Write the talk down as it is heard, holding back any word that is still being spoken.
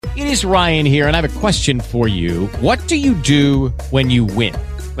It is Ryan here, and I have a question for you. What do you do when you win?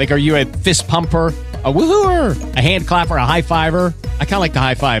 Like, are you a fist pumper, a woohooer, a hand clapper, a high fiver? I kind of like the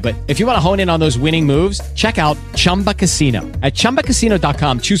high five, but if you want to hone in on those winning moves, check out Chumba Casino. At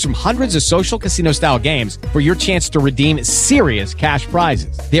ChumbaCasino.com, choose from hundreds of social casino-style games for your chance to redeem serious cash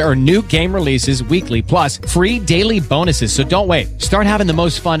prizes. There are new game releases weekly, plus free daily bonuses. So don't wait. Start having the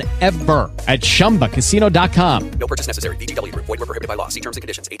most fun ever at ChumbaCasino.com. No purchase necessary. VGW Group. Void where prohibited by law. See terms and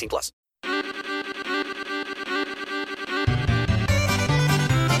conditions. 18 plus.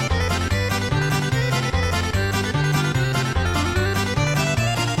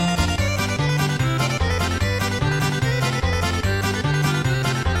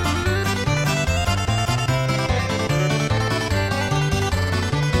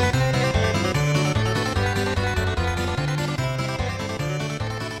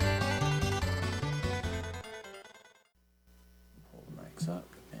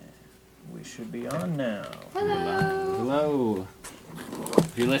 Should be on now. Hello.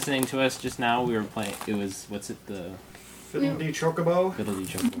 If you're listening to us just now, we were playing. It was the Fiddle-dee Chocobo. Fiddle-dee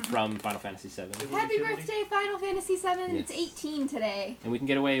Chocobo from Final Fantasy VII. Happy birthday, Final Fantasy VII. Yes. It's 18 today. And we can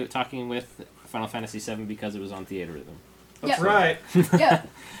get away with talking with Final Fantasy VII because it was on Theater Rhythm. That's right. Yep.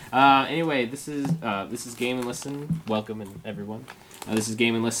 Anyway, this is Game and Listen. Welcome everyone. This is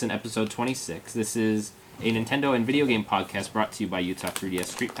Game and Listen, episode 26. This is a Nintendo and video game podcast brought to you by Utah 3DS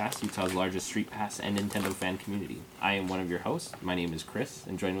Street Pass, Utah's largest Street Pass and Nintendo fan community. I am one of your hosts. My name is Chris,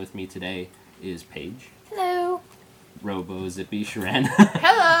 and joining with me today is Paige. Hello. Robo Zippy Sharan.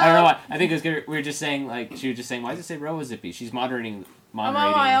 Hello. I don't know why. I think it was good. We were just saying, she was just saying, why does it say Robo Zippy? She's moderating. I'm on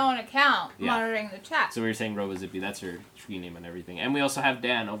my own account, monitoring the chat. So we were saying Robo Zippy. That's her screen name and everything. And we also have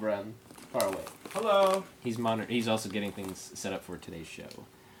Dan over on far away. Hello. He's also getting things set up for today's show.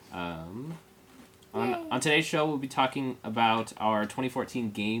 On today's show, we'll be talking about our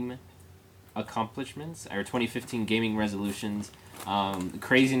 2014 game accomplishments, our 2015 gaming resolutions, the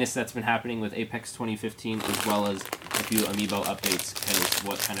craziness that's been happening with Apex 2015, as well as a few Amiibo updates, because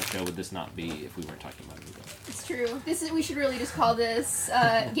what kind of show would this not be if we weren't talking about Amiibo? It's true. We should really just call this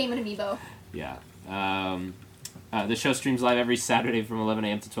Game and Amiibo. Yeah. The show streams live every Saturday from 11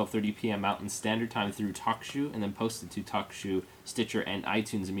 a.m. to 12:30 p.m. Mountain Standard Time through TalkShoe, and then posted to TalkShoe, Stitcher, and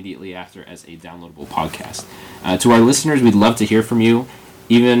iTunes immediately after as a downloadable podcast. To our listeners, we'd love to hear from you,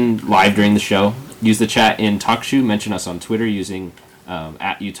 even live during the show. Use the chat in TalkShoe. Mention us on Twitter using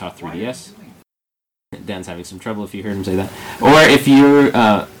at Utah3DS. Dan's having some trouble if you heard him say that. Or if you've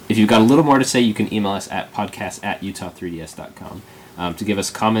got a little more to say, you can email us at podcast@utah3ds.com to give us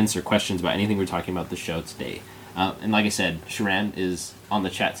comments or questions about anything we're talking about the show today. And like I said, Sharan is on the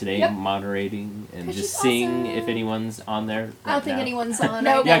chat today, moderating and just seeing if anyone's on there. Right I don't think now. anyone's on.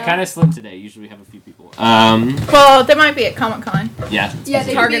 Nope. Yeah, kind of slim today. Usually we have a few people. Well, they might be at Comic-Con. Yeah. Yeah,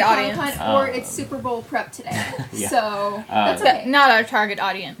 they Target could be audience. Comic-Con, or it's Super Bowl prep today. Yeah. So that's But okay. not our target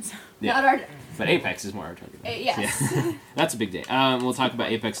audience. Yeah. Not our. But Apex is more our target. Yes. Yeah. That's a big day. We'll talk about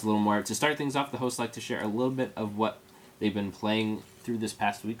Apex a little more. To start things off, the hosts like to share a little bit of what they've been playing through this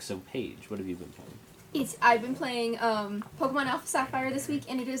past week. So, Paige, what have you been playing? I've been playing Pokemon Alpha Sapphire this week,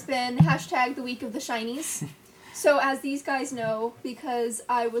 and it has been hashtag the week of the shinies. So as these guys know, because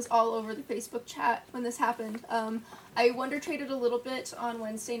I was all over the Facebook chat when this happened, I Wonder Traded a little bit on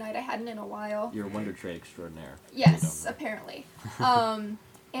Wednesday night. I hadn't in a while. You're a Wonder Trade extraordinaire. Yes, apparently. And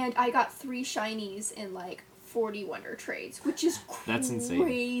I got 3 shinies in like 40 Wonder Trades, which is crazy. That's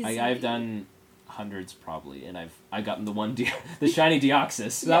insane. I've done hundreds probably, and I've gotten the shiny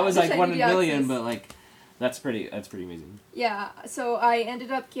Deoxys. So that was like 1 in a million, but like that's pretty amazing. Yeah, so I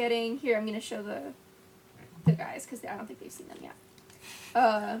ended up getting here. I'm gonna show the guys because I don't think they've seen them yet.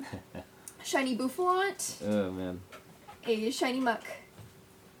 Shiny Bouffalante. Oh man. A shiny Muck.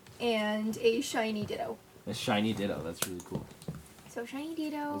 And a shiny Ditto. A shiny Ditto. That's really cool. So shiny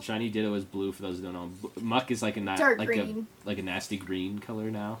Ditto. The shiny Ditto is blue for those who don't know. Muck is like a Dark green. like a nasty green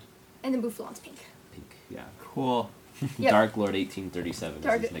color now. And then Bouffalante's pink. Pink. Yeah. Cool. Yep. Dark Lord 1837 is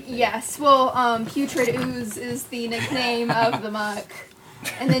his nickname. Yes. Well, Putrid Ooze is the nickname of the Muck.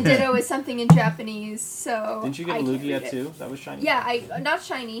 And then Ditto is something in Japanese, so Didn't you get a Lugia too? That was shiny? Yeah, not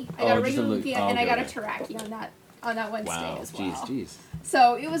shiny. I got a just a regular Lugia, and I got a okay. Teraki on that Wednesday as well. Jeez.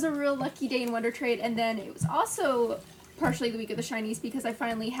 So it was a real lucky day in Wonder Trade, and then it was also partially the week of the shinies because I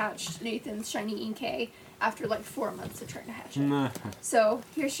finally hatched Nathan's shiny Inkay after like 4 months of trying to hatch it. So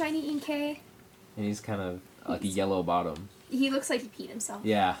here's shiny Inkay. And he's kind of like a yellow bottom. He looks like he peed himself.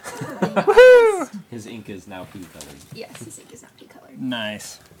 Yeah. His ink is now pea colored. Yes, his ink is not pea colored.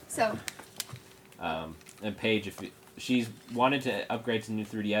 Nice. So. And Paige, she's wanted to upgrade to new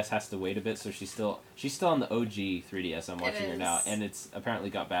 3DS, has to wait a bit, so she's still on the OG 3DS. I'm watching her now, and it's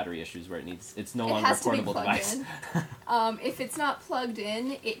apparently got battery issues where it's no longer a portable device. If it's not plugged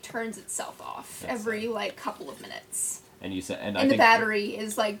in, it turns itself off every like couple of minutes. And you said, and I the think battery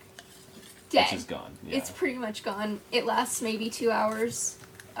is like dead. It's just gone. Yeah. It's pretty much gone. It lasts maybe 2 hours.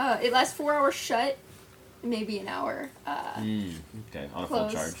 It lasts 4 hours shut, maybe an hour. Okay, on a close. full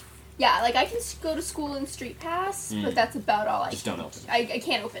charge. Yeah, like I can go to school in Street Pass, but that's about all I can. Just don't open it. I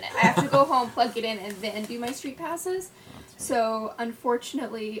can't open it. I have to go home, plug it in, and then do my Street Passes. So,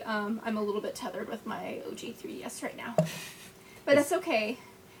 unfortunately, I'm a little bit tethered with my OG 3DS right now. But that's okay.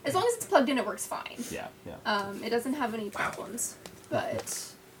 As long as it's plugged in, it works fine. Yeah. It doesn't have any problems.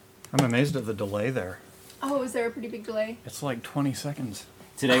 But... I'm amazed at the delay there. Oh, is there a pretty big delay? It's like 20 seconds.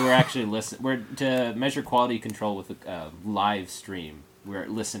 Today we're actually we're to measure quality control with a live stream. We're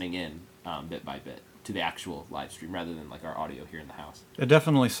listening in bit by bit to the actual live stream rather than like our audio here in the house. It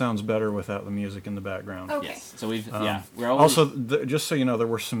definitely sounds better without the music in the background. Okay. Yes. So we're always... Also, just so you know, there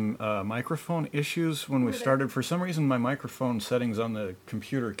were some microphone issues when we started. For some reason, my microphone settings on the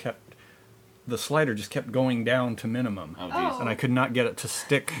computer the slider just kept going down to minimum. Oh, geez. And I could not get it to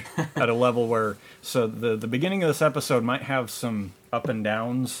stick at a level where... So the beginning of this episode might have some up and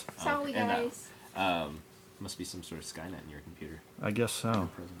downs. Sorry, guys. Must be some sort of Skynet in your computer. I guess so.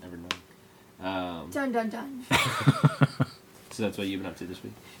 Never known. Dun dun dun. So that's what you've been up to this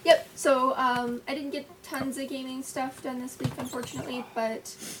week? Yep. So I didn't get tons of gaming stuff done this week, unfortunately,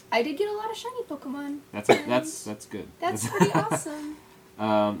 but I did get a lot of shiny Pokemon. That's good. That's pretty awesome.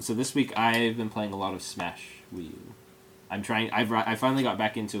 So this week I've been playing a lot of Smash Wii U. I finally got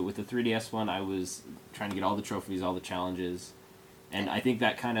back into it with the 3DS one. I was trying to get all the trophies, all the challenges, and I think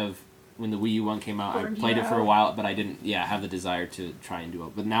that kind of when the Wii U one came out, I played it for a while, but I didn't have the desire to try and do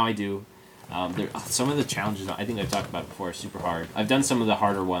it. But now I do. Some of the challenges, I think I've talked about before, are super hard. I've done some of the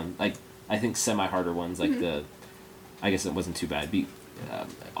harder ones, like I think semi-harder ones, like I guess it wasn't too bad.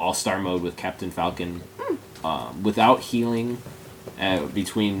 All-Star mode with Captain Falcon, without healing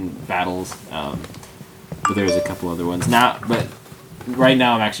between battles. But there's a couple other ones. But right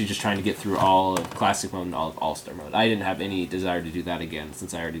now I'm actually just trying to get through all of Classic mode and all of All-Star mode. I didn't have any desire to do that again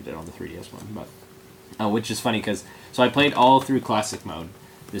since I already did it on the 3DS one. But which is funny because I played all through Classic mode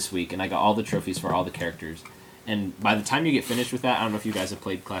this week, and I got all the trophies for all the characters. And by the time you get finished with that, I don't know if you guys have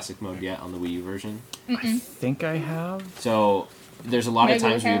played Classic mode yet on the Wii U version. I think I have. So there's a lot of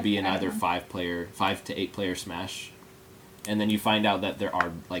times you would be in I either don't know. 5 to 8 player Smash, and then you find out that there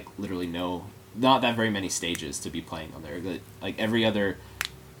are like literally not that very many stages to be playing on there. Like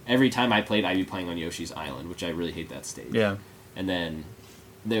every time I played, I'd be playing on Yoshi's Island, which I really hate that stage. Yeah. And then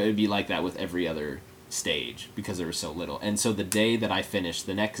there would be like that with every other stage because there was so little. And so the day that I finished,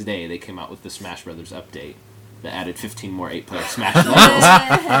 the next day they came out with the Smash Brothers update that added 15 more 8-player Smash levels.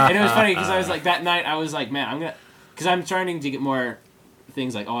 And it was funny because I was like, that night I was like, man, because I'm trying to get more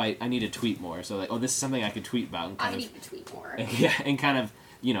things like, I need to tweet more. So like, this is something I could tweet about. And I need to tweet more. Yeah, and kind of,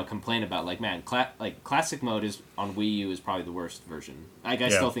 complain about like, man, Classic mode is on Wii U is probably the worst version. I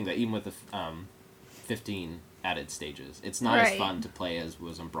still think that even with the 15 added stages, it's not as fun to play as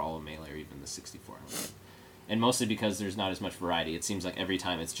was on Brawl and Melee or even the 64. And mostly because there's not as much variety. It seems like every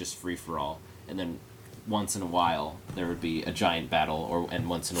time it's just free for all, and then once in a while there would be a giant battle, and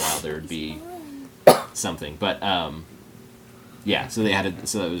once in a while there would be something. But so they added,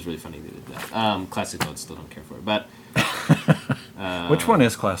 so that was really funny they did that. Classic mode still don't care for it, but. Which one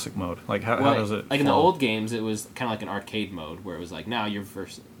is Classic mode? Like how does it? Like in the old games, it was kind of like an arcade mode where it was like now you're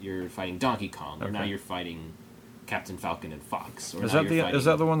fighting Donkey Kong, or now you're fighting Captain Falcon and Fox. Or is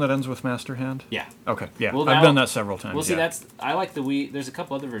that the one that ends with Master Hand? Yeah. Okay. Yeah. Well, I've done that several times. Well, see, I like the Wii. There's a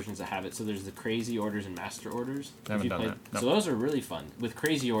couple other versions that have it. So there's the Crazy Orders and Master Orders. I haven't done that. Nope. So those are really fun. With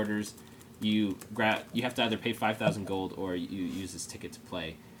Crazy Orders, you have to either pay 5,000 gold or you use this ticket to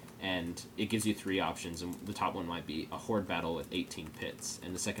play. And it gives you 3 options, and the top one might be a horde battle with 18 pits,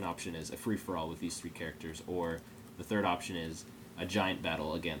 and the second option is a free-for-all with these 3 characters, or the third option is a giant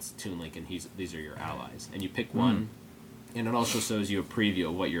battle against Toon Link, and these are your allies. And you pick one, and it also shows you a preview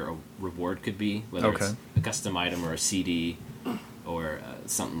of what your reward could be, whether it's a custom item or a CD or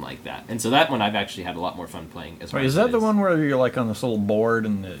something like that. And so that one I've actually had a lot more fun playing. Is that the one where you're like on this little board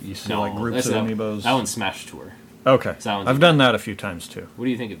and you see like groups of amiibos? That one's Smash Tour. Okay. I've done that a few times too. What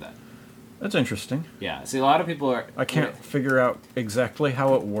do you think of that? That's interesting. Yeah. See, a lot of people are... I can't figure out exactly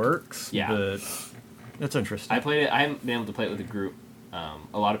how it works, yeah, but it's interesting. I played it. I haven't been able to play it with a group.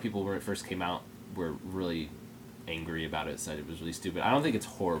 A lot of people, when it first came out, were really angry about it, said it was really stupid. I don't think it's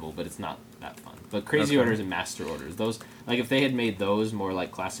horrible, but it's not that fun. But Crazy Orders and Master Orders, those, like if they had made those more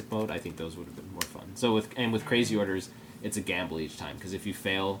like Classic mode, I think those would have been more fun. So with crazy orders, it's a gamble each time, because if you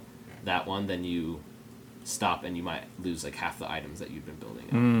fail that one, then you stop and you might lose like half the items that you've been building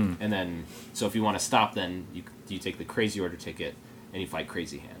up. And then, so if you want to stop, then you take the crazy order ticket and you fight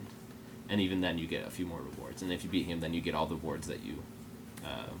Crazy Hand, and even then you get a few more rewards. And if you beat him, then you get all the rewards that you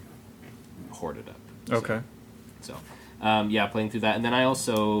hoarded up. Okay. So yeah, playing through that, and then I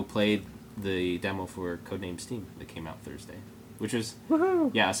also played the demo for Codename Steam that came out Thursday, which was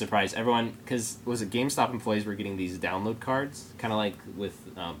a surprise. Everyone, because was it GameStop employees were getting these download cards, kind of like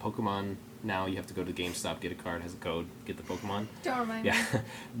with Pokemon. Now you have to go to GameStop, get a card, has a code, get the Pokemon. Don't remind me.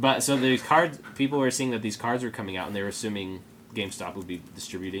 But so these cards, people were seeing that these cards were coming out, and they were assuming GameStop would be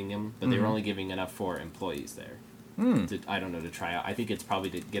distributing them, but they were only giving enough for employees there. To try out. I think it's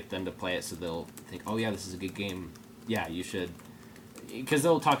probably to get them to play it, so they'll think, oh yeah, this is a good game. Yeah, you should, because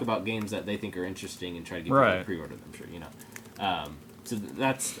they'll talk about games that they think are interesting and try to get people to pre-order them. Sure, So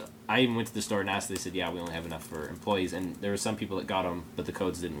that's. I even went to the store and asked. They said, yeah, we only have enough for employees, and there were some people that got them, but the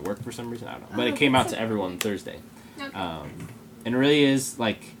codes didn't work for some reason. I don't know. But it came out to everyone Thursday. Okay. And it really is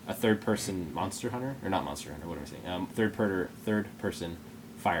like a third-person Monster Hunter, or not Monster Hunter. What am I saying? Third-person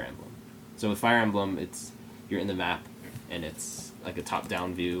Fire Emblem. So with Fire Emblem, you're in the map, and it's like a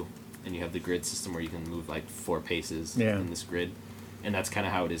top-down view, and you have the grid system where you can move like 4 paces in this grid, and that's kind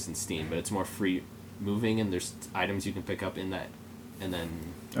of how it is in Steam. But it's more free moving, and there's items you can pick up in that, and then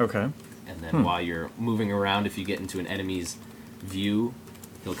while you're moving around, if you get into an enemy's view,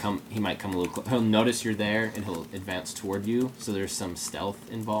 he might come a little close. He'll notice you're there, and he'll advance toward you. So there's some stealth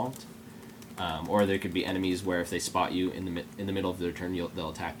involved. Or there could be enemies where if they spot you in the middle of their turn,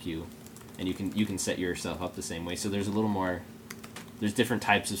 they'll attack you, and you can set yourself up the same way. So there's a little more. There's different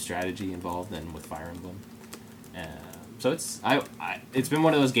types of strategy involved than with Fire Emblem. So it's been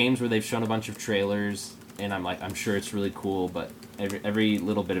one of those games where they've shown a bunch of trailers, and I'm sure it's really cool, but every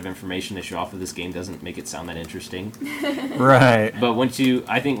little bit of information they show off of this game doesn't make it sound that interesting. Right. But once you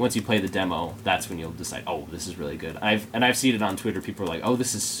play the demo, that's when you'll decide, oh, this is really good. I've seen it on Twitter. People are like, oh,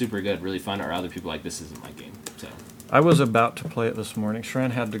 this is super good, really fun, or other people are like, this isn't my game. So I was about to play it this morning.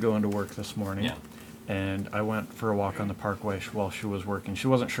 Shran had to go into work this morning. Yeah. And I went for a walk on the parkway while she was working. She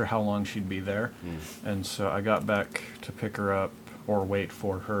wasn't sure how long she'd be there. And so I got back to pick her up or wait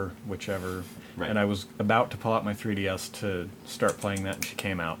for her, whichever. Right. And I was about to pull out my 3DS to start playing that, and she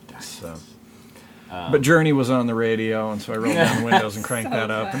came out. So. But Journey was on the radio, and so I rolled down the windows and cranked that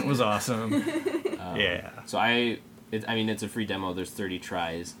up, and it was awesome. Yeah. So it's a free demo. There's 30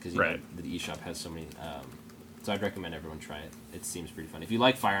 tries, because the eShop has so many. So I'd recommend everyone try it. It seems pretty fun. If you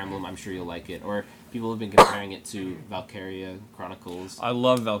like Fire Emblem, I'm sure you'll like it. Or people have been comparing it to Valkyria Chronicles. I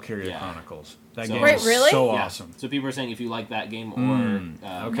love Valkyria Chronicles. That game Wait, is really? so Yeah. awesome. So people are saying if you like that game or...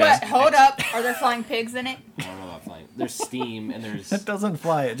 okay. But hold up, are there flying pigs in it? I don't know about flying. There's Steam and there's... It doesn't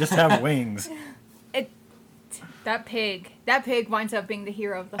fly. It just have wings. That pig winds up being the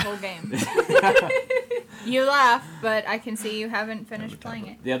hero of the whole game. You laugh, but I can see you haven't finished playing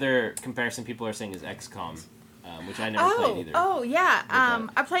it. The other comparison people are saying is XCOM, which I never played either. Oh, yeah.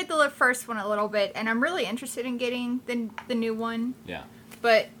 I played the first one a little bit, and I'm really interested in getting the new one. Yeah.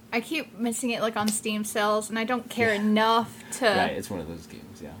 But I keep missing it on Steam sales, and I don't care enough to... Right, it's one of those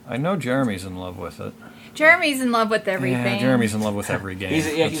games, yeah. I know Jeremy's in love with it. Jeremy's in love with everything. Yeah, Jeremy's in love with every game.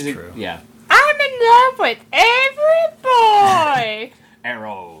 That's true. Yeah. I'm in love with every boy!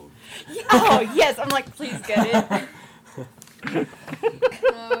 Arrow. Oh, yes. I'm like, please get it.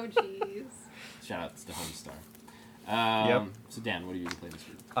 Oh, jeez. Shout outs to Homestar. Yep. So Dan, what are you going to play this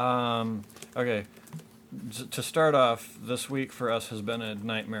week? Okay. To start off, this week for us has been a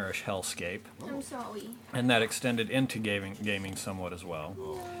nightmarish hellscape. I'm sorry. And that extended into gaming somewhat as well.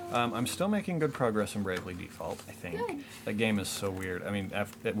 I'm still making good progress in Bravely Default, I think. Good. That game is so weird. I mean,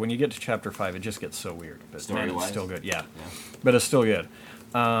 when you get to Chapter 5, it just gets so weird. But man, it's still good. Yeah. But it's still good.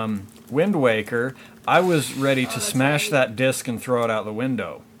 Wind Waker, I was ready to smash that disc and throw it out the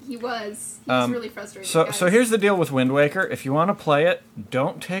window. He was really frustrated. So here's the deal with Wind Waker. If you want to play it,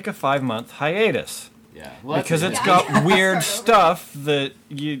 don't take a 5-month hiatus. Yeah. Well, because it's got weird stuff that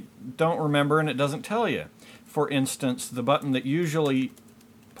you don't remember and it doesn't tell you. For instance, the button that usually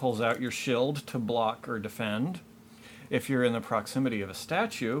pulls out your shield to block or defend, if you're in the proximity of a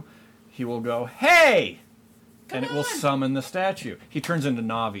statue, he will go, "Hey!" and it will summon the statue. He turns into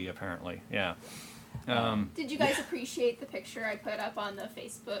Navi, apparently. Yeah. Did you guys appreciate the picture I put up on the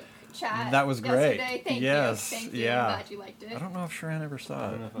Facebook chat? That was great. Yesterday? Thank yes. you. Thank you. Yeah. I'm glad you liked it. I don't know if Sharon ever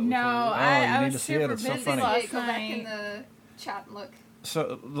saw it. No, you I need was to see it. super It's so busy funny. last Go back in night. the chat and look.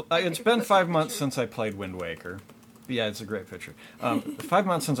 So it's been 5 months since I played Wind Waker. Yeah, it's a great picture. 5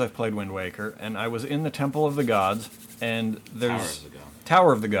 months since I've played Wind Waker, and I was in the Temple of the Gods, and there's...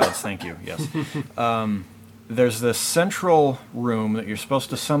 Tower of the Gods, thank you, yes. There's this central room that you're supposed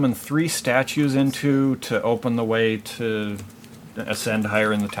to summon 3 statues into to open the way to ascend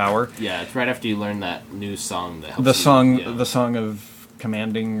higher in the tower. Yeah, it's right after you learn that new song that helps the song of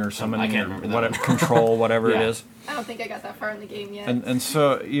commanding or summoning, I can't or remember whatever, control, whatever Yeah. it is. I don't think I got that far in the game yet. And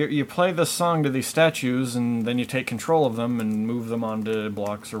so you play this song to these statues, and then you take control of them and move them onto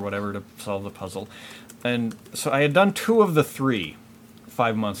blocks or whatever to solve the puzzle. And so I had done 2 of the 3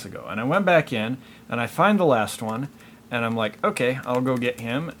 5 months ago, and I went back in, and I find the last one, and I'm like, okay, I'll go get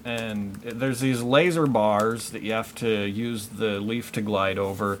him. And there's these laser bars that you have to use the leaf to glide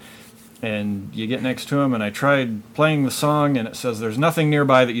over, and you get next to him, and I tried playing the song, and it says there's nothing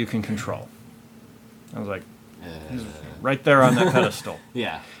nearby that you can control. I was like, he's right there on that pedestal.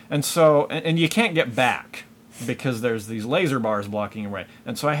 Yeah. And so, and you can't get back because there's these laser bars blocking your way.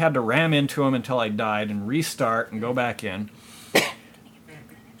 And so I had to ram into him until I died and restart and go back in.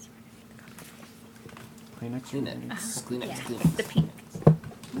 Kleenex. The pink.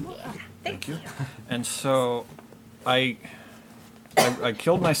 Thank you. And so I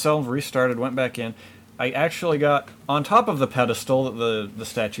killed myself, restarted, went back in. I actually got on top of the pedestal that the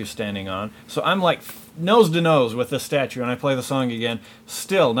statue's standing on. So I'm like nose to nose with this statue, and I play the song again.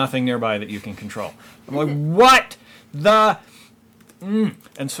 Still nothing nearby that you can control. I'm like, what the...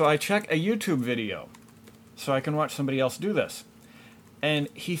 And so I check a YouTube video so I can watch somebody else do this. And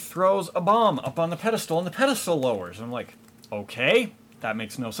he throws a bomb up on the pedestal, and the pedestal lowers. I'm like, okay, that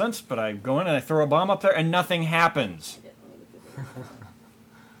makes no sense. But I go in and I throw a bomb up there, and nothing happens.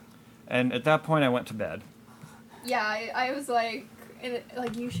 And at that point, I went to bed. Yeah, I was like,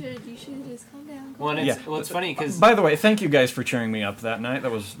 you should just calm down. Well, it's funny because... By the way, thank you guys for cheering me up that night.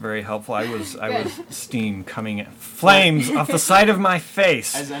 That was very helpful. I was steam coming, flames off the side of my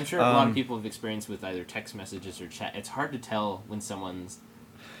face. As I'm sure a lot of people have experienced with either text messages or chat, it's hard to tell when someone's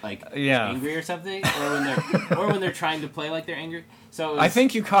angry or something, or when they're trying to play like they're angry. So I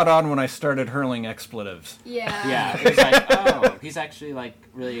think you caught on when I started hurling expletives. Yeah. Yeah, it was like, oh, he's actually like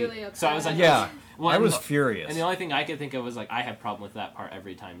really upset. So I was like, yeah. Well, I was furious. And the only thing I could think of was, like, I had a problem with that part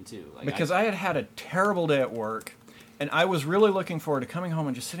every time, too. Like, because I had a terrible day at work, and I was really looking forward to coming home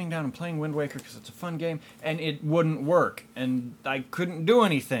and just sitting down and playing Wind Waker because it's a fun game, and it wouldn't work, and I couldn't do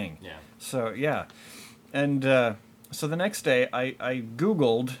anything. Yeah. So, yeah. And so the next day, I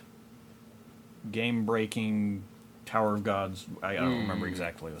Googled game-breaking Tower of Gods. I don't remember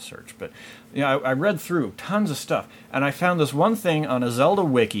exactly the search, but I read through tons of stuff, and I found this one thing on a Zelda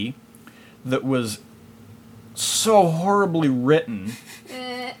wiki that was so horribly written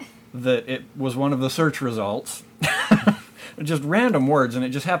that it was one of the search results. Just random words, and it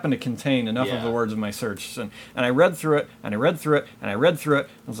just happened to contain enough of the words of my search. And I read through it, and I read through it, and I read through it.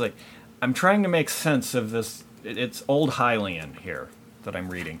 I was like, I'm trying to make sense of this. It's Old Hylian here that I'm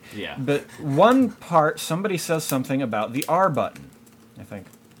reading. Yeah. But one part, somebody says something about the R button. I think,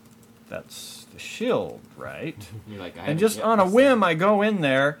 that's the shield, right? You're like, And just on a whim, I go in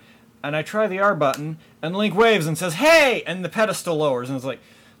there, and I try the R button, and Link waves and says, "Hey!" and the pedestal lowers, and it's like,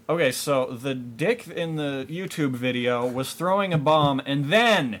 okay, so the dick in the YouTube video was throwing a bomb and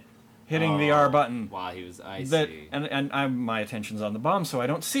then hitting the R button. While he was icy. And my attention's on the bomb, so I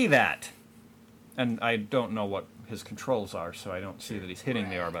don't see that. And I don't know what his controls are, so I don't see that he's hitting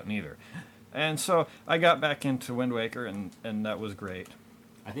the R button either. And so I got back into Wind Waker, and that was great.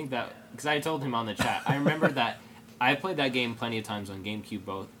 I think that, because I told him on the chat, I remember that I played that game plenty of times on GameCube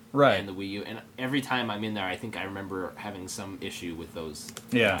both. Right. And the Wii U, and every time I'm in there, I think I remember having some issue with those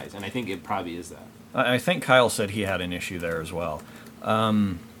Yeah. guys, and I think it probably is that. I think Kyle said he had an issue there as well.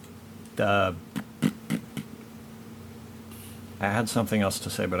 I had something else to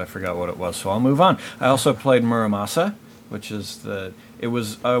say, but I forgot what it was, so I'll move on. I also played Muramasa, which is it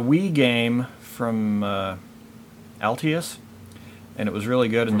was a Wii game from Altius, and it was really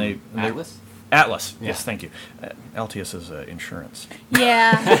good. And they Atlas. Yeah. Yes, thank you. Altius is insurance.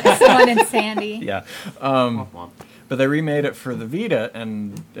 Yeah, it's the one in Sandy. Yeah. But they remade it for the Vita,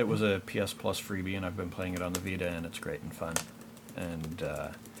 and it was a PS Plus freebie, and I've been playing it on the Vita, and it's great and fun. And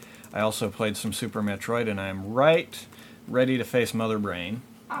I also played some Super Metroid, and I'm ready to face Mother Brain.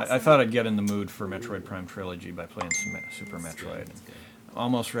 Awesome. I thought I'd get in the mood for Metroid Prime Trilogy by playing some Super Metroid.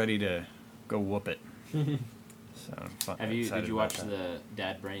 Almost ready to go whoop it. So I'm fun. Did you watch the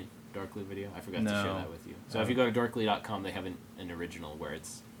Dad Brain Dorkly video? I forgot to share that with you. So if you go to dorkly.com, they have an original where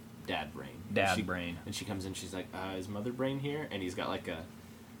it's Dad Brain. Brain. And she comes in, she's like, "Is Mother Brain here?" And he's got like a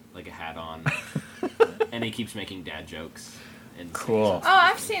hat on, and he keeps making dad jokes. in Cool. Oh,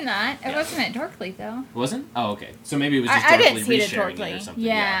 I've seen that. It Yeah. wasn't at Dorkly though. Wasn't? Oh, okay. So maybe it was just I didn't Dorkly see it at resharing Dorkly. or something.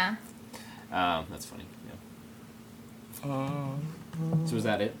 Yeah. That's funny. Yeah. So was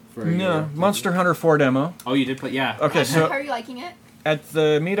that it for No, your- Monster Hunter 4 demo. Oh, you did play. Yeah. Okay, How so are you liking it? at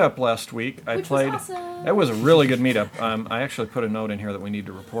the meetup last week, I Which played. was awesome. That was a really good meetup. I actually put a note in here that we need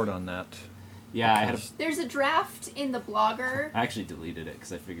to report on that. Yeah, I had. There's a draft in the blogger. I actually deleted it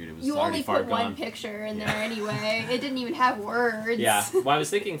because I figured it was You already only far put gone. one picture in there anyway. It didn't even have words. Yeah. Well, I was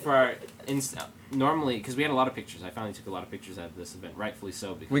thinking for our normally because we had a lot of pictures. I finally took a lot of pictures at this event, rightfully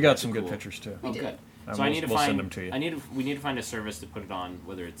so. Because We got had some the good cool- pictures too. Oh, We did. good. And So I we'll- need to we'll find. send them to you. We need to find a service to put it on,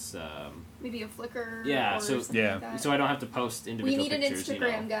 whether it's Maybe a Flickr. Yeah, Or so- something Yeah. like that. so I don't have to post we individual need an pictures.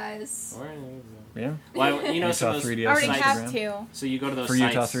 Instagram, You know. guys. Or, Yeah. well, you know, Utah some of those 3DS I already on sites- have Instagram? two. So you go to those For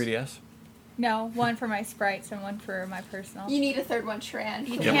sites. Utah 3DS. No, one for my sprites and one for my personal. You need a third one, Tran.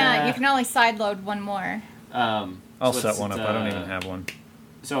 You Yep. can't. You can only sideload one more. I'll so set it's, one up. I don't even have one.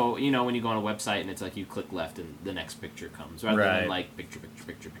 So you know when you go on a website and it's like you click left and the next picture comes rather Right. than like picture.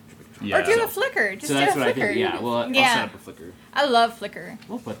 Yeah. Or do So- a Flickr. Just So do that's a what I Flickr. think. Yeah. Well, I'll Yeah. set up a Flickr. I love Flickr.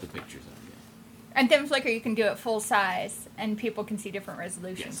 We'll put the pictures up. And then Flickr, you can do it full size, and people can see different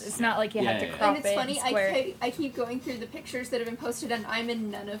resolutions. Yes. It's not like you Yeah, have to yeah, yeah. crop And it's it funny, and square. I keep going through the pictures that have been posted, and I'm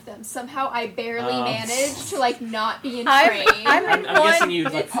in none of them. Somehow I barely Oh. manage to like not be in I'm frame. in I'm one, guessing you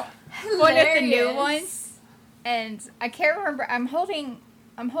like. one of the new Hilarious. ones, and I can't remember. I'm holding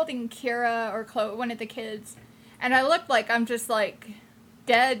Kira or Chloe, one of the kids, and I look like I'm just like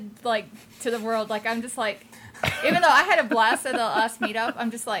dead, like to the world. Like I'm just like, even though I had a blast at the last meetup,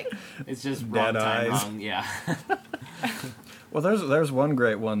 I'm just like, It's just wrong Dead time, eyes. wrong. Yeah. Well, there's one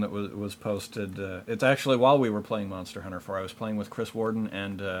great one that was posted. It's actually while we were playing Monster Hunter 4. I was playing with Chris Warden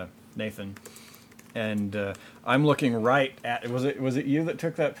and Nathan, and I'm looking right at. Was it you that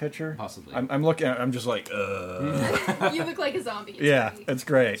took that picture? Possibly. I'm looking. I'm just like. You look like a zombie. It's Yeah, great. it's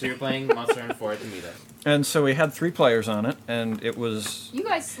great. So you're playing Monster Hunter 4 at the meetup. And so we had 3 players on it, and it was. You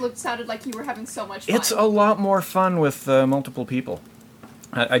guys sounded like you were having so much fun. It's a lot more fun with multiple people.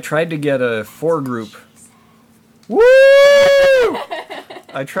 I tried to get a 4 group. Woo!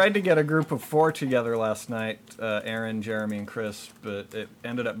 I tried to get a group of 4 together last night, Aaron, Jeremy, and Chris, but it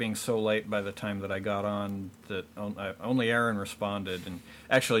ended up being so late by the time that I got on that only Aaron responded, and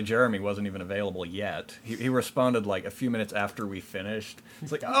actually Jeremy wasn't even available yet. He responded like a few minutes after we finished.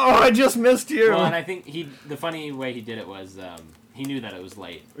 It's like, oh, I just missed you! Well, and I think the funny way he did it was he knew that it was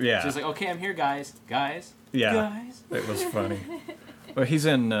late. Yeah. So he's like, okay, I'm here, guys. Yeah, Guys. it was funny. Well, he's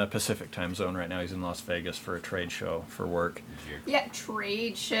in Pacific time zone right now. He's in Las Vegas for a trade show for work. Yeah,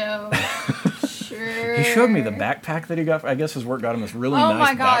 trade show. Sure. He showed me the backpack that he got. I guess his work got him this really Oh nice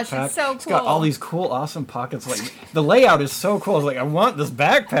my gosh, backpack. it's so It's got cool. all these cool, awesome pockets. Like the layout is so cool. I was like, I want this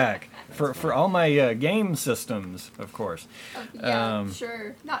backpack for all my game systems, of course. Yeah,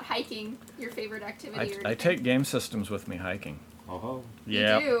 sure. Not hiking, your favorite activity or anything. I take game systems with me hiking. Oh,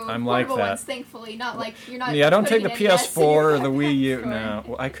 Yeah, You do. I'm like Portable that. ones, thankfully. Not like you're not. Yeah, I don't take the putting an NES in PS4 your or the Wii U. backpack No, drawer.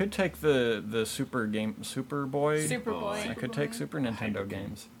 well, I could take the Superboy. Superboy. I could take Super Nintendo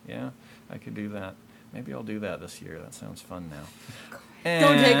games. Yeah, I could do that. Maybe I'll do that this year. That sounds fun now.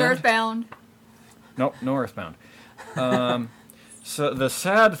 Don't take And- Earthbound. Nope, no Earthbound. So the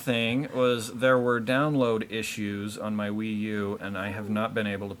sad thing was there were download issues on my Wii U, and I have not been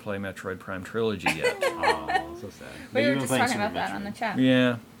able to play Metroid Prime Trilogy yet. oh, so sad. We You've were been just playing talking Super about that on Metroid. the chat.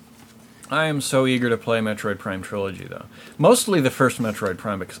 Yeah. I am so eager to play Metroid Prime Trilogy, though. Mostly the first Metroid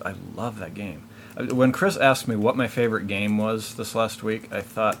Prime, because I love that game. When Chris asked me what my favorite game was this last week, I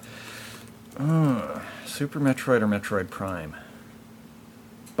thought, Super Metroid or Metroid Prime.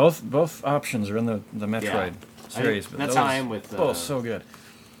 Both options are in the Metroid series. But that's those, how I am with, both so good.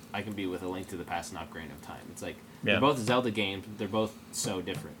 I can be with A Link to the Past and Ocarina of Time. It's like Yeah. they're both Zelda games, but they're both so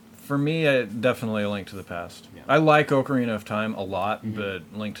different. For me, definitely A Link to the Past. Yeah. I like Ocarina of Time a lot, but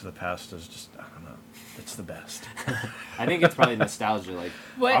Link to the Past is just, I don't know, it's the best. I think it's probably nostalgia. Like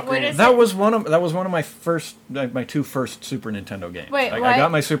What Ocarina- is That it? was one of my 2 first Super Nintendo games. Wait, I what?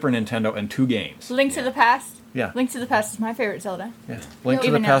 got my Super Nintendo and 2 games. Link to the Past? Yeah. Link to the Past is my favorite Zelda. Yeah. Link to the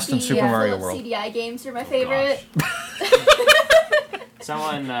Even now. Past and The, Super Mario Philips World. CDI games are my Oh, favorite.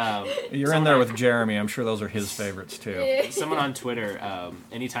 Someone You're in there with Jeremy. I'm sure those are his favorites too. someone on Twitter.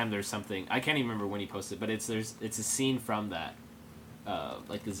 Anytime there's something, I can't even remember when he posted, but it's a scene from that,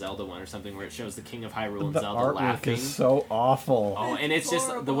 like the Zelda one or something, where it shows the King of Hyrule and The Zelda artwork laughing. is so awful. Oh, and it's just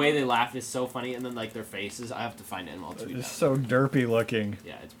the Horrible. way they laugh is so funny, and then like their faces. I have to find it and I'll tweet It's it. so derpy looking.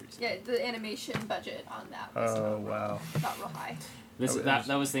 Yeah, it's pretty. Sad. Yeah, the animation budget on that was Oh wow. not real high.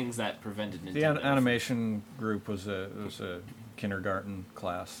 That was things that prevented Nintendo. The animation group was a kindergarten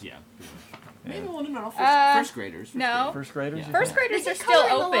class. Yeah. Maybe no, first graders. no. First graders? Yeah. you First think? graders They are can still color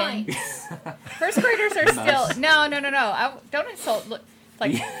in the open. lines. First graders are Nice. still no. Don't insult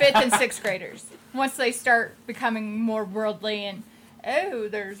like fifth and sixth graders. Once they start becoming more worldly and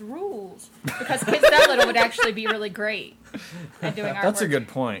there's rules, because kids that little would actually be really great at doing artwork. That's a good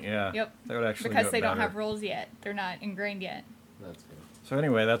point, yeah. Yep. They would actually Because do it they don't better. have rules yet. They're not ingrained yet. That's good. So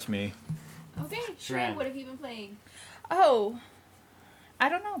anyway, that's me. Okay, Shran. Shran, what have you been playing? Oh, I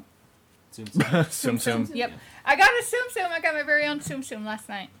don't know. Tsum Tsum. Yep, I got a Tsum Tsum. I got my very own Tsum Tsum last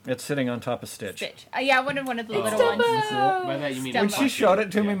night. It's sitting on top of Stitch. Stitch. Yeah, I wanted one of the little Dumbo! ones. By that you mean When When she showed it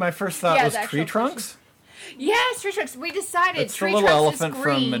to me, my first thought Yeah, was the Tree actual Trunks. Yes, Tree Trunks. We decided It's the Tree little Trunks elephant is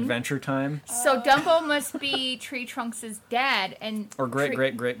green. from Adventure Time. So Dumbo must be Tree Trunks' dad, and Or great, Tree-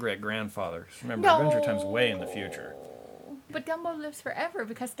 great, great, great grandfather. Remember, No. Adventure Time's way in the future. But Dumbo lives forever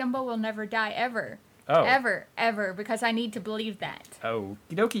because Dumbo will never die ever. Oh. Ever, because I need to believe that. Okie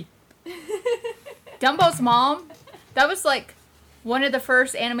dokie. Dumbo's mom, that was like one of the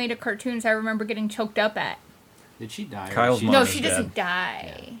first animated cartoons I remember getting choked up at. Did she die? or Kyle's she mom No, is she dead. doesn't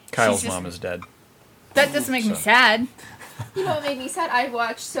die. Kyle's She's just- mom is dead. That doesn't make me So. sad. You know what made me sad? I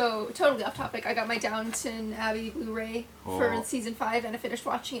watched, so totally off topic, I got my Downton Abbey Blu-ray for Oh. season 5, and I finished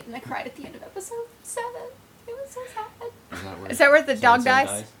watching it, and I cried at the end of episode 7. It was so sad. Is that where the dog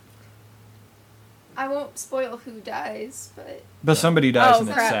so-and-so dies? I won't spoil who dies, but But somebody dies Oh, and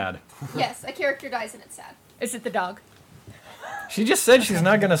it's crap. sad. yes, a character dies and it's sad. Is it the dog? She just said she's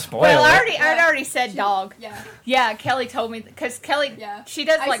not going to spoil Well, it. I'd already said dog. Yeah. Yeah, Kelly told me because Kelly, Yeah. she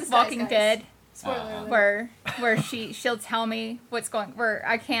does like Isis dies, Walking guys. Dead, Spoiler alert. where she'll tell me what's going. Where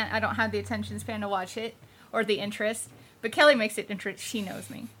I don't have the attention span to watch it or the interest, but Kelly makes it interest. She knows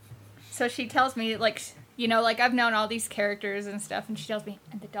me, so she tells me like like I've known all these characters and stuff, and she tells me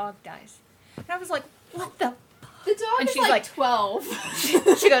and the dog dies, and I was like, what the? The dog And is she's like like- 12.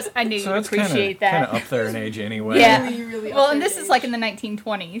 She goes, I knew So you'd that's kind appreciate of that. up there in age anyway. Yeah. Really, really Well, up and there this in is like age. in the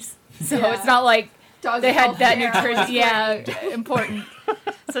 1920s, so Yeah. it's not like Dogs they are had that healthier. nutrition. Yeah, important.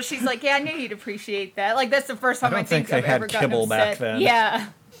 So she's like, yeah, I knew you'd appreciate that. Like that's the first time I, don't think they I've had ever gotten kibble back upset. then. Yeah,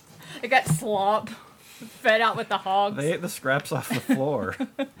 they got slop fed out with the hogs They ate the scraps off the floor.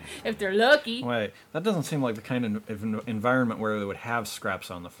 if they're lucky. Wait, that doesn't seem like the kind of environment where they would have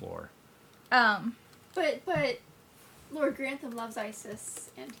scraps on the floor. But Lord Grantham loves Isis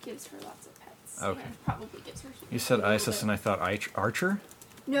and gives her lots of pets. Okay. And probably gives her. You said Isis, and I thought Archer?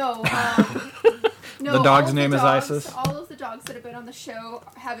 No, no. The dog's all of name is dogs- Isis? All of the dogs that have been on the show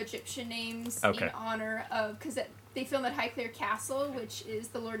have Egyptian names Okay. in honor of because they film at Highclere Castle, which is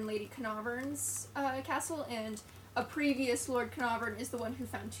the Lord and Lady Carnarvon's castle, and a previous Lord Carnarvon is the one who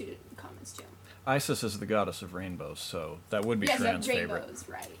found Tutankhamun's tomb. Isis is the goddess of rainbows, so that would be Yes, Shran's favorite. rainbows,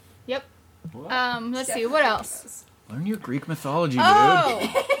 right? Yep. What? Let's see Definitely what else. rainbows. Learn your Greek mythology, dude.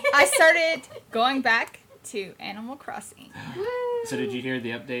 Oh, I started going back to Animal Crossing. So did you hear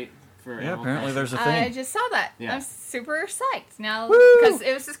the update for? Yeah, Animal apparently Crossing? there's a I thing. just saw that. Yeah. I'm super psyched now because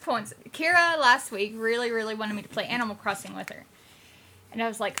it was just coincidence. Kira last week really, really wanted me to play Animal Crossing with her. And I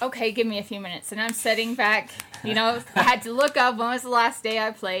was like, okay, give me a few minutes. And I'm sitting back, I had to look up when was the last day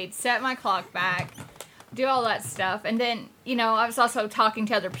I played, set my clock back, do all that stuff. And then, I was also talking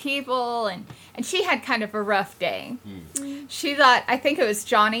to other people, and she had kind of a rough day. She thought, I think it was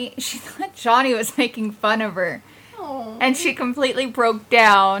Johnny, she thought Johnny was making fun of her. Oh. And she completely broke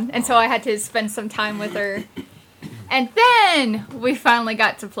down, and so I had to spend some time with her. And then we finally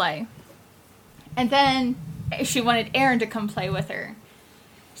got to play. And then she wanted Aaron to come play with her.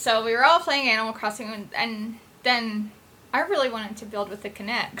 So we were all playing Animal Crossing, and then I really wanted to build with the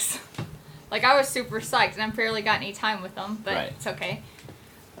Kinects. Like, I was super psyched, and I barely got any time with them, but Right. it's okay.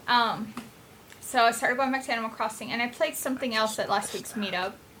 So I started going back to Animal Crossing, and I played something else at last week's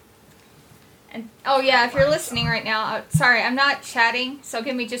meetup. And oh yeah, if you're listening right now, sorry, I'm not chatting, so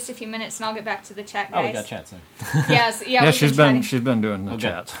give me just a few minutes, and I'll get back to the chat, Oh, guys. we got chat soon. Yes, yeah, Yeah, we've she's chatting. been doing the Okay.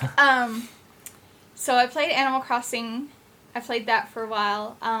 chats. So I played Animal Crossing. I played that for a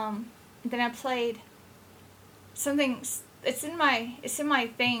while. Then I played something. It's in my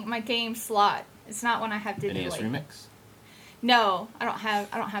thing, my game slot. It's not one I have digitally. NES Remix. No, I don't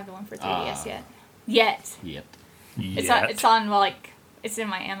have the one for 3DS Ah. yet. Yep. It's on it's in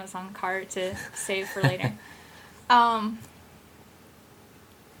my Amazon cart to save for later.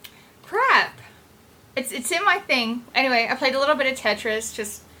 Crap. It's in my thing. Anyway, I played a little bit of Tetris,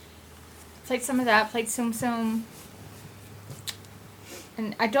 just played some of that, played Tsum Tsum.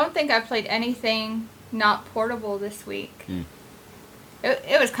 And I don't think I played anything not portable this week. Mm.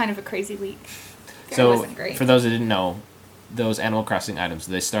 It was kind of a crazy week. It So wasn't great. for those that didn't know, those Animal Crossing items,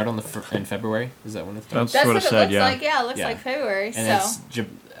 do they start on in February? Is that when it starts? That's That's what what it it said, looks yeah. like. Yeah, it looks Yeah. like February. And so it's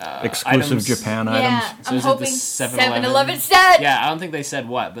Exclusive items, Japan yeah, items. So I'm is it the hoping 7-Eleven? 7-Eleven set. Yeah, I don't think they said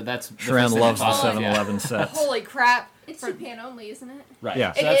what, but that's the Sharon first thing loves I the thought of, 7-Eleven sets. Holy crap! It's Japan only, isn't it? Right.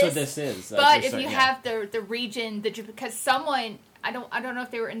 Yeah. So It that's is, what this is. That's But just if like- you yeah. have the region, because someone I don't know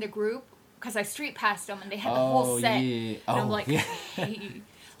if they were in the group because I street passed them and they had the whole set, Yeah. and I'm Oh, like, yeah. hey.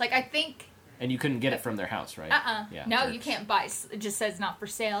 Like I think. And you couldn't get it from their house, right? Yeah. No, Or- you can't buy. It just says not for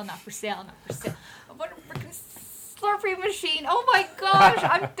sale, not for sale, not for sale. What a freaking Slurpee machine! Oh my gosh,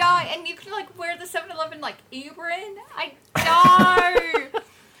 I'm dying. And you can like wear the 7-Eleven like apron. I die.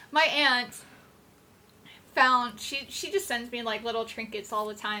 My aunt found she just sends me like little trinkets all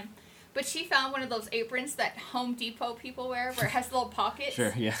the time. But she found one of those aprons that Home Depot people wear where it has little pockets.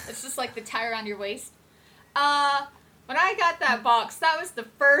 Sure, yeah. It's just like the tie around your waist. When I got that box, that was the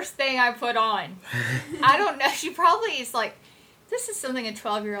first thing I put on. I don't know. She probably is like, this is something a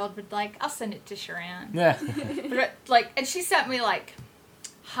 12-year-old would like. I'll send it to Sharon. Yeah. But, like, and she sent me like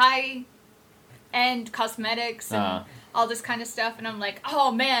high-end cosmetics and all this kind of stuff. And I'm like,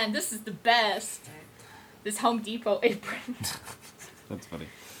 oh man, this is the best. This Home Depot apron. That's funny.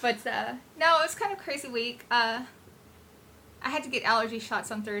 But no, it was kind of a crazy week. I had to get allergy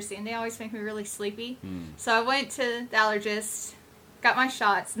shots on Thursday, and they always make me really sleepy. So I went to the allergist, got my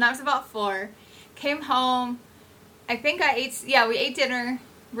shots, and that was about 4. Came home. I think we ate dinner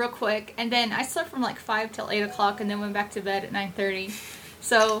real quick, and then I slept from like 5 till 8 o'clock, and then went back to bed at 9:30.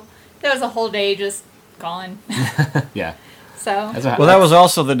 So that was a whole day just gone. Yeah. So That's what Well, that was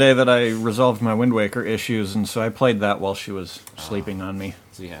also the day that I resolved my Wind Waker issues, and so I played that while she was sleeping on me.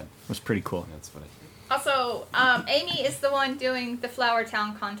 So you had. It was pretty cool. That's funny. also, Amy is the one doing the Flower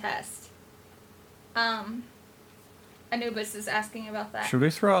Town contest. Anubis is asking about that. Should we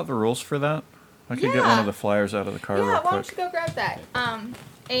throw out the rules for that? I could get one Yeah. of the flyers out of the car Yeah, real why don't quick. you go grab that?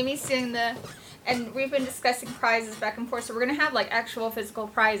 Amy's doing and we've been discussing prizes back and forth, so we're gonna have like actual physical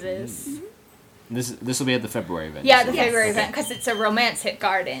prizes. This will be at the February event. Yeah, the Yes. February Okay. event because it's a romance hit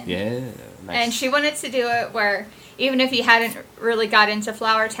garden. Yeah. Nice. And she wanted to do it where even if you hadn't really got into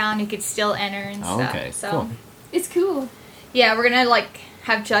Flower Town, you could still enter and Oh, stuff. okay, So cool. It's cool. yeah, we're gonna like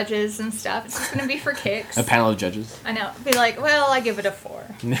have judges and stuff. It's just gonna be for kicks. A panel of judges. I know. Be like, well, I give it a 4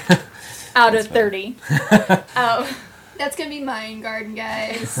 out of That's fair. 30. That's gonna be mine garden,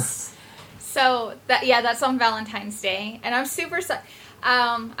 guys. So that's on Valentine's Day, and I'm super.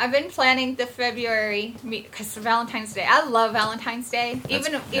 I've been planning the February because Valentine's Day. I love Valentine's Day,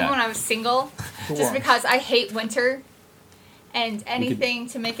 even yeah. when I was single, just because I hate winter, and anything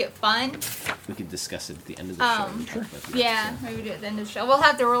to make it fun. We could discuss it at the end of the show. and talk about the Yeah, maybe do it at the end of the show. We'll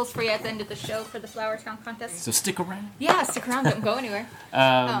have the rules for you at the end of the show for the Flower Town contest. So stick around. Yeah, stick around. Don't go anywhere.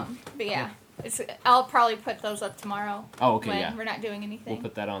 But yeah, I'll probably put those up tomorrow. Oh, okay, when yeah. we're not doing anything. We'll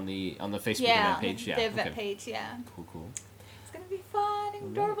put that on the Facebook yeah, event page. Yeah. the event okay. page. Yeah. Cool. It's gonna be fun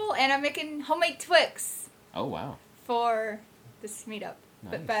and adorable, and I'm making homemade Twix Oh wow. for this meetup,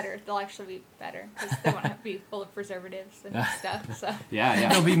 Nice. but better. They'll actually be better because they won't have to be full of preservatives and stuff. So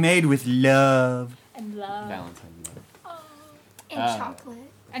Yeah. It'll be made with love. and love Valentine's Day. oh, And chocolate.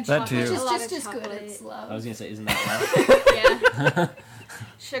 and That chocolate. too. Which A is lot just of as good chocolate. as love. I was gonna say, isn't that love? Yeah,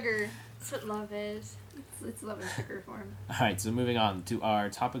 sugar. That's what love is. It's love in sugar form. All right. So moving on to our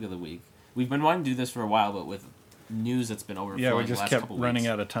topic of the week. We've been wanting to do this for a while, but with news that's been overflowing Yeah, we the just last kept couple running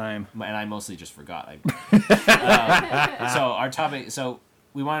weeks, out of time. and I mostly just forgot. So our topic. So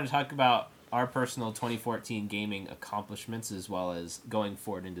we wanted to talk about our personal 2014 gaming accomplishments as well as going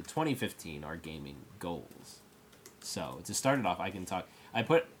forward into 2015, our gaming goals. So to start it off, I can talk. I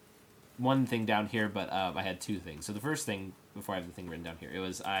put one thing down here, but I had 2 things. So the first thing, before I have the thing written down here, it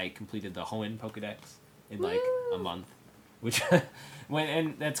was I completed the Hoenn Pokedex in like a month, which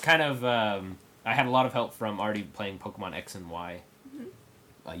and that's kind of I had a lot of help from already playing Pokemon X and Y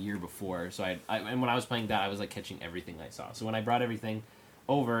a year before. So and when I was playing that, I was like catching everything I saw. So when I brought everything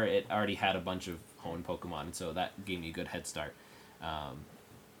over, it already had a bunch of Hoenn Pokemon, and so that gave me a good head start.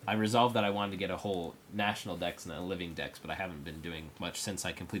 I resolved that I wanted to get a whole national dex and a living dex, but I haven't been doing much since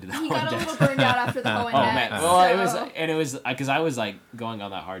I completed the You Hoenn got a dex. little burned out after the Hoenn Oh man! Dex, Well, so- it was because I was like going on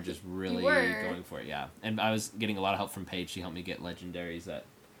that hard, just really You were. going for it. Yeah, and I was getting a lot of help from Paige. She helped me get legendaries that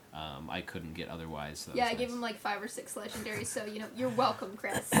I couldn't get otherwise. So that Yeah, was I gave nice. him like 5 or 6 legendaries, so you're welcome,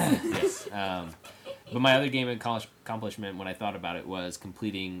 Chris. Yes. But my other game accomplishment, when I thought about it, was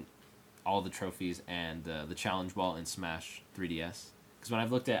completing all the trophies and the challenge ball in Smash 3DS. Because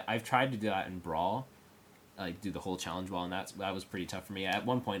when I've tried to do that in Brawl, like do the whole challenge ball, and that was pretty tough for me. At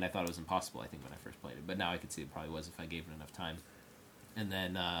one point, I thought it was impossible. I think when I first played it, but now I could see it probably was if I gave it enough time. And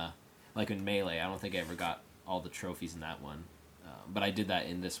then, like in Melee, I don't think I ever got all the trophies in that one. But I did that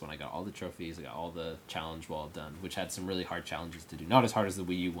in this one. I got all the trophies. I got all the challenge wall done, which had some really hard challenges to do. Not as hard as the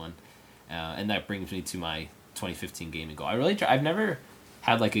Wii U one. And that brings me to my 2015 gaming goal. I've never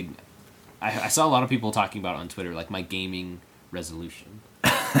had like I saw a lot of people talking about it on Twitter, like my gaming resolution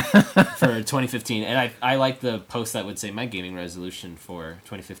for 2015. And I like the post that would say my gaming resolution for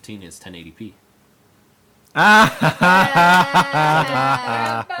 2015 is 1080p. I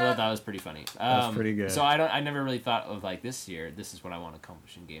thought that was pretty funny. That's pretty good. So I never really thought of like this year, this is what I want to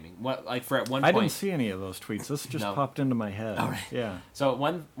accomplish in gaming. What like for at one I point didn't see any of those tweets. This just No. popped into my head. All right. Yeah. So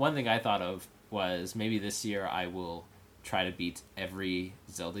one thing I thought of was maybe this year I will try to beat every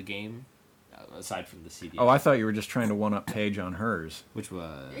Zelda game aside from the CD. Oh, I thought you were just trying to one-up Paige on hers. Which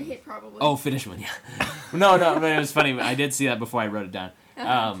was Probably. Oh, finish one, yeah. no, but it was funny. I did see that before I wrote it down.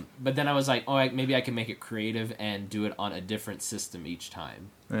 But then I was like, maybe I can make it creative and do it on a different system each time.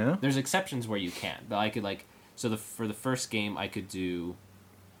 Yeah. There's exceptions where you can, but I could for the first game I could do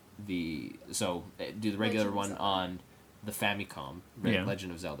the regular Legend of one Zelda. on the Famicom, Yeah.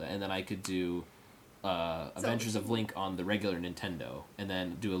 Legend of Zelda, and then I could do Adventures of Link on the regular Nintendo, and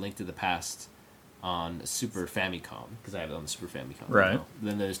then do A Link to the Past on Super Famicom because I have it on the Super Famicom. Right. Now.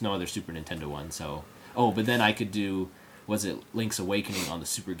 Then there's no other Super Nintendo one, so but then I could do Link's Awakening on the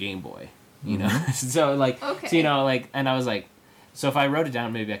Super Game Boy, you know? So like, Okay. so, you know, like, and I was like, so if I wrote it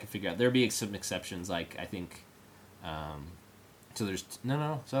down, maybe I could figure out. There'd be some exceptions, like I think. So there's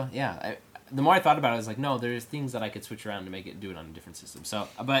So yeah, the more I thought about it, I was like, no, there's things that I could switch around to make it do it on a different system. So,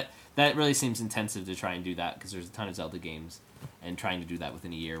 but that really seems intensive to try and do that because there's a ton of Zelda games, and trying to do that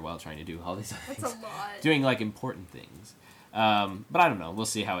within a year while trying to do all these other That's things, a lot. doing like important things. But I don't know. We'll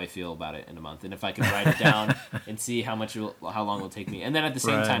see how I feel about it in a month, and if I can write it down and see how long it will take me. And then at the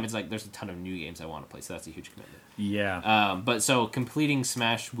same Right. time, it's like there's a ton of new games I want to play, so that's a huge commitment. Yeah. But so completing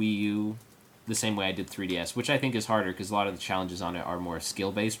Smash Wii U the same way I did 3DS, which I think is harder because a lot of the challenges on it are more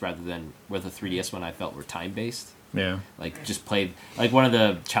skill based rather than with the 3DS one I felt were time based. Yeah. Like just played like one of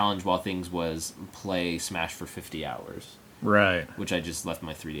the challenge wall things was play Smash for 50 hours, Right. which I just left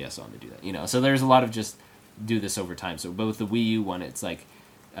my 3DS on to do that. You know, so there's a lot of just do this over time. So, but with the Wii U one, it's like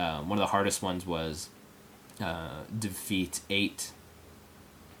one of the hardest ones was defeat 8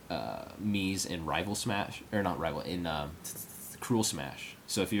 Miis in Rival Smash, or not Rival, in Cruel Smash.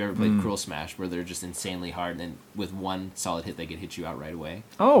 So if you've ever played Cruel Smash, where they're just insanely hard, and then with one solid hit they can hit you out right away.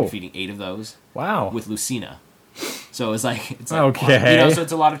 Oh. Defeating 8 of those. Wow. With Lucina. So it's like Okay. you know, so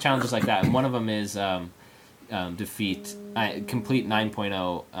it's a lot of challenges like that. And one of them is complete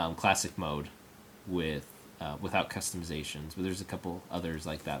 9.0 classic mode with without customizations. But there's a couple others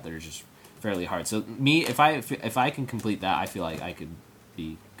like that that are just fairly hard. So me, if I can complete that, I feel like I could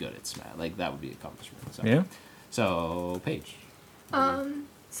be good at Smash. Like that would be an accomplishment. So. Yeah. So Paige.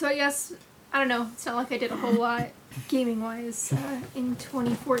 So I guess, I don't know, it's not like I did a whole lot gaming-wise in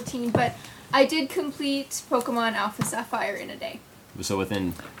 2014, but I did complete Pokemon Alpha Sapphire in a day. So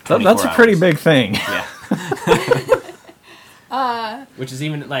within 24 That's a pretty hours. big thing. Yeah. Which is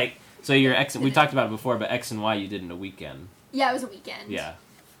even like so your X. We talked about it before, but X and Y you did in a weekend. Yeah, it was a weekend. Yeah.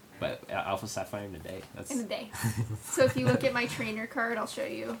 But Alpha Sapphire in a day. That's In a day. So if you look at my trainer card, I'll show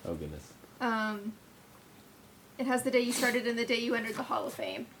you. oh goodness. It has the day you started and the day you entered the Hall of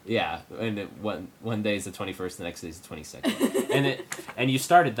Fame. Yeah, and one day is the 21st, the next day is the 22nd, and you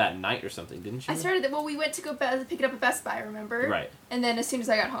started that night or something, didn't you? I started that. Well, we went to go pick it up at Best Buy. Remember? Right. And then as soon as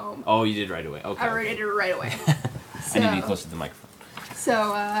I got home, Oh, you did right away. Okay. I did it right away. I need to be closer to the microphone.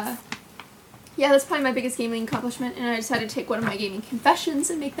 So, yeah, that's probably my biggest gaming accomplishment, and I decided to take one of my gaming confessions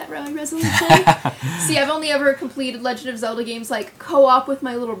and make that my resolution. See, I've only ever completed Legend of Zelda games like co-op with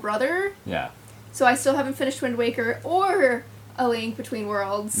my little brother, Yeah. so I still haven't finished Wind Waker or A Link Between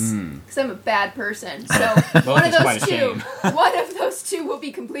Worlds because I'm a bad person. So one of is quite those a two, shame. one of those two will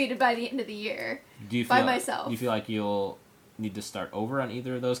be completed by the end of the year. Do you By feel myself. Do you feel like you'll need to start over on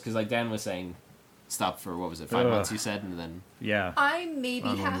either of those? Because like Dan was saying, stop for what was it, 5 months? You said, and then Yeah. I'm maybe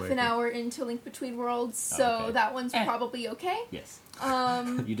On Wind half an Waker. hour into Link Between Worlds, so okay. that one's probably okay. yes.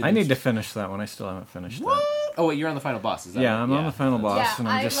 Um, You I need to finish that one. I still haven't finished that. Oh wait, you're on the final boss. Is that Yeah, right? I'm on the final boss, Yeah, and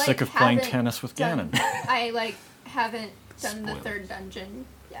I'm I, just like, sick of playing haven't tennis with done- Ganon. I haven't done the Spoilers. third dungeon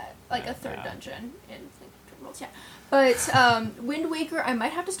yet, like a third Yeah. dungeon in Link Between Worlds. Yeah, but Wind Waker, I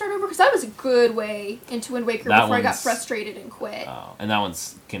might have to start over because I was a good way into Wind Waker That before I got one's- frustrated and quit. Oh, and that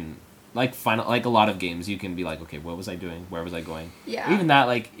one's can like a lot of games you can be like, okay, what was I doing? Where was I going? Yeah. Even that,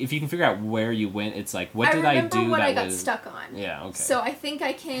 like, if you can figure out where you went, it's like, what did I remember do what that I got was stuck on. Yeah. Okay. So I think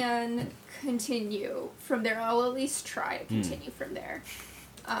I can continue from there. I'll at least try to continue from there.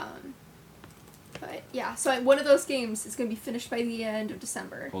 But yeah, so one of those games is going to be finished by the end of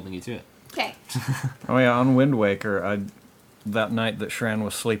December. holding you to it. Okay. Oh yeah, on Wind Waker, that night that Shran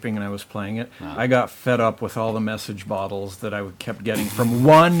was sleeping and I was playing it, I got fed up with all the message bottles that I kept getting from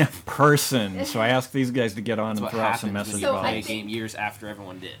one person. So I asked these guys to get on That's and what throw out some happens when message you So play a bottles. game years after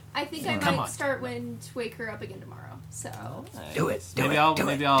everyone did. I think I Come might on. start Wind Waker up again tomorrow. So Maybe I'll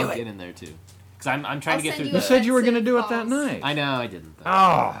get in there too. Because I'm trying to get through. send You a said you were going to text do of it that calls. night. I know I didn't. Though.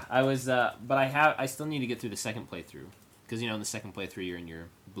 Oh, I was, but I still need to get through the second playthrough. Because in the second playthrough you're in your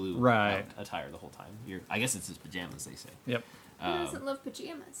blue Right. attire the whole time. I guess it's his pajamas, they say. yep. Who doesn't love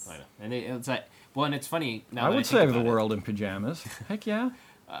pajamas? I know. And it's like, well, and it's funny now. I that would think save the about it, world in pajamas. Heck yeah.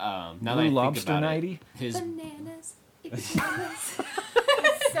 Now Blue that I think lobster about nighty. it, his Bananas. in pajamas.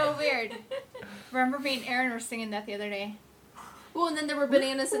 So weird. Remember me and Aaron were singing that the other day. Well, and then there were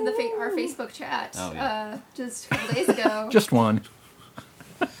bananas in our Facebook chat Oh, yeah. just a couple days ago. Just one.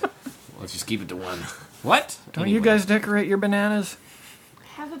 let's just keep it to one. What? Don't Anyway. you guys decorate your bananas?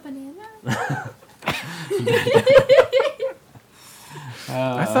 Have a banana?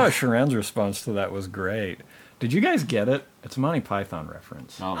 I thought Sharon's response to that was great. Did you guys get it? It's a Monty Python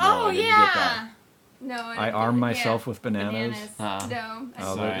reference. Oh, no, Oh, I didn't yeah. get that. No, I I didn't arm get myself with bananas. it. No, I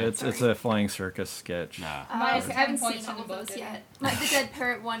Oh, Sorry. it's a flying circus sketch. Nah. I Minus haven't 10 points seen in all of the those book, yet. The Dead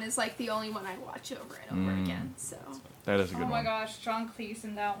Parrot one is like the only one I watch over and over again. So That is a Oh good my one. gosh, John Cleese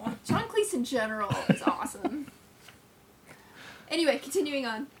in that one. John Cleese in general is awesome. Anyway, continuing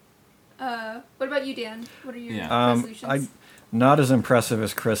on. What about you, Dan? What are your Yeah. resolutions? Not as impressive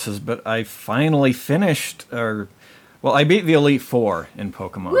as Chris's, but I finally finished, I beat the Elite Four in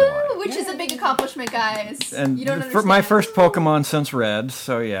Pokemon Woo! Y. Which is a big accomplishment, guys. And you don't for understand. my first Pokemon since Red,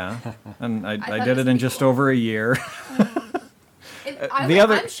 so yeah. And I thought did it it was in pretty just cool. over a year. I'm,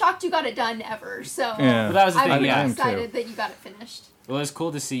 other- I'm shocked you got it done ever. So Yeah. But that was the I'm thing, really yeah. I am too. excited that you got it finished. Well, it's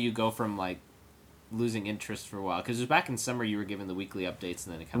cool to see you go from like losing interest for a while because it was back in summer you were given the weekly updates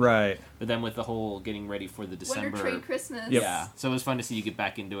and then it kind of Right. But then with the whole getting ready for the December, Wonder Trade Christmas. Yep. yeah. So it was fun to see you get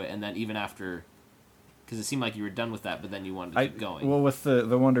back into it, and then even after, because it seemed like you were done with that, but then you wanted to keep going. Well, with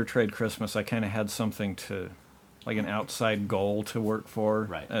the Wonder Trade Christmas, I kind of had something like an outside goal to work for,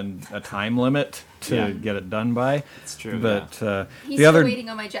 Right. and a time limit to Yeah. get it done by. It's true. He's But the still other, waiting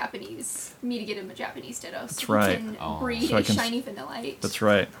on me to get him a Japanese Ditto so he right. can Oh. breed So I a can- shiny Vanillite. that's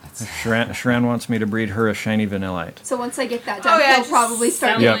right. Shran wants me to breed her a shiny Vanillite. So once I get that done, yeah, he'll just probably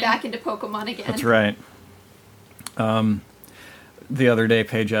start selling. getting back into Pokemon again. That's right. The other day,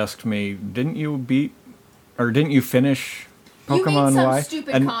 Paige asked me, "Didn't you finish You Pokemon made some Y?"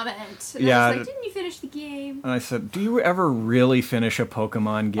 stupid And, comment. And yeah, I was like, didn't you finish the game? and I said, "Do you ever really finish a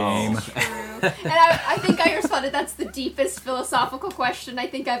Pokemon game?" True. And I think I responded, that's the deepest philosophical question I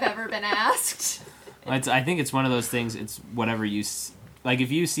think I've ever been asked. I think it's one of those things. It's whatever you like.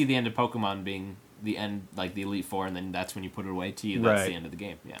 If you see the end of Pokemon being the end, like the Elite Four, and then that's when you put it away. To you, that's Right. the end of the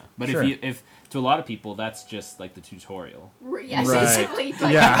game. Yeah. But Sure. if to a lot of people, that's just like the tutorial. Yes, Right. basically.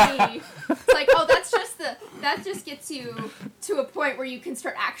 Like Yeah. me. It's like, oh, that just gets you to a point where you can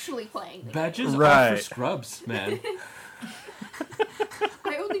start actually playing the game. Badges Right. are for scrubs, man.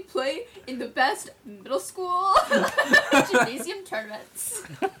 I only play in the best middle school gymnasium tournaments.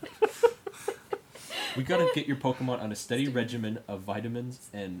 We gotta get your Pokemon on a steady regimen of vitamins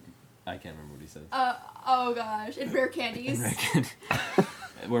and I can't remember what he says. Oh gosh, and rare candies.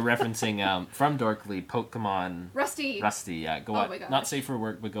 We're referencing from Dorkly Pokemon Rusty. Yeah, go Oh watch. my gosh. Not safe for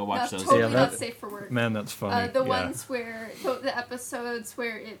work, but go watch No, those. totally Yeah, not that- safe for work. Man, that's funny. The yeah. ones where the episodes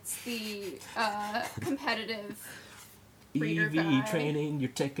where it's the competitive breeder EV guy. training, you're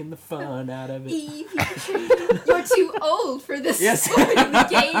taking the fun out of it. EV, you're too old for this Yes. point in the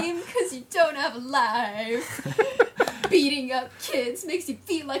game because you don't have a life. Beating up kids makes you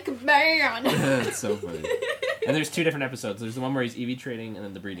feel like a man. It's so funny. And there's two different episodes. There's the one where he's EV trading, and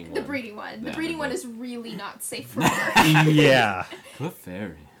then the breeding one. The breeding one. The Yeah, breeding the one one. is really not safe for work. Yeah.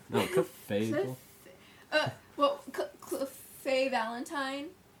 Clefairy. No, Clefable. Faye Valentine.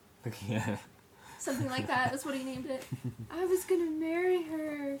 Yeah. Something like that. That's what he named it. I was gonna marry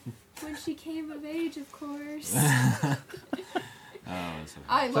her when she came of age, of course. Oh, that's so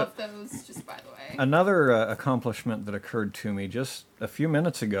I love those, just by the way. Another accomplishment that occurred to me just a few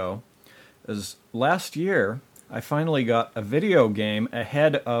minutes ago is last year I finally got a video game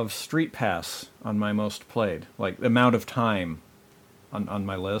ahead of Street Pass on my most played, like the amount of time on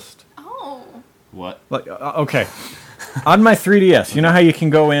my list. Oh. What? Like okay, on my 3DS, you know how you can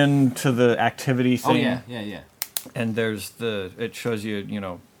go into the activity Oh, thing, yeah. and it shows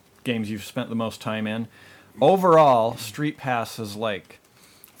you games you've spent the most time in. Overall, Street Pass is like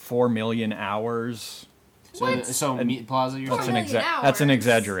 4 million hours. So Meat Plaza, you're That's saying? an million that's an hours.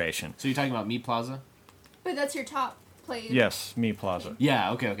 exaggeration. So you're talking about Meat Plaza? But that's your top played. Yes, Me Plaza.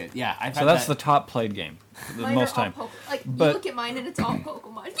 Yeah. Okay. Yeah. I've So had that's that. the top played game, the Mine most are all time. Like But- you look at mine and it's all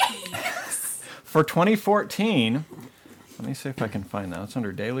Pokemon. Yes. For 2014, let me see if I can find that. It's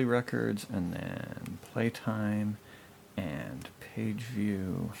under daily records and then playtime and page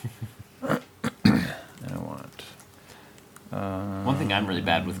view. I want. One thing I'm really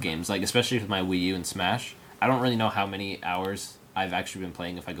bad with games, like especially with my Wii U and Smash, I don't really know how many hours I've actually been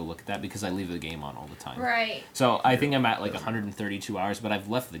playing if I go look at that because I leave the game on all the time. Right. So I think I'm at like 132 hours, but I've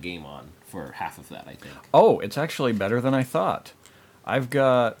left the game on for half of that, I think. Oh, it's actually better than I thought. I've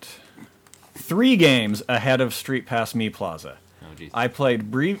got 3 games ahead of Street Pass Me Plaza. Oh, geez. I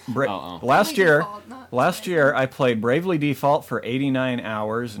played Oh. last Bravely year. Default, not Last year, I played Bravely Default for 89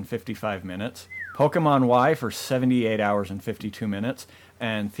 hours and 55 minutes, Pokemon Y for 78 hours and 52 minutes,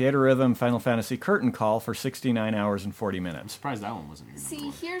 and Theater Rhythm Final Fantasy Curtain Call for 69 hours and 40 I'm minutes. surprised that one wasn't your number See,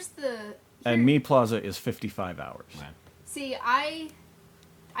 one. here's the. And Me Plaza is 55 hours. Okay. See, I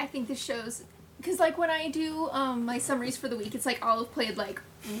think this shows because like when I do my summaries for the week, it's like I'll have played like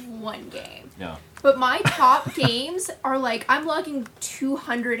one game, Yeah. but my top games are like I'm logging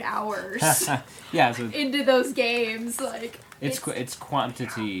 200 hours Yeah. So into those games. Like it's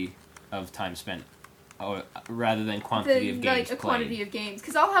quantity of time spent, rather than quantity of games like a played. quantity of games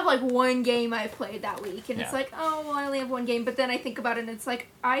because I'll have like one game I played that week and it's Yeah. like, oh well, I only have one game, but then I think about it and it's like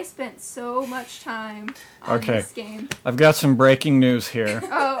I spent so much time on Okay. this game. I've got some breaking news here.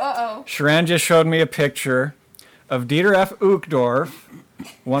 Oh. Sharon just showed me a picture of Dieter F. Uchtdorf,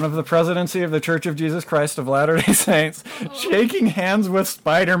 one of the presidency of the Church of Jesus Christ of Latter-day Saints, shaking hands with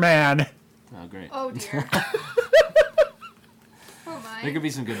Spider-Man. Oh, great. Oh dear. Oh my. There could be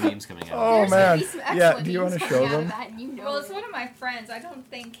some good memes coming out. Oh, There's man. gonna be some Yeah, excellent do you memes wanna coming show out of them? that, and you know Well, it's it. one of my friends. I don't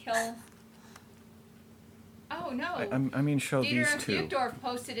think he'll. Oh no. I mean, show Dieter these two. Fugdorf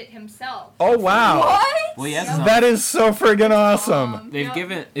posted it himself. Oh, wow. What? Well, yes, That is so friggin' awesome. they've No.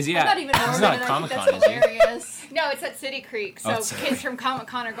 given. Is he I'm at? not even He's morbid, not and at I think Comic-Con, that's is he? hilarious. No, it's at City Creek, so Oh, it's- kids from Comic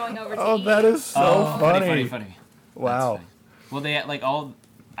Con are going over to Oh, eat. that is so Oh, funny. funny. Wow. That's funny. Well, they like all.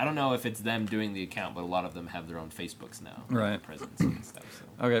 I don't know if it's them doing the account, but a lot of them have their own Facebooks now. Right. Presidency and stuff.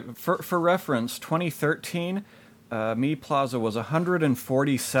 So. Okay, for reference, 2013, Me Plaza was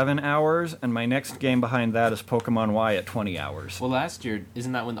 147 hours, and my next game behind that is Pokemon Y at 20 hours. Well, last year,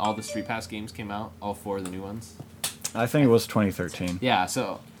 isn't that when all the Street Pass games came out? All 4 of the new ones? I think it was 2013. Yeah,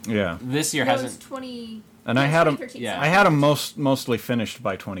 so Yeah. this year No, it's hasn't. 20. And yeah, I had 'em- 2013, yeah. I had them mostly finished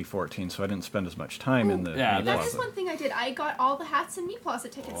by 2014, so I didn't spend as much time in the Yeah, Me That Plaza. is one thing I did. I got all the hats and Meat Plaza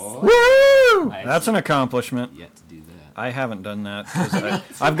tickets. Oh. Woo! I That's an accomplishment. Yet to do that. I haven't done that 'cause Street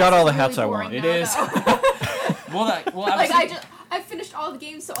I've got Pass all the is hats I really want. boring It now, is. though. Well, I was Like thinking- I've finished all the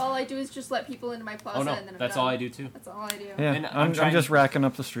games, so all I do is just let people into my plaza, Oh no, and then I'm that's done. all I do too. That's all I do. Yeah, And I'm I'm trying- just racking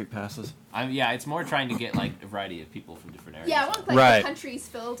up the street passes. Yeah, it's more trying to get like a variety of people from different areas. Yeah, I want like Right. the countries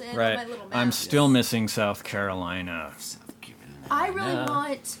filled in on Right. my little map. I'm still missing South Carolina. I really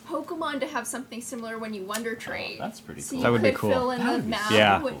want Pokemon to have something similar when you Wonder Trade. that's pretty So cool. you That would be could cool. fill in the map.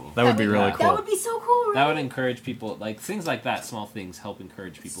 Yeah, with- that would be really That cool. would be so cool. Right? That would encourage people, like things like that. Small things help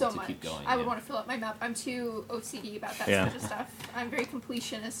encourage people so to much. keep going. I would yeah. want to fill up my map. I'm too OCD about that Yeah. sort of stuff. I'm very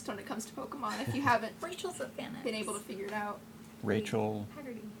completionist when it comes to Pokemon. If you haven't Rachel's a fan of been able to figure it out. Rachel.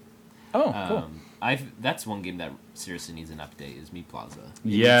 Haggerty. Oh, cool. That's one game that seriously needs an update. Is Me Plaza.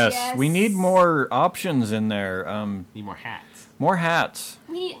 Yes, Yes. we need more options in there. Need more hats. More hats.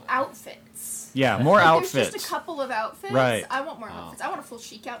 We need outfits. Yeah, more Like, outfits. There's just a couple of outfits. Right. I want more outfits. I want a full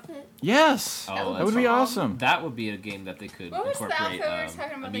chic outfit. Yes, Oh, that that's would be fun. awesome. That would be a game that they could What was the incorporate outfit we were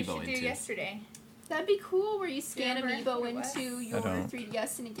talking about they Amiibo should do into. yesterday? That'd be cool where you scan Remember Amiibo what it was? into your don't.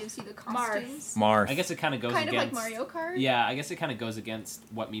 3DS and it gives you the Marth. costumes. Marth. I guess it kind of goes Kind of like against. Mario Kart. Yeah, I guess it kind of goes against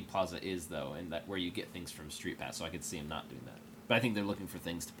what Meat Plaza is, though, and that where you get things from Street Pass. So I could see him not doing that. But I think they're looking for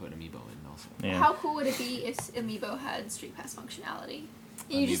things to put Amiibo in also. Yeah. How cool would it be if Amiibo had Street Pass functionality?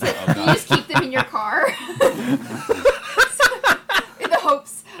 And you Amiibo, just oh you God. just keep them in your car in the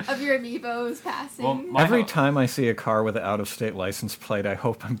hopes of your Amiibos passing. Well, my Every hope- time I see a car with an out-of-state license plate, I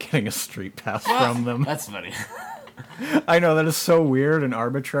hope I'm getting a street pass from them. That's funny. I know that is so weird and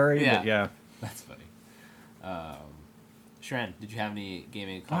arbitrary, Yeah. but yeah. That's funny. Sharon, did you have any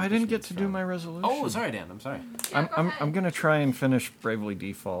gaming? Oh, I didn't get accomplishments to do from- my resolution. Oh, sorry, Dan. I'm sorry. I'm gonna try and finish Bravely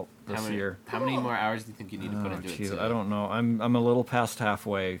Default this How many, year. How many more hours do you think you need to put Oh, into it? geez, to- I don't know. I'm a little past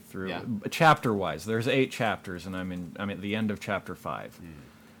halfway through. Yeah. Chapter wise, there's 8 chapters, and I'm at the end of chapter 5.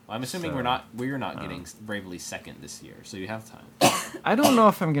 Well, I'm assuming So, we're not getting Bravely second this year, so you have time. I don't know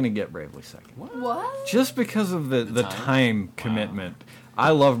if I'm gonna get Bravely second, what? just because of the time time? commitment.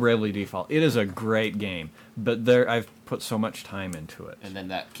 I love Bravely Default. It is a great game, but I've put so much time into it. And then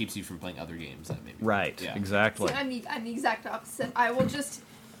that keeps you from playing other games that maybe. Right, Yeah. exactly. See, I'm the exact opposite. I will just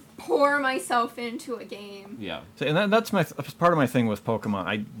pour myself into a game. Yeah. So, and that's part of my thing with Pokemon.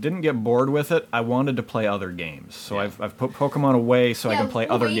 I didn't get bored with it. I wanted to play other games, so Yeah. I've put Pokemon away so I Yeah, can play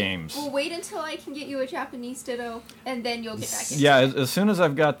we'll other wait- games. We'll wait until I can get you a Japanese Ditto, and then you'll get back into Yeah, it. as soon as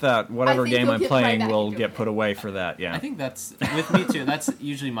I've got that, whatever think game you'll I'm get right playing back will into get it. put away for that. Yeah. I think that's with me too. That's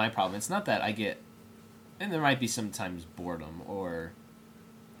usually my problem. It's not that I get, and there might be sometimes boredom or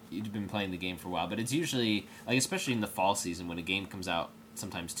you've been playing the game for a while, but it's usually like, especially in the fall season when a game comes out,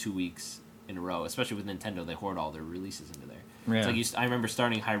 sometimes 2 weeks in a row. Especially with Nintendo, they hoard all their releases into there. Yeah. It's like I remember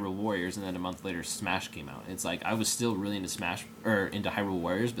starting Hyrule Warriors, and then a month later, Smash came out. It's like I was still really into Smash or into Hyrule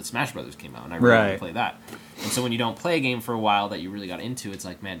Warriors, but Smash Brothers came out, and I really wanted to Right. play that. And so when you don't play a game for a while that you really got into, it's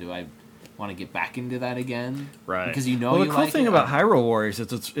like, man, do I want to get back into that again? Right. Because you know Well, the you cool like thing it. about Hyrule Warriors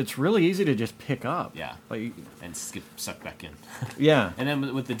is it's really easy to just pick up. Yeah. Like, and suck back in. yeah. And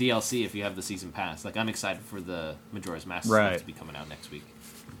then with the DLC, if you have the season pass, like I'm excited for the Majora's Mask Right. stuff to be coming out next week.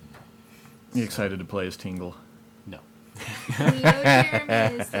 You excited to play as Tingle? No. Leo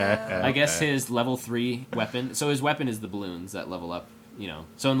Jeremy is I guess his level 3 weapon. So his weapon is the balloons that level up. You know.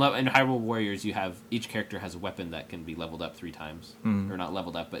 So in Hyrule Warriors, you have each character has a weapon that can be leveled up 3 times, or not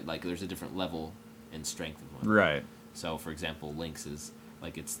leveled up, but like there's a different level in strength of one. Right. So for example, Link's is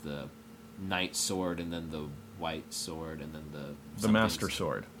like it's the Knight Sword, and then the White Sword, and then The Master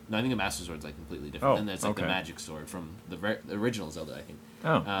Sword. No, I think the Master Sword's like completely different. Oh, And then it's like the okay. Magic Sword from the original Zelda, I think.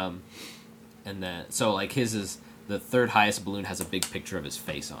 Oh. And then so like his is the third highest balloon has a big picture of his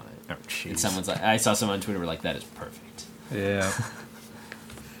face on it. Oh, jeez. And someone's like, I saw someone on Twitter were like, that is perfect. Yeah.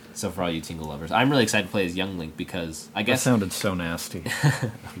 So for all you Tingle lovers, I'm really excited to play as Young Link because I That guess sounded so nasty.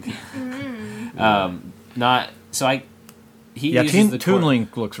 not so I he Yeah, uses the Toon Kor-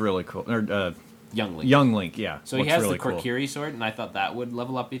 Link looks really cool. Or Young Link. Young Link, yeah. So he looks has really the cool. Korkiri sword, and I thought that would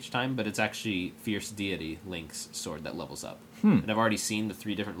level up each time, but it's actually Fierce Deity Link's sword that levels up. And I've already seen the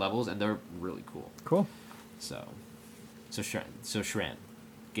 3 different levels, and they're really cool. Cool. So Shran,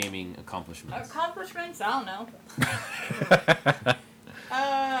 gaming accomplishments. Accomplishments? I don't know.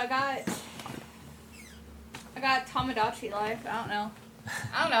 I got Tomodachi Life. I don't know.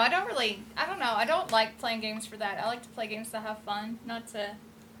 I don't know. I don't like playing games for that. I like to play games that have fun, not to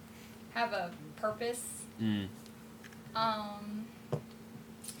have a purpose. Mm.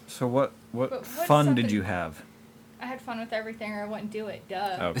 So what But what's fun did something- you have? I had fun with everything, or I wouldn't do it.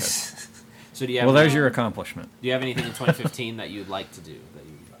 Duh. Okay. So do you have Well, there's your accomplishment. do you have anything in 2015 that you'd like to do?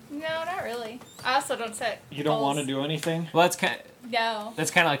 No, not really. I also don't set. You don't want to goals. do anything? Well, No.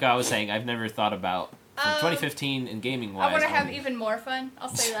 that's kind of like I was saying. I've never thought about from Um, 2015 and gaming wise. I want to have even more fun. I'll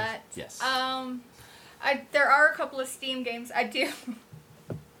say that. Yes. There are a couple of Steam games I do.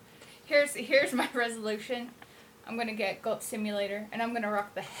 Here's my resolution. I'm gonna get Goat Simulator, and I'm gonna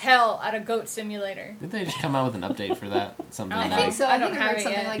rock the hell out of Goat Simulator. Did they just come out with an update for that? Something I I like think so. I I don't think I have heard it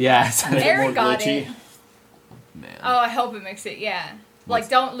something yet. like Yeah, that. it's Aaron got it. man. Oh, I hope it makes it. Yeah, like What's-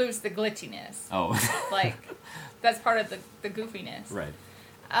 don't lose the glitchiness. Oh. Like that's part of the goofiness. Right.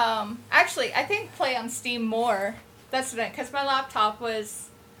 Actually, I think play on Steam more. That's what because my laptop was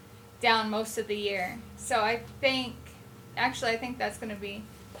down most of the year, so I think that's gonna be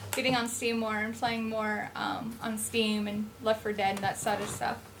getting on Steam more and playing more on Steam and Left 4 Dead and that sort of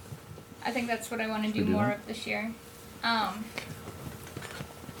stuff. I think that's what I want to do Should we do more that? of this year.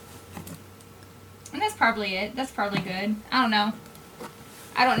 And that's probably it. That's probably good. I don't know.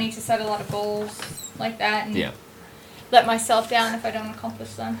 I don't need to set a lot of goals like that and Yeah. let myself down if I don't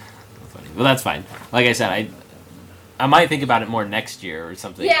accomplish them. Funny. Well, that's fine. Like I said, I might think about it more next year or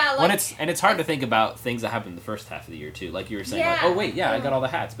something. Yeah, when like- it's hard to think about things that happened the first half of the year too. Like you were saying, like, Yeah. oh wait, yeah, I got all the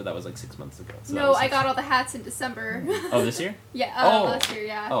hats, but that was like 6 months ago. So that No, was I six- got all the hats in December. Oh, this year? Yeah, Oh. last year,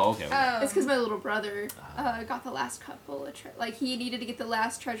 yeah. Oh, okay. It's because my little brother got the last couple of like he needed to get the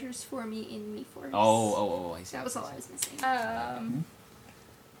last treasures for me in Me Forest. Oh, I see. That was all I was missing. I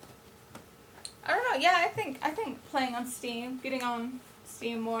don't know. Yeah, I think playing on Steam, getting on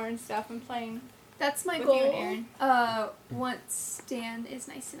Steam more and stuff, and playing. That's my with goal. you and Once Dan is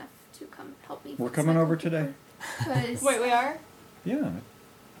nice enough to come help me. We're fix coming my over computer. today. 'Cause Wait, we are? Yeah.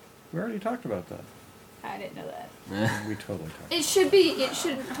 We already talked about that. I didn't know that. We totally talked. it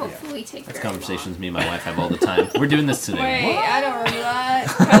shouldn't hopefully take That's very conversations me and my wife have all the time. We're doing this today. Wait, I don't remember that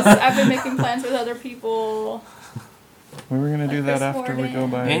because I've been making plans with other people. We were going to do Like that this after we go morning.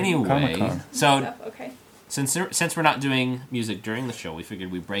 by Anyway, Comic-Con. so Stuff. Okay. since we're not doing music during the show, we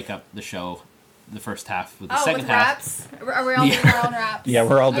figured we'd break up the show the first half with the Oh, second with half. raps? Are we all doing our own raps? Yeah,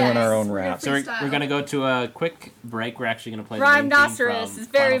 we're all doing Yes, our own we're gonna raps. So we're freestyle. going to go to a quick break. We're actually going to play the Rhyme main theme Nostrous from is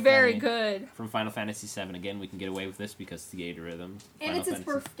very, Final very Fantasy- good. From Final Fantasy VII. Again, we can get away with this because Theater Rhythm. And Final it's his Fantasy-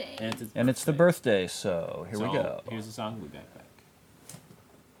 birthday. And it's the birthday, so here we So, go. Here's the song. We'll be back.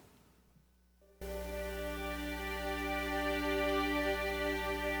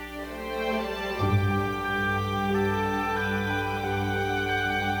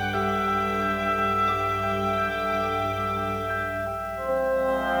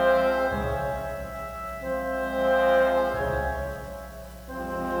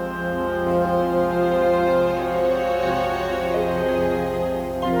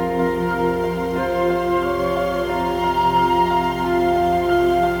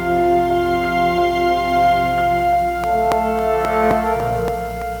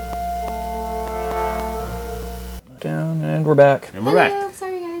 Down, and we're back. And we're back. Hello,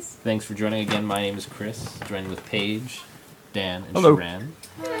 sorry guys. Thanks for joining again. My name is Chris, joined with Paige, Dan, and Hello. Sharan.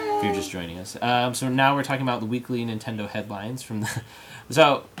 If you're just joining us. So now we're talking about the weekly Nintendo headlines from the...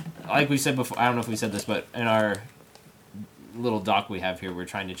 So, like we said before, I don't know if we said this, but in our little doc we have here, we're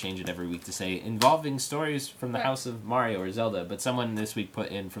trying to change it every week to say involving stories from the Right. house of Mario or Zelda, but someone this week put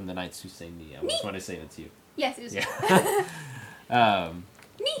in from the Knights Who Say Me. I just want to say that to you. Yes, it was Yeah.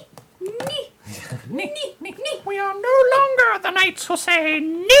 me. Me. We are no longer the Knights Who Say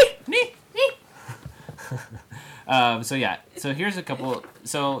Me. Me. So yeah, so here's a couple.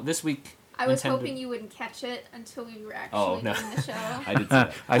 So this week, I was Nintendo- hoping you wouldn't catch it until we were actually Oh, no. doing the show. I did see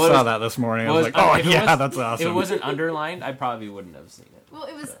that. I Well, it saw was- that this morning. I well, was it like, oh, if it yeah, was- that's awesome. If it wasn't underlined, I probably wouldn't have seen it. Well,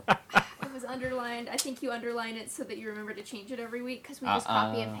 it was underlined. I think you underline it so that you remember to change it every week because we just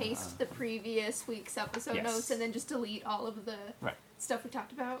copy and paste the previous week's episode Yes. notes and then just delete all of the Right. stuff we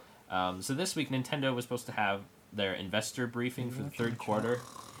talked about. So this week, Nintendo was supposed to have their investor briefing for the third quarter.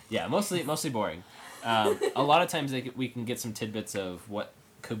 Yeah, mostly boring. A lot of times we can get some tidbits of what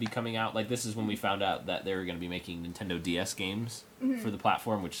could be coming out. Like this is when we found out that they were going to be making Nintendo DS games for the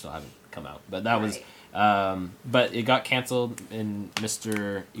platform, which still haven't come out. But that was, but it got canceled. And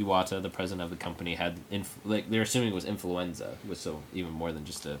Mr. Iwata, the president of the company, had they're assuming it was influenza, was so even more than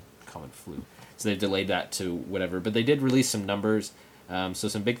just a common flu. So they delayed that to whatever. But they did release some numbers. So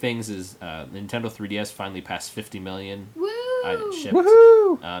some big things is Nintendo 3DS finally passed 50 million Woo! shipped.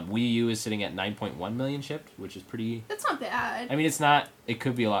 Woohoo! Wii U is sitting at 9.1 million shipped, which is pretty. That's not bad. I mean, it's not. It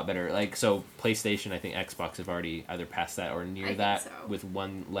could be a lot better. Like so, PlayStation, I think Xbox have already either passed that or near I think that so. with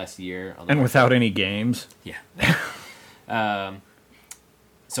one less year. On the And market. without any games. Yeah.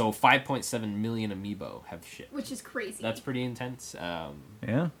 So 5.7 million Amiibo have shipped. Which is crazy. That's pretty intense.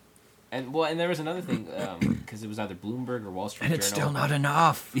 Yeah. And there was another thing because it was either Bloomberg or Wall Street And Journal. it's still not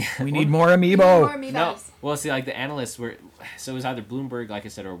enough. Yeah. We Well, need more More amiibo. amiibos. No, well, see, like the analysts were, so it was either Bloomberg, like I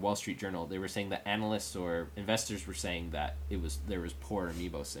said, or Wall Street Journal. They were saying that analysts or investors were saying that there was poor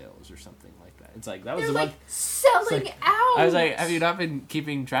amiibo sales or something like that. It's like that was They're the like one. selling out. I was like, have you not been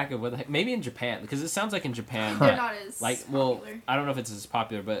keeping track of what? The heck? Maybe in Japan, because it sounds like in Japan They're that, not as like, well, popular. I don't know if it's as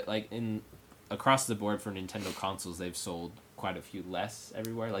popular, but like across the board for Nintendo consoles, they've sold quite a few less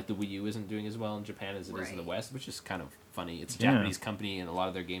everywhere. Like the Wii U isn't doing as well in Japan as it is in the Right. West, which is kind of funny. It's a Yeah. Japanese company, and a lot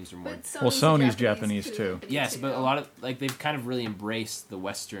of their games are more. But Well, Sony's Japanese, too. Yes, but a lot of they've kind of really embraced the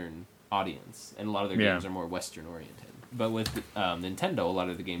Western audience, and a lot of their Yeah. games are more Western oriented. But with Nintendo, a lot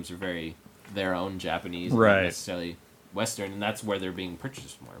of the games are very their own Japanese, Right. not necessarily Western, and that's where they're being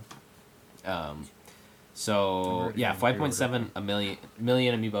purchased more. So yeah, 5.7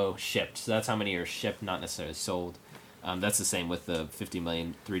 million amiibo shipped. So that's how many are shipped, not necessarily sold. That's the same with the 50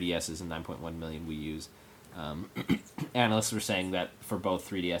 million 3DSs and 9.1 million Wii U's. Analysts were saying that for both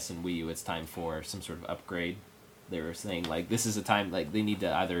 3DS and Wii U, it's time for some sort of upgrade. They were saying like this is a time like they need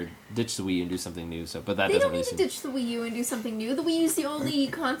to either ditch the Wii U and do something new. So, but that They doesn't don't really need to seem. ditch the Wii U and do something new. The Wii U is the only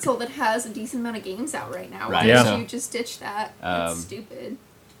console that has a decent amount of games out right now. Right. Why Yeah. don't you just ditch that? That's Um, stupid.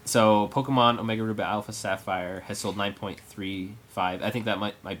 So Pokemon Omega Ruby Alpha Sapphire has sold 9.35. I think that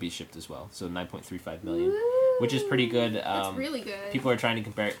might be shipped as well. So 9.35 million, which is pretty good. That's really good. People are trying to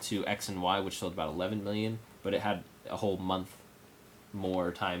compare it to X and Y, which sold about 11 million, but it had a whole month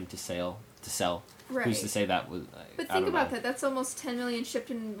more time to sell. Right. Who's to say that was? But I think don't about know. that. That's almost 10 million shipped,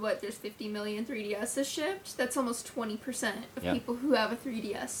 and what? There's 50 million 3DSs shipped. That's almost 20% of Yeah. people who have a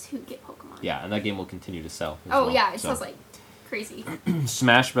 3DS who get Pokemon. Yeah, and that game will continue to sell. as Oh well, yeah, it so. sells like crazy.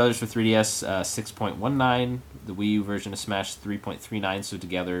 Smash Brothers for 3DS 6.19. The Wii U version of Smash 3.39. So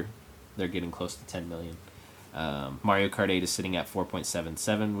together, they're getting close to 10 million. Mario Kart 8 is sitting at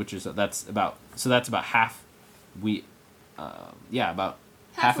 4.77, which is that's about half. About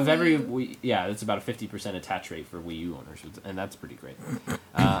half of a every Wii U. yeah, that's about a 50% attach rate for Wii U owners, and that's pretty great.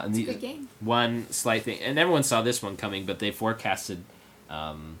 And It's a good game. one slight thing, and everyone saw this one coming, but they forecasted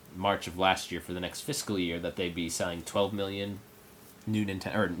March of last year for the next fiscal year that they'd be selling 12 million new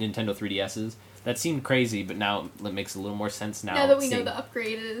Nintendo 3DSs. That seemed crazy, but now it makes a little more sense now. Now that we know seeing- the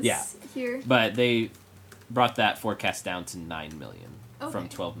upgrade is Yeah. here. But they brought that forecast down to 9 million from Okay.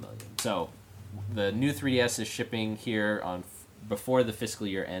 12 million. So the new 3DS is shipping here on before the fiscal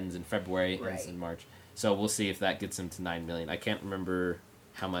year ends in February, ends Right. in March. So we'll see if that gets them to 9 million. I can't remember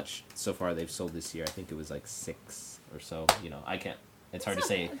how much so far they've sold this year. I think it was like 6 or so. I can't. It's hard to not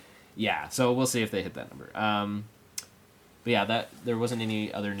say. bad. Yeah, so we'll see if they hit that number. But yeah, there wasn't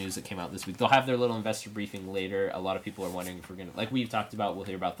any other news that came out this week. They'll have their little investor briefing later. A lot of people are wondering if we're gonna, like we've talked about, we'll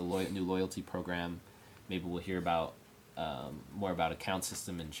hear about the new loyalty program. Maybe we'll hear about more about account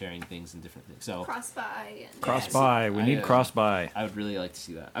system and sharing things and different things. So Cross-buy and Cross-buy. We need cross-buy. I would really like to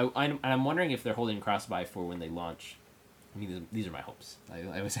see that. I'm wondering if they're holding cross-buy for when they launch. I mean, these are my hopes.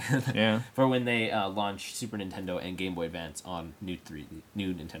 I was Yeah. for when they launch Super Nintendo and Game Boy Advance on new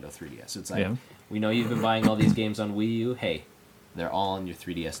Nintendo 3DS. So it's like, Yeah. we know you've been buying all these games on Wii U. Hey, they're all on your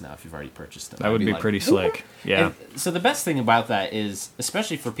 3DS now if you've already purchased them. That I'd would be like, pretty slick. Yeah. and so the best thing about that is,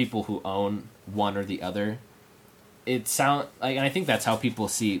 especially for people who own one or the other, and I think that's how people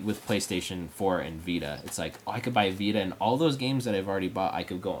see with PlayStation 4 and Vita. It's like, I could buy a Vita and all those games that I've already bought, I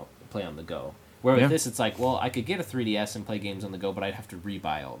could go play on the go. Where with Yeah. this, it's like, well, I could get a 3DS and play games on the go, but I'd have to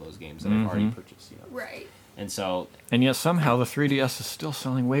rebuy all those games that I've already purchased. Right. And so, And yet somehow the 3DS is still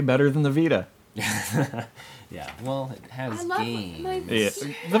selling way better than the Vita. yeah, well, it has I love games. my Yeah. Vita.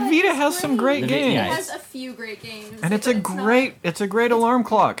 The Vita It's has some great The games. yeah, It has a few great games. And it's but a great alarm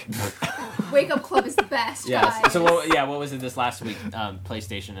clock. Wake Up Club is the best, Yeah. guys. So what was it this last week?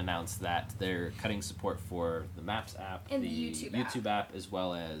 PlayStation announced that they're cutting support for the Maps app, And the YouTube app, as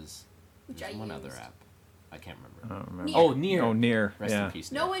well as Which there's I one used. other app. I can't remember. I don't remember. Nier. Oh, Nier. Oh, Nier. Rest Yeah. in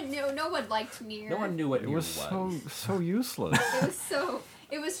peace. No Nier. one liked Nier. No one knew what It Nier was so useless.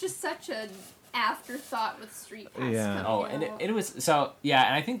 It was just such an afterthought with Street Pass. Yeah. coming Oh, and out. it was so yeah,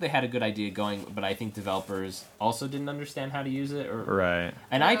 and I think they had a good idea going, but I think developers also didn't understand how to use it. Right.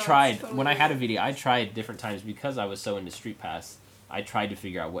 And I No, tried totally. when I had a video. I tried different times because I was so into Street Pass. I tried to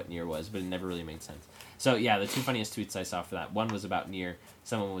figure out what Nier was, but it never really made sense. So yeah, the two funniest tweets I saw for that. One was about Nier.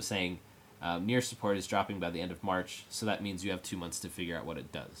 Someone was saying, Nier support is dropping by the end of March, so that means you have 2 months to figure out what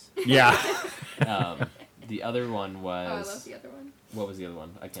it does. Yeah. The other one Oh, I was love the other one. what was the other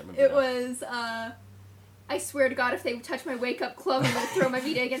one? I can't remember. It now. was, I swear to God, if they touch my Wake Up Club, I'm going to throw my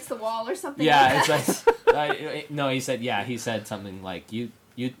Vita against the wall or something Yeah, like that. it's like no. He said something like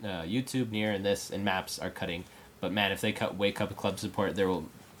YouTube, Nier, and this and Maps are cutting, but man, if they cut Wake Up Club support, everyone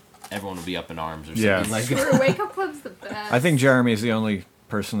will be up in arms or something Yeah. like Sure, Wake Up Club's the best. I think Jeremy's the only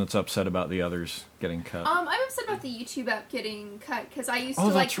person that's upset about the others getting cut. I'm upset about the YouTube app getting cut because I used Oh,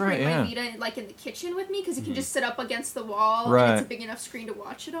 to like that's to bring right, my yeah. Vita like in the kitchen with me because you can just sit up against the wall and Right. it's a big enough screen to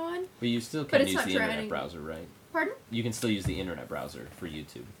watch it on. But you still But can it's use not the internet drowning. browser, right? Pardon? You can still use the internet browser for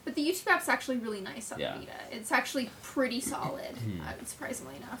YouTube. But the YouTube app's actually really nice on Yeah. the Vita. It's actually pretty solid,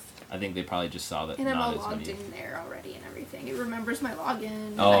 surprisingly enough. I think they probably just saw that. And I'm not all as logged many. in there already and everything. It remembers my login.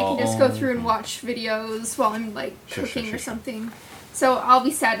 And Oh, I can just go through and watch videos while I'm like Sure, cooking sure, or sure. something. So I'll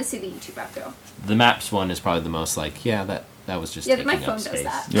be sad to see the YouTube app go. The Maps one is probably the most like that was just Yeah, taking my up phone does space.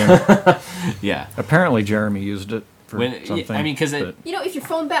 that. Yeah. Yeah. Apparently Jeremy used it for something. I mean, because but- You know, if your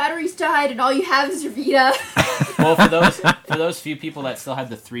phone battery's died and all you have is your Vita. well, for those few people that still had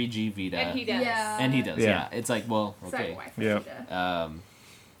the 3G Vita, And he does. Yeah. and he does, Yeah. yeah. It's like, well, It's not a okay. Wi-Fi Yeah. Vita.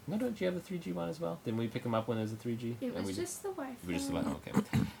 No, don't you have the 3G one as well? Didn't we pick them up when there was a 3G? It And was we just the Wi-Fi. We just about okay.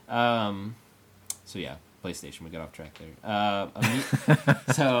 So yeah, PlayStation. We got off track there.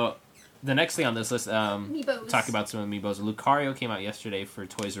 So the next thing on this list, Amiibos. talk about some Amiibos. Lucario came out yesterday for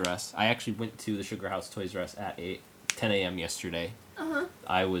Toys R Us. I actually went to the Sugar House Toys R Us at 10 a.m. yesterday. Uh-huh.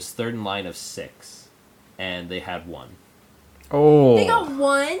 I was third in line of 6, and they had 1. Oh. They got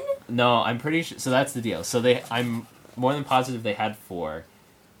one? No, I'm pretty sure. So that's the deal. So I'm more than positive they had 4.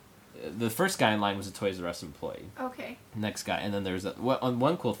 The first guy in line was a Toys R Us employee. Okay. Next guy, and then there's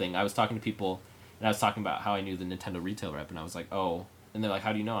one cool thing. I was talking to people, and I was talking about how I knew the Nintendo retail rep, and I was like, oh, and they're like,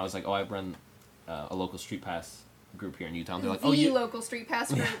 how do you know? I was like, oh, I run a local Street Pass group here in Utah. And they're like, The oh, you. local Street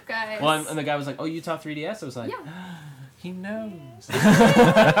Pass group, guys. Well, and the guy was like, oh, Utah 3DS. I was like, Yeah. he knows. And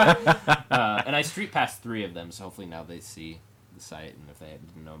I Street Passed 3 of them, so hopefully now they see the site, and if they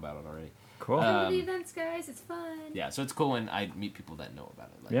didn't know about it already. Cool. Come to the events, guys. It's fun. Yeah, so it's cool when I meet people that know about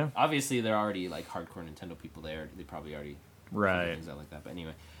it. Like, Yeah. Obviously, they're already like hardcore Nintendo people there. They probably already figure Right. things out like that. But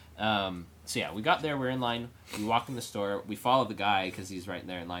anyway, So yeah, we got there. We're in line. We walk in the store. We follow the guy because he's right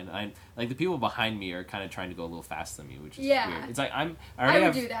there in line. And like the people behind me are kind of trying to go a little fast than me, which is Yeah. weird. It's like I already would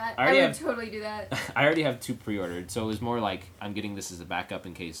have, do that. I I already would have totally do that. I already have 2 pre-ordered, so it was more like I'm getting this as a backup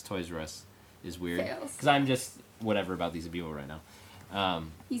in case Toys R Us is weird. Fails. Because I'm just whatever about these Amiibo right now.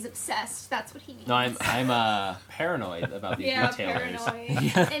 He's obsessed. That's what he needs. No, I'm paranoid about these Yeah, retailers. paranoid.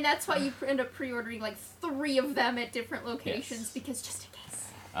 Yeah. And that's why you end up pre-ordering like 3 of them at different locations Yes. because just in case.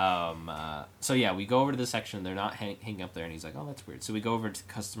 So yeah, we go over to the section. They're not hanging up there, and he's like, "Oh, that's weird." So we go over to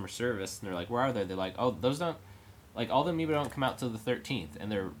customer service, and they're like, "Where are they?" They're like, "Oh, those don't, like all the Amiibo don't come out till the 13th."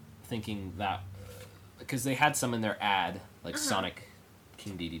 And they're thinking that because they had some in their ad, like Sonic,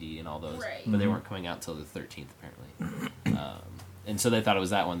 King DDD, and all those, Right. but they weren't coming out till the 13th apparently. And so they thought it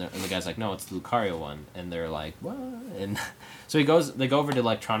was that one, and the guy's like, "No, it's the Lucario one." And they're like, "What?" And so they go over to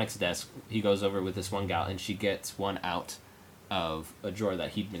electronics desk. He goes over with this one gal, and she gets one out of a drawer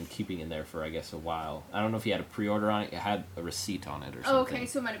that he'd been keeping in there for, I guess, a while. I don't know if he had a pre-order on it. It had a receipt on it or something. Oh, okay,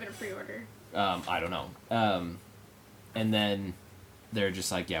 so it might have been a pre-order. I don't know. And then they're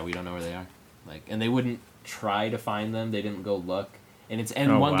just like, yeah, we don't know where they are. Like, and they wouldn't try to find them. They didn't go look.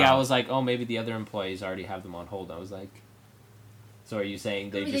 And one gal was like, oh, maybe the other employees already have them on hold. I was like, so are you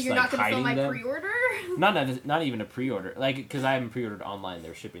saying they just you're like not gonna hiding fill my them? pre-order? Not even a pre-order. Like, because I haven't pre-ordered online.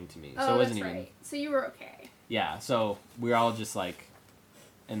 They're shipping to me. So Oh, it wasn't that's even. right. So you were okay. Yeah, so we're all just like,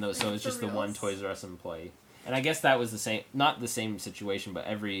 so it's For just the one reals. Toys R Us employee, and I guess that was the same, not the same situation, but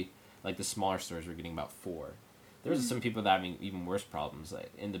like the smaller stores were getting about 4. There was some people that having even worse problems.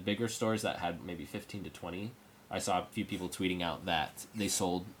 Like in the bigger stores that had maybe 15 to 20, I saw a few people tweeting out that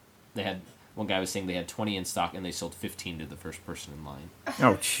one guy was saying they had 20 in stock and they sold 15 to the first person in line.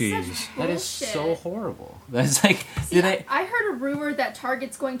 Oh, jeez. That is so Bullshit. horrible. That's like, See, I heard a rumor that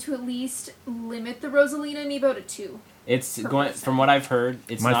Target's going to at least limit the Rosalina Amiibo to 2. It's going, from what I've heard,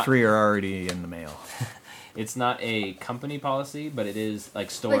 it's My not 3 are already in the mail. It's not a company policy, but it is like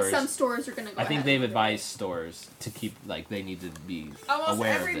stores. Like some stores are going to go I think ahead they've with it. advised stores to keep, like, they need to be Almost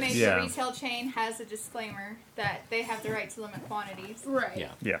aware every of this. major Yeah. retail chain has a disclaimer that they have the right to limit quantities. Right.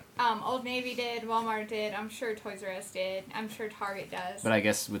 Yeah. Yeah. Old Navy did, Walmart did, I'm sure Toys R Us did, I'm sure Target does. But I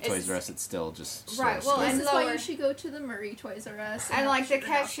guess with It's- Toys R Us, it's still just Right, store well, This and is why lower. you should go to the Murray Toys R Us. and like the Sugar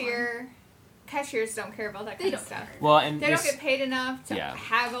House one. cashiers don't care about that They kind of don't stuff. care. Well, and They don't get paid enough to Yeah.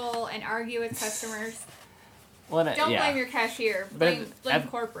 haggle and argue with customers. well, and, Don't yeah. blame your cashier. But Blame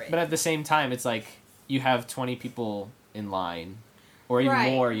corporate. But at the same time, it's like you have 20 people in line, or even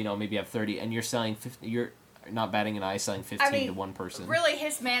Right. more. Maybe you have 30, and you're selling 50. You're not batting an eye, selling 15 to one person. Really,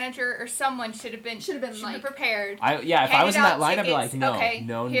 his manager or someone should have been like- prepared. If I Handed was in out that line, I'd be like, tickets. no, okay,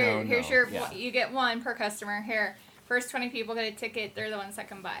 no, here's your. Yeah. You get one per customer. Here, first 20 people get a ticket. They're the ones that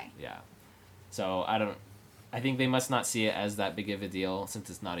can buy. Yeah. So I think they must not see it as that big of a deal since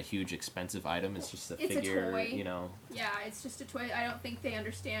it's not a huge expensive item. It's just a It's a figure, toy. Yeah, it's just a toy. I don't think they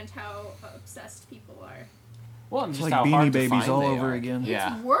understand how obsessed people are. Well, and It's just like how Beanie hard to Babies find all they over are. again.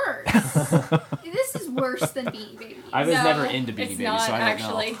 Yeah. It's worse. This is worse than Beanie Babies. I was No, never into Beanie it's Babies, not, so I don't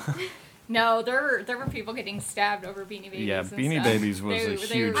actually. know. No, there were people getting stabbed over Beanie Babies. Yeah, and Beanie stuff. Babies was a They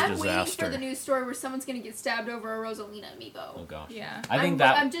huge were- I'm waiting disaster. for the news story where someone's going to get stabbed over a Rosalina amiibo. Oh gosh. Yeah. I think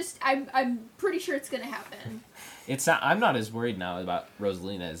that I'm pretty sure it's going to happen. it's not. I'm not as worried now about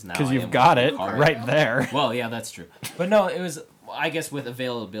Rosalina as now. Because I you've am got with it Lucario. right there. Well, yeah, that's true. But no, it was. I guess with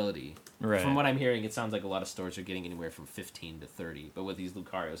availability. Right. From what I'm hearing, it sounds like a lot of stores are getting anywhere from 15 to 30. But with these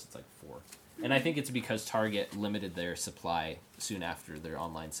Lucarios, it's like 4. And I think it's because Target limited their supply soon after their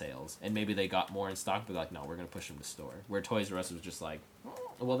online sales. And maybe they got more in stock, but like, no, we're going to push them to store. Where Toys R Us was just like,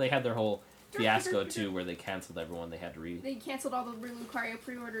 well, they had their whole fiasco too where they canceled everyone. They had to They canceled all the Lucario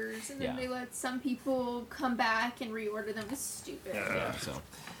pre-orders, and then Yeah. they let some people come back and reorder them. It's stupid. Yeah, so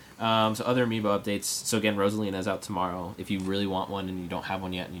other Amiibo updates. So again, Rosalina's out tomorrow. If you really want one and you don't have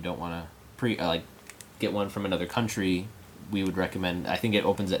one yet and you don't want to get one from another country, we would recommend. I think it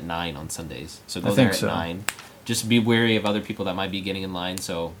opens at 9 on Sundays. So go I there think at so. 9. Just be wary of other people that might be getting in line.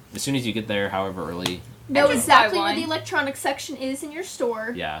 So as soon as you get there, however early, Know just exactly buy where one. the electronics section is in your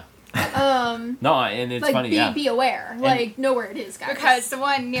store. yeah. No, and it's like funny, be, yeah. be aware. Like know where it is, guys. Because the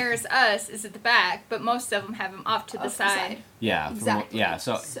one nearest us is at the back, but most of them have them off to the Off to the side. side. Yeah, Exactly. Yeah,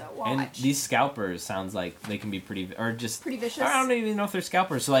 so and watch. these scalpers sounds like they can be pretty Pretty vicious. I don't even know if they're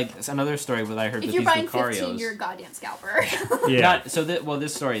scalpers. So like it's another story that I heard If with you're these buying Lucarios. 15, you're a goddamn scalper. Yeah.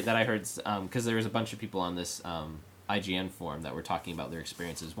 This story that I heard, because there was a bunch of people on this IGN forum that were talking about their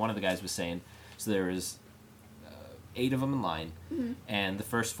experiences. One of the guys was saying, so there was 8 of them in line, Mm-hmm. and the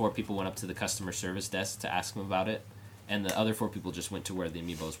first 4 people went up to the customer service desk to ask them about it, and the other 4 people just went to where the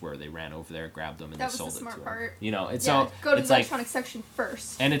amiibos were. They ran over there, grabbed them, and That they was sold the it smart to them. part. You know, it's Yeah, so go to it's the like, electronics section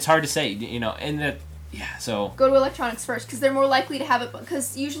first. and it's hard to say, you know, and that, yeah. So Go to electronics first because they're more likely to have it.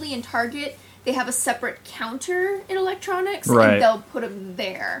 Because usually in Target they have a separate counter in electronics, Right. and they'll put them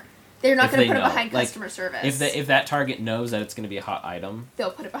there. They're not If going to they put it know, behind like, customer service. if that Target knows that it's going to be a hot item,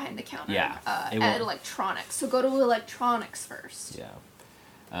 they'll put it behind the counter. Yeah, it at won't. electronics. So go to electronics first. yeah.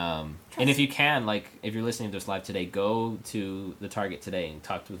 And if you can, like, if you're listening to us live today, go to the Target today and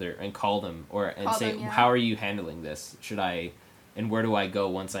talk with her and call them and Call say, them, yeah. how are you handling this? Should I, and where do I go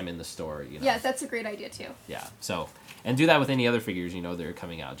once I'm in the store? You know? Yeah, that's a great idea too. Yeah. So, and do that with any other figures, you know, that are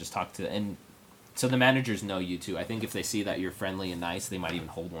coming out. Just talk to, and so the managers know you too. I think if they see that you're friendly and nice, they might even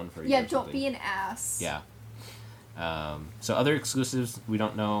hold one for you. Yeah, or don't something. be an ass. Yeah. So other exclusives we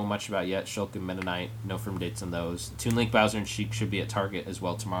don't know much about yet. Shulk and Meta Knight, no firm dates on those. Toon Link, Bowser, and Sheik should be at Target as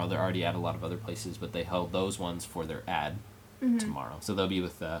well tomorrow. They're already at a lot of other places, but they held those ones for their ad tomorrow. So they'll be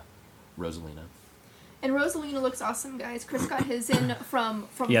with Rosalina. And Rosalina looks awesome, guys. Chris got his in from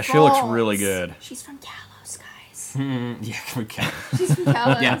Yeah, she looks France. really good. She's from Kalos, guys. Yeah, we can. She's from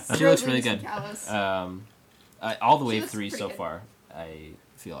Kalos. Yeah, she looks really Rosalina's good. from Kalos. All the She Wave looks 3 pretty so good. far, I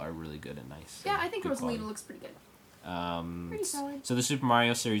feel are really good and nice. Yeah, and I think good Rosalina quality. looks pretty good. Pretty solid. So the Super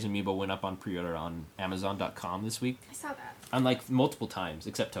Mario series amiibo went up on pre-order on Amazon.com this week. I saw that. Unlike multiple times,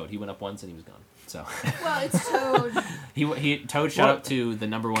 except Toad. He went up once and he was gone. So Well, it's Toad. Toad shot Well, up to the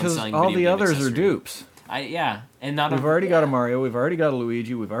number 1 Because selling all video the game others accessory. are dupes. And not We've already got a Mario, we've already got a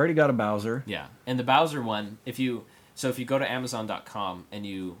Luigi, we've already got a Bowser. Yeah, and the Bowser one, if you go to Amazon.com and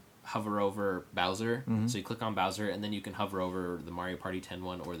you hover over Bowser, so you click on Bowser and then you can hover over the Mario Party 10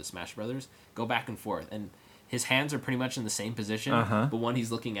 one or the Smash Brothers, go back and forth, and his hands are pretty much in the same position, but one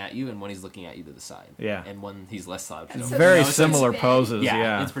he's looking at you and one he's looking at you to the side. Yeah. And one he's less slouched That's over. so Very You know, so similar it's big. poses, Yeah,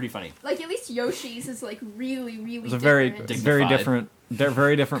 yeah. it's pretty funny. Like, at least Yoshi's is, like, really, really It's a very, different. very Dignified. different. They're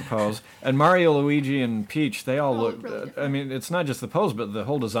very different pose. And Mario, Luigi, and Peach, they all All look. really I different. mean, it's not just the pose, but the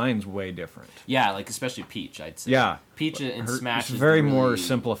whole design's way different. Yeah, like especially Peach, I'd say. Yeah, Peach in Smash it's is very the more really-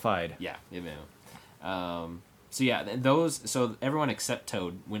 simplified. Yeah, you know. So yeah, so everyone except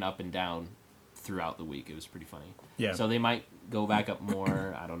Toad went up and down throughout the week. It was pretty funny. Yeah. So they might go back up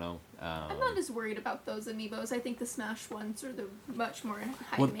more. I don't know. I'm not as worried about those amiibos. I think the Smash ones are the much more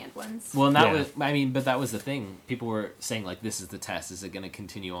high Well- demand ones. Well, and that Yeah. was, I mean, but that was the thing. People were saying, like, this is the test. Is it going to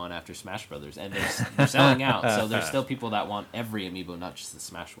continue on after Smash Brothers? And they're selling out. So there's still people that want every amiibo, not just the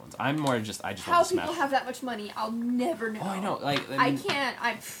Smash ones. I'm more just, I just How want the people Smash. have that much money, I'll never know. Oh, I know. Like, I mean, can't.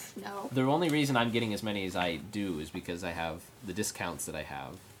 No. the only reason I'm getting as many as I do is because I have the discounts that I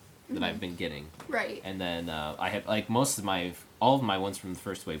have, that I've been getting. Right. And then I had, like, all of my ones from the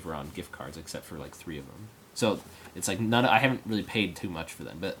first wave were on gift cards, except for, like, 3 of them. So it's like I haven't really paid too much for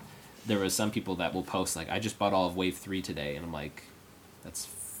them, but there was some people that will post, like, I just bought all of wave 3 today, and I'm like, that's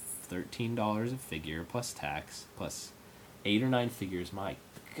 $13 a figure, plus tax, plus 8 or 9 figures, my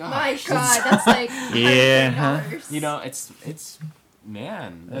God. My God, that's like Yeah. $100. You know, it's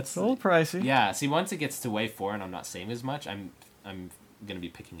man, That's a little pricey. yeah. See, once it gets to wave 4 and I'm not saving as much, I'm gonna be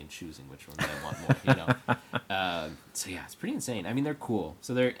picking and choosing which ones I want more. You know, so yeah, it's pretty insane. I mean, they're cool.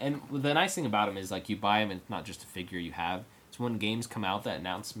 So and the nice thing about them is, like, you buy them and it's not just a figure you have. So when games come out that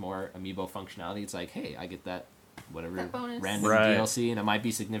announce more amiibo functionality, it's like, hey, I get that whatever That bonus. random Right. DLC, and it might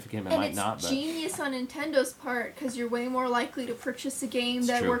be significant, it And might it's not. But genius on Nintendo's part because you're way more likely to purchase a game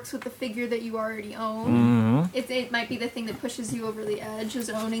that true. works with the figure that you already own. It might be the thing that pushes you over the edge, is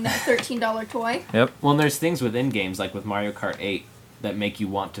owning that $13 toy. Yep. well, and there's things within games like with Mario Kart 8 that make you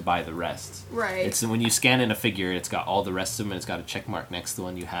want to buy the rest. Right. It's when you scan in a figure, it's got all the rest of them, and it's got a check mark next to the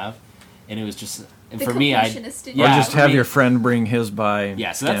one you have. And it was just, and The for me, I completionist in Or you. just for have me- your friend bring his by.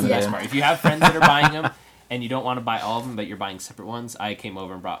 Yeah, so that's scan the it best in. part. If you have friends that are buying them and you don't want to buy all of them, but you're buying separate ones, I came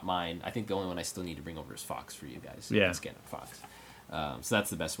over and brought mine. I think the only one I still need to bring over is Fox for you guys. You Yeah. can scan up Fox. So that's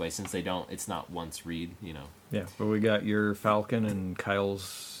the best way, since it's not once read, you know. Yeah, but we got your Falcon and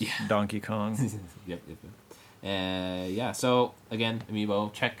Kyle's Yeah. Donkey Kong. Yep. Yeah, so again,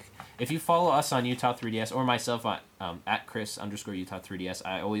 Amiibo, check. If you follow us on Utah 3DS or myself on at Chris_Utah 3DS,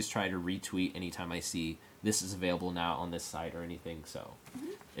 I always try to retweet anytime I see this is available now on this site or anything. So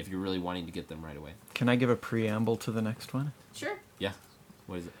if you're really wanting to get them right away. Can I give a preamble to the next one? Sure. Yeah.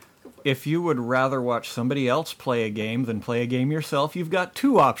 What is it? If you would rather watch somebody else play a game than play a game yourself, you've got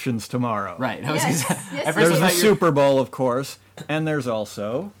 2 options tomorrow. Right. I was Yes, gonna say, yes, at first yes. I There's the thought you were- Super Bowl, of course, and there's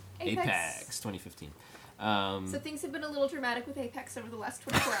also... Apex 2015. So things have been a little dramatic with Apex over the last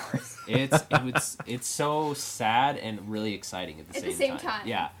 24 hours. It's so sad and really exciting at the same time.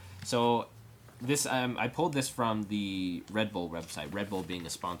 Yeah. So this I pulled this from the Red Bull website. Red Bull being a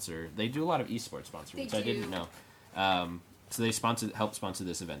sponsor, they do a lot of esports sponsoring, They which I didn't do. know. So they helped sponsor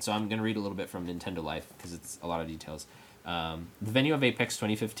this event. So I'm going to read a little bit from Nintendo Life because it's a lot of details. The venue of Apex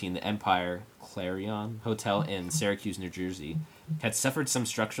 2015, the Empire Clarion Hotel in Syracuse, New Jersey, had suffered some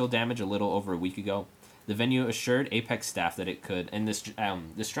structural damage a little over a week ago. The venue assured Apex staff that it could, and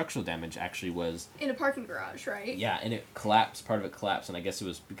this structural damage actually was in a parking garage, right? Yeah, and it collapsed. Part of it collapsed, and I guess it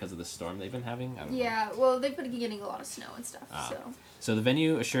was because of the storm they've been having. I don't know. Well, they've been getting a lot of snow and stuff. So the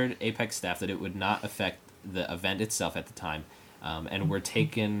venue assured Apex staff that it would not affect the event itself at the time, and were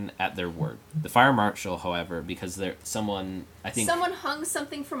taken at their word. The fire marshal, however, because someone hung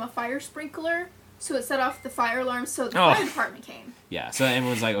something from a fire sprinkler, so it set off the fire alarm. So the fire department came. Yeah, so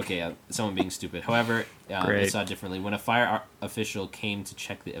everyone was like, okay, someone being stupid. However, they saw it differently. When a fire official came to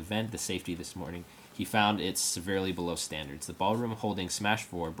check the event, the safety this morning, he found it severely below standards. The ballroom holding Smash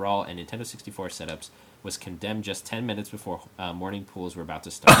 4, Brawl, and Nintendo 64 setups was condemned just 10 minutes before morning pools were about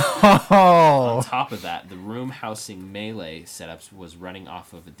to start. On top of that, the room housing Melee setups was running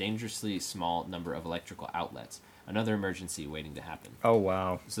off of a dangerously small number of electrical outlets. Another emergency waiting to happen. Oh,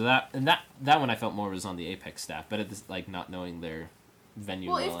 wow. So that one I felt more was on the Apex staff, but it's like not knowing their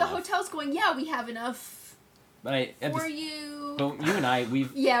venue. Well, if the hotel's going, we have enough for you. But you and I,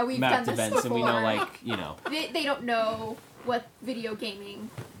 we've mapped done this events, before. and we know, they don't know what video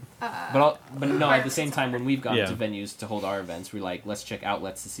gaming. But no, at the same time, when we've gone to venues to hold our events, we're like, let's check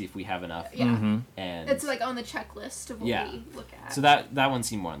outlets to see if we have enough. Yeah, and it's like on the checklist of what we look at. So that one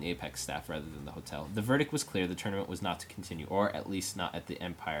seemed more on the Apex staff rather than the hotel. The verdict was clear: the tournament was not to continue, or at least not at the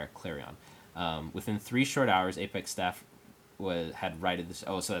Empire Clarion. Within 3 short hours, Apex staff had righted this.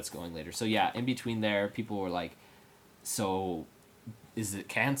 Oh, so that's going later. So yeah, in between there, people were like, "So, is it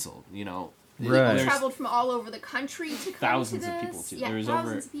canceled?" You know. Right. People traveled from all over the country to come thousands to this. of people too. Yeah, there was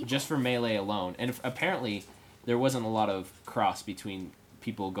over just for Melee alone, and apparently there wasn't a lot of cross between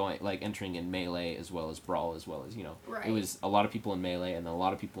people entering in Melee as well as Brawl as well as Right. It was a lot of people in Melee and then a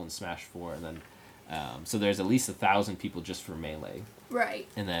lot of people in Smash 4, and then so there's at least 1,000 people just for Melee. Right.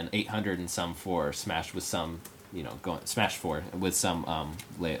 And then 800 and some for Smash with some Smash 4 with some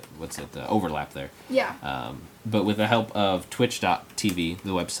overlap there. Yeah. But with the help of Twitch.tv,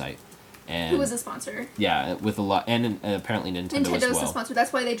 the website. And, who was a sponsor? Yeah, with a lot, and apparently Nintendo as well. Nintendo's a sponsor.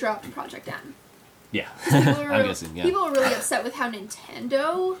 That's why they dropped Project M. Yeah, I'm guessing. Yeah, people were really upset with how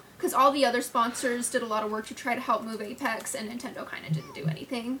Nintendo, because all the other sponsors did a lot of work to try to help move Apex, and Nintendo kind of didn't do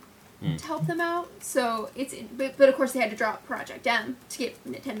anything to help them out. So but of course they had to drop Project M to get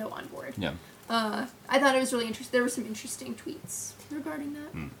Nintendo on board. Yeah. I thought it was really interesting. There were some interesting tweets regarding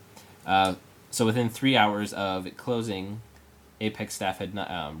that. So within 3 hours of it closing, Apex staff had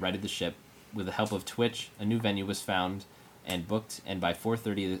righted the ship. With the help of Twitch, a new venue was found and booked, and by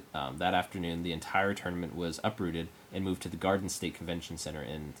 4:30 that afternoon, the entire tournament was uprooted and moved to the Garden State Convention Center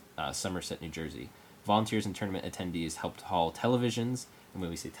in Somerset, New Jersey. Volunteers and tournament attendees helped haul televisions, and when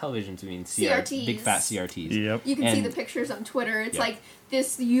we say televisions, we mean CRTs. Big fat CRTs. Yep. You can see the pictures on Twitter. It's like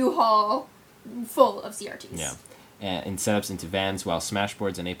this U-Haul full of CRTs. Yeah. And setups into vans, while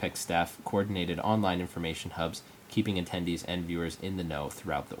Smashboards and Apex staff coordinated online information hubs, keeping attendees and viewers in the know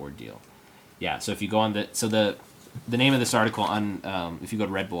throughout the ordeal. Yeah, so if you go on the name of this article on if you go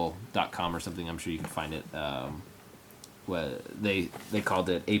to redbull.com or something, I'm sure you can find it. They called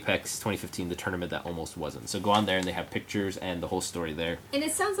it Apex 2015, the tournament that almost wasn't. So go on there and they have pictures and the whole story there. And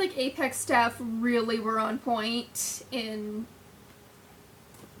it sounds like Apex staff really were on point in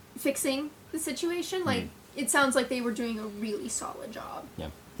fixing the situation. Like it sounds like they were doing a really solid job.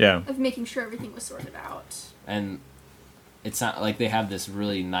 Yeah. Of making sure everything was sorted out. And it's not like they have this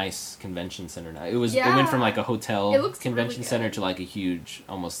really nice convention center now. It went from like a hotel convention really center to like a huge,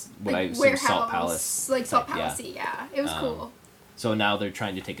 almost what I assume warehouse, Salt Palace. Like Salt Palace, yeah. It was cool. So now they're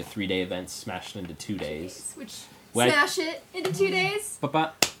trying to take a 3-day event, smash it into 2 days. Smash it into 2 days.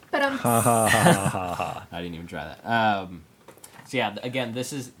 But I didn't even try that. So yeah, again,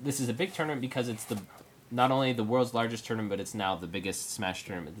 this is a big tournament because it's not only the world's largest tournament, but it's now the biggest Smash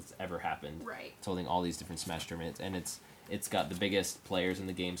tournament that's ever happened. Right. It's holding all these different Smash tournaments, and it's got the biggest players in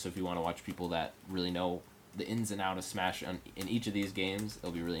the game. So if you want to watch people that really know the ins and outs of Smash in each of these games,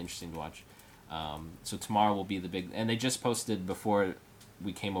 it'll be really interesting to watch. So tomorrow will be the big, and they just posted before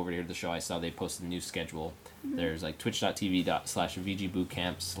we came over here to the show. I saw they posted a new schedule. Mm-hmm. There's like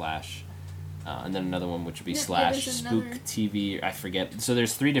twitch.tv/VGBootcamp/ and then another one which would be /SpookTV. I forget. So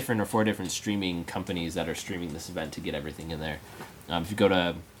there's 3 different or 4 different streaming companies that are streaming this event to get everything in there. If you go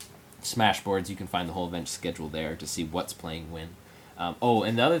to Smashboards, you can find the whole event schedule there to see what's playing when.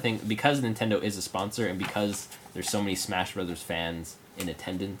 And the other thing, because Nintendo is a sponsor and because there's so many Smash Brothers fans in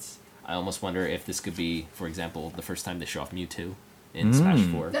attendance, I almost wonder if this could be, for example, the first time they show off Mewtwo in Smash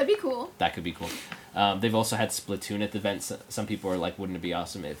 4. That'd be cool. That could be cool. They've also had Splatoon at the event. Some people are like, wouldn't it be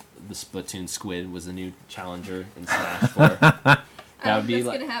awesome if the Splatoon squid was the new challenger in Smash 4? That would be that's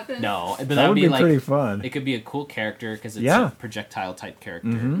like gonna happen. no, but That would be like pretty fun. It could be a cool character because it's Yeah. a projectile type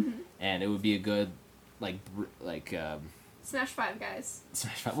character, and it would be a good like Smash 5 guys.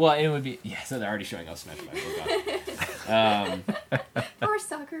 Smash 5. Well, it would be so they're already showing off Smash 5. Oh god. Or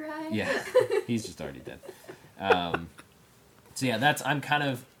Sakurai. Yeah, he's just already dead. So yeah,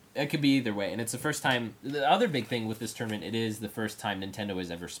 it could be either way, and it's the first time. The other big thing with this tournament, it is the first time Nintendo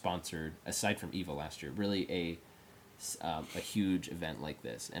has ever sponsored, aside from EVO last year, really a huge event like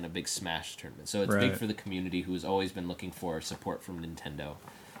this and a big Smash tournament. So it's big Right. for the community who has always been looking for support from Nintendo.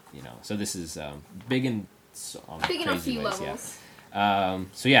 So this is big in Big in a crazy few ways, levels.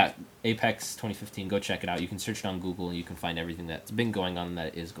 So yeah, Apex 2015. Go check it out. You can search it on Google and you can find everything that's been going on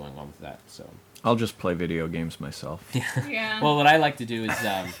that is going on with that. So. I'll just play video games myself. Yeah. Well, what I like to do is,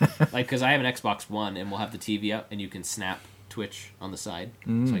 because I have an Xbox One, and we'll have the TV up, and you can snap Twitch on the side, so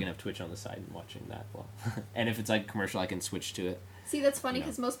I can have Twitch on the side and watching that. Well, and if it's like commercial, I can switch to it. See, that's funny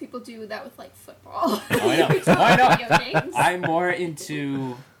because most people do that with like football. Oh, I know. I know. Video games. I'm more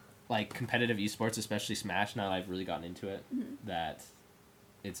into like competitive esports, especially Smash. Now that I've really gotten into it, that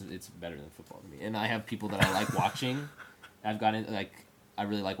it's better than football to me. And I have people that I like watching. I've gotten I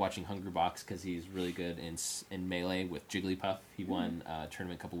really like watching Hungrybox because he's really good in Melee with Jigglypuff. He won a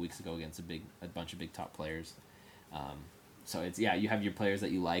tournament a couple weeks ago against a bunch of big top players. So it's you have your players that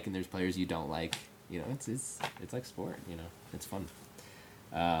you like, and there's players you don't like. It's like sport. It's fun.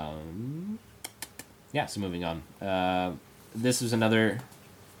 So moving on. This is another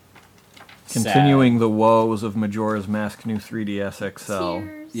Continuing the woes of Majora's Mask New 3DS XL.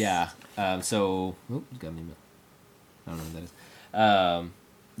 Tears. Yeah. So, got me. I don't know what that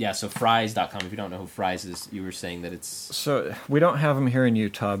is. So Fry's.com. If you don't know who Fry's is, you were saying that it's. So we don't have them here in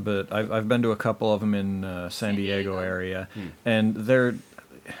Utah, but I've been to a couple of them in San Diego area, and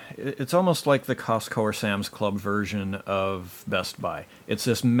it's almost like the Costco or Sam's Club version of Best Buy. It's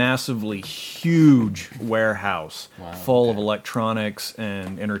this massively huge warehouse full of electronics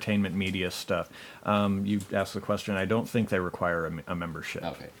and entertainment media stuff. You asked the question. I don't think they require a membership.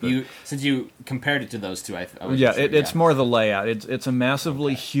 Okay. Since you compared it to those two, I was it's more the layout. It's a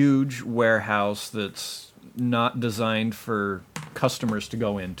massively huge warehouse that's not designed for customers to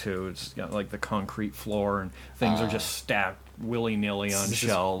go into. It's got like the concrete floor and things are just stacked willy-nilly on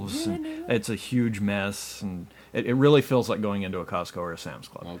shelves. And it's a huge mess, and it really feels like going into a Costco or a Sam's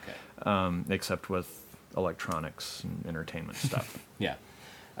Club. Okay. Except with electronics and entertainment stuff. Yeah.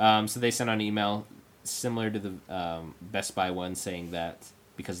 So they sent out an email similar to the Best Buy one saying that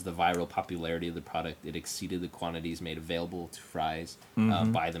because of the viral popularity of the product, it exceeded the quantities made available to Fry's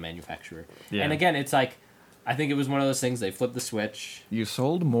by the manufacturer. Yeah. And again, it's like, I think it was one of those things, they flipped the switch. You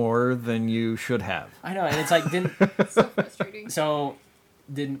sold more than you should have. I know, and it's like, So frustrating. I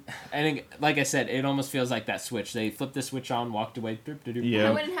think, like I said, it almost feels like that switch. They flipped the switch on, walked away, Yeah.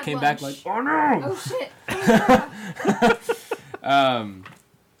 I went and had came lunch. back like, oh no! Oh shit. Oh, yeah.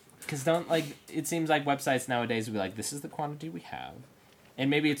 Because it seems like websites nowadays will be like, this is the quantity we have. And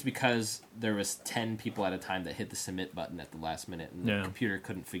maybe it's because there was 10 people at a time that hit the submit button at the last minute, and the computer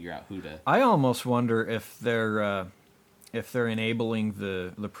couldn't figure out who to. I almost wonder if they're enabling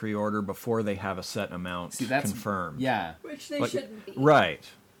the pre-order before they have a set amount confirmed. Yeah. Which they shouldn't be. Right.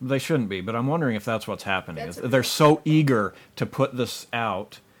 They shouldn't be, but I'm wondering if that's what's happening. That's They're so eager to put this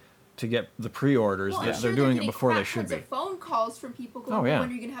out to get the pre-orders Well, that I'm they're sure doing it getting before they crap should tons be. of phone calls from people going, Oh, yeah. when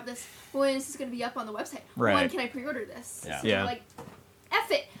are you going to have this? When is this going to be up on the website? Right. When can I pre-order this? Yeah. So Yeah. like, F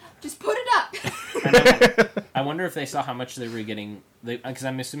it. Just put it up. I wonder if they saw how much they were getting. Because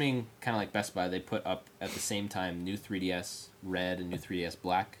I'm assuming, kind of like Best Buy, they put up at the same time new 3DS Red and new 3DS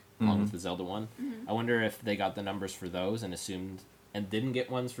Black, along with the Zelda one. I wonder if they got the numbers for those and didn't get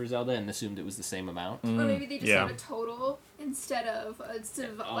ones for Zelda and assumed it was the same amount. Or maybe they just Yeah. have a total instead of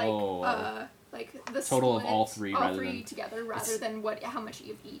Oh. like the Total of split, all three rather than- together rather than how much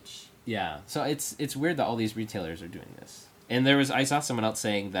of each. Yeah, so it's weird that all these retailers are doing this. And I saw someone else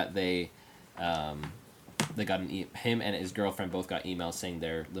saying that they got him and his girlfriend both got emails saying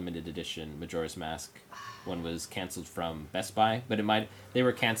their limited edition Majora's Mask one was canceled from Best Buy, but they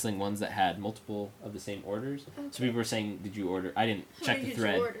were canceling ones that had multiple of the same orders. Okay. So people were saying, "Did you order?" I didn't check many the did you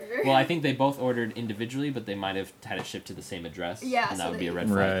thread. order? Well, I think they both ordered individually, but they might have had it shipped to the same address. Yeah, and that so would be a they- red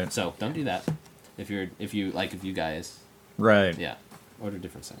flag. Right. So don't do that. If you guys, Right. yeah, order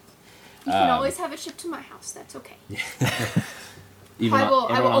different sites. You can always have it shipped to my house. That's okay. Even I will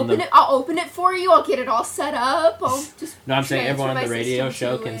everyone on open the- it. I'll open it for you. I'll get it all set up. I'll just. No, I'm saying transfer everyone on my the radio system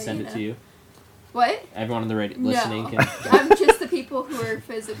show to can send it to you. What? Everyone on the radio No. listening can. I'm just the people who are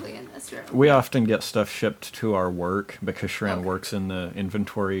physically in this room. We often get stuff shipped to our work because Shran Okay. works in the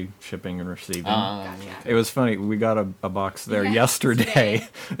inventory shipping and receiving. Gotcha. It was funny. We got a box there Yeah, yesterday. today.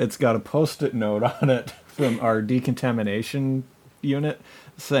 It's got a Post-it note on it from our decontamination unit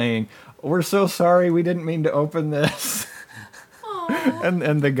saying, "We're so sorry. We didn't mean to open this." Aw.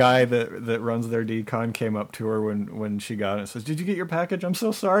 And the guy that runs their decon came up to her when she got it and says, "Did you get your package? I'm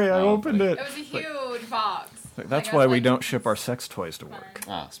so sorry. I Oh, opened boy. it." It was a huge box. That's Like, I why was we like, don't ship our sex toys to work.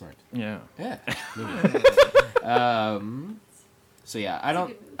 Ah, smart. Yeah. Yeah. So yeah, I don't.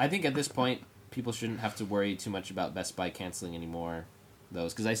 good move. I think at this point, people shouldn't have to worry too much about Best Buy canceling anymore.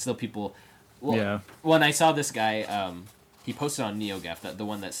 Those because I still people. Well, Yeah. When I saw this guy, he posted on NeoGaf the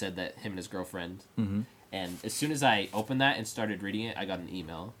one that said that him and his girlfriend. Mm-hmm. And as soon as I opened that and started reading it, I got an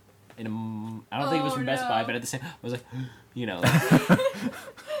email. And I don't think it was from Best Buy, no. but at the same, I was like, you know. Like,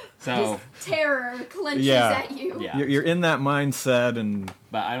 so Terror clenches Yeah. at you. yeah. You're in that mindset, and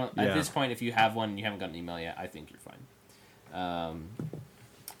But I don't. Yeah. At this point, if you have one and you haven't gotten an email yet, I think you're fine.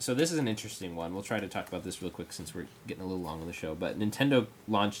 So this is an interesting one. We'll try to talk about this real quick since we're getting a little long on the show. But Nintendo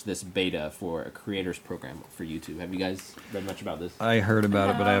launched this beta for a creators program for YouTube. Have you guys read much about this? I heard about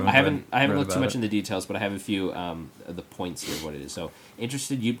it, but I haven't. I haven't read looked too about much it. in the details, but I have a few of the points here of what it is. So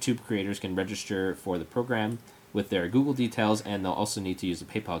interested YouTube creators can register for the program with their Google details, and they'll also need to use a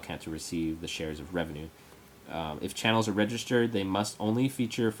PayPal account to receive the shares of revenue. If channels are registered, they must only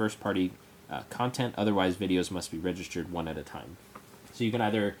feature first-party content. Otherwise, videos must be registered one at a time. So you can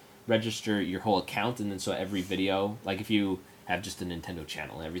either register your whole account, and then so every video, like if you have just a Nintendo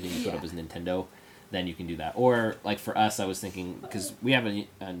channel, everything you put up Yeah. is Nintendo, then you can do that. Or like for us, I was thinking because we have a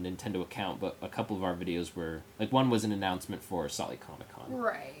Nintendo account, but a couple of our videos were like one was an announcement for Salt Lake Comic Con,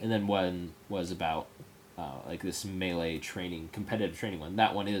 Right. and then one was about like this melee training, competitive training one.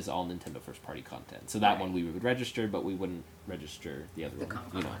 That one is all Nintendo first party content. So that Right. one we would register, but we wouldn't register the other one.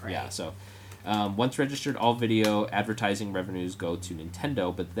 Comic You know, Con, right. yeah. So once registered, all video advertising revenues go to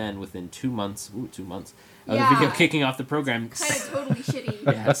Nintendo. But then within 2 months, of the Yeah. video kicking off the program, Kind of totally shitty.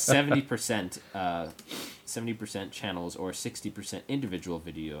 yeah, 70% channels or 60% individual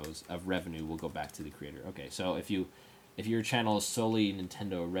videos of revenue will go back to the creator. Okay, so if your channel is solely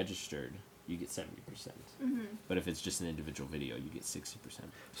Nintendo registered, you get 70%. But if it's just an individual video, you get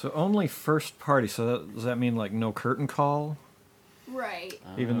 60%. So only first party. So does that mean like no curtain call, Right.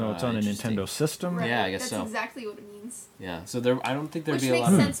 even though it's on a Interesting. Nintendo system? Right. Yeah, I guess That's so. exactly what it means. Yeah, so I don't think there'd Which be a makes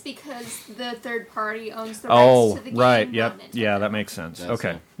lot. sense because the third party owns the Oh, rights to the game. right. not Yep. Yeah, Nintendo. that makes sense. That's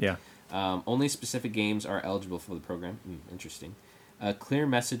Okay. it. Yeah. Only specific games are eligible for the program. Interesting. A clear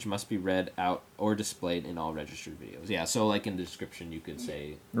message must be read out or displayed in all registered videos. Yeah, so like in the description, you could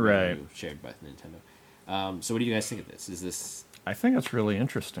say Right. revenue shared by Nintendo. So what do you guys think of this? Is this I think it's really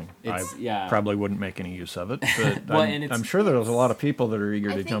interesting. It's- I yeah. probably wouldn't make any use of it, but Well, and it's- I'm sure there's a lot of people that are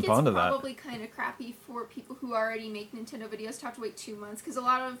eager I to think jump it's onto that. probably kind of crappy for people who already make Nintendo videos to have to wait 2 months because a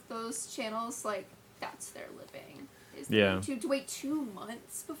lot of those channels, like, that's their living. Is Yeah. to wait 2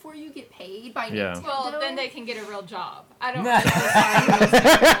 months before you get paid by Yeah. Nintendo. Well, then they can get a real job. I don't.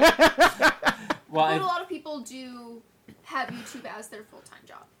 well? But a lot of people do have YouTube as their full-time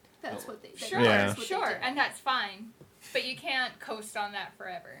job. That's what they. Sure, Yeah. That's what they sure, do. and that's fine, but you can't coast on that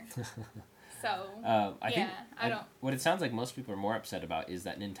forever. So I think yeah, I don't. What it sounds like most people are more upset about is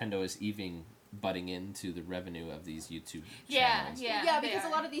that Nintendo is even butting into the revenue of these YouTube Yeah, channels. yeah, they because a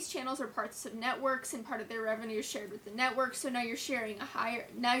are. lot of these channels are parts of networks, and part of their revenue is shared with the network. So now you're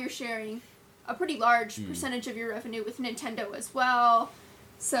sharing a pretty large percentage of your revenue with Nintendo as well.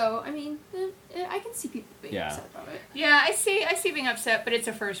 So I mean, I can see people being Yeah. upset about it. Yeah, I see being upset, but it's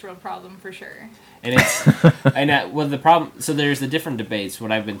a first world problem for sure. And it's well the problem. So there's the different debates.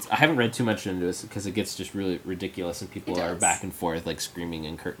 I haven't read too much into this because it gets just really ridiculous, and people It are does. back and forth like screaming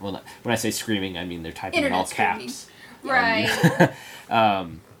and when I say screaming, I mean they're typing in all Internet screaming. caps. Right.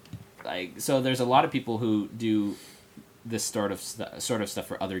 Like so, there's a lot of people who do this sort of stuff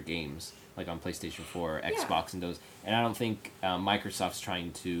for other games, like on PlayStation 4, Xbox, and those. And I don't think Microsoft's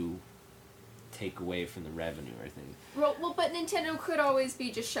trying to take away from the revenue or anything. Well, but Nintendo could always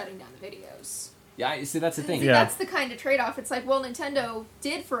be just shutting down the videos. Yeah, see that's the thing. See, Yeah. that's the kind of trade-off. It's like, well, Nintendo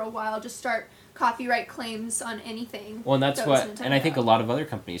did for a while just start copyright claims on anything. Well, and that's that was what, and I think a Nintendo. lot of other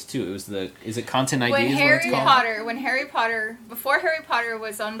companies too. It was is it Content ID? When is what Harry it's called? before Harry Potter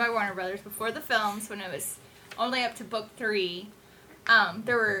was owned by Warner Brothers, before the films, when it was only up to book 3,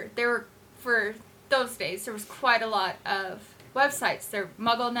 there were for those days there was quite a lot of websites. There,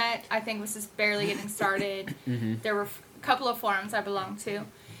 MuggleNet, I think, was just barely getting started. There were a couple of forums I belonged to,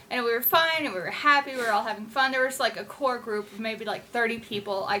 and we were fine and we were happy. We were all having fun. There was like a core group of maybe like 30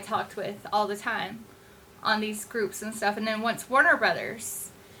 people I talked with all the time on these groups and stuff. And then once Warner Brothers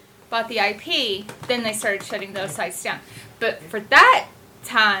bought the IP, then they started shutting those sites down. But for that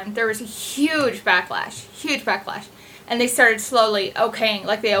time, there was a huge backlash. And they started slowly okaying,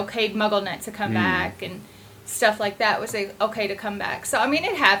 like they okayed MuggleNet to come back and stuff like that was okay to come back. So, I mean,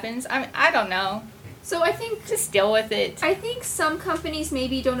 it happens. I don't know. So I think Just deal with it. I think some companies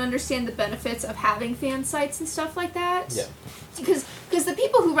maybe don't understand the benefits of having fan sites and stuff like that. Yeah. Because the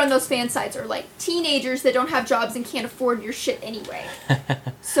people who run those fan sites are like teenagers that don't have jobs and can't afford your shit anyway.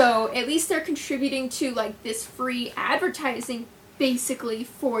 So at least they're contributing to like this free advertising basically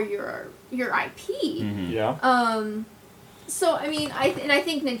for your IP. Yeah. So I mean, I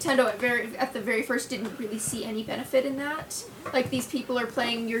think Nintendo at the very first didn't really see any benefit in that. Like these people are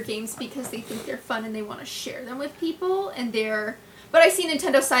playing your games because they think they're fun and they want to share them with people, and But I see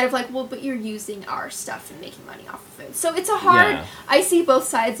Nintendo's side of like, well, but you're using our stuff and making money off of it. So it's a hard. Yeah. I see both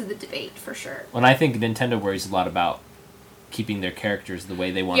sides of the debate for sure. Well, I think Nintendo worries a lot about keeping their characters the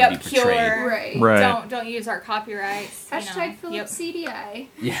way they want to be portrayed. Right. Right. Don't use our copyrights. Hashtag Philips CDI.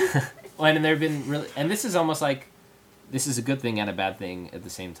 Yeah. Well, and there have been really, and this is almost like, this is a good thing and a bad thing at the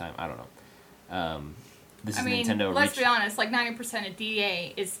same time. I don't know. This is Nintendo. Let's be honest. Like 90% of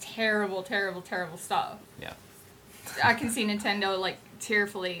DA is terrible, terrible, terrible stuff. Yeah. I can see Nintendo like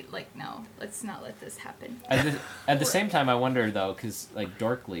tearfully like, no, let's not let this happen. At the same time, I wonder though, because like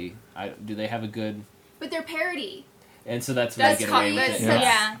Dorkly, do they have a good? But they're parody. And so that's where they get away with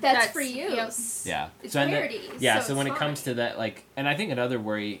it. That's for use. Yeah. It's so parody. So when it comes to that, like, and I think another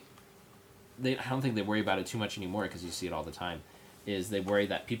worry, I don't think they worry about it too much anymore because you see it all the time, is they worry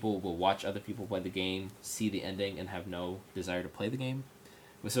that people will watch other people play the game, see the ending, and have no desire to play the game.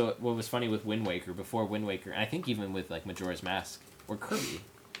 So what was funny with Wind Waker, before Wind Waker, and I think even with like Majora's Mask or Kirby,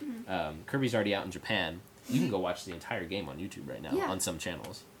 Kirby's already out in Japan. You can go watch the entire game on YouTube right now on some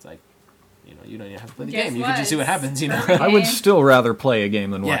channels. It's like, you don't even have to play the game. You can just see what happens. I would still rather play a game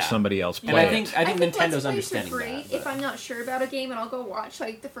than watch somebody else play and it. I think Let's Nintendo's Plays understanding are great that. But. If I'm not sure about a game and I'll go watch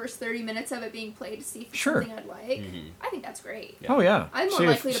like the first 30 minutes of it being played to see if it's Sure. something I'd like, I think that's great. Oh yeah. I'm more see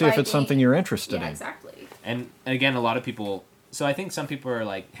likely if, to see buy if a it's game. something you're interested Yeah, in. exactly. And again, a lot of people. So I think some people are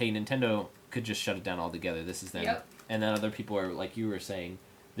like, "Hey, Nintendo could just shut it down altogether. This is them." Yep. And then other people are like you were saying,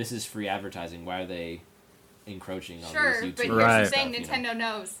 "This is free advertising. Why are they encroaching on Sure, these YouTube?" but here's Right. the thing: Nintendo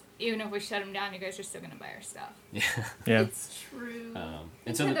knows. Even if we shut them down, you guys are still gonna buy our stuff. Yeah. Yeah. It's true.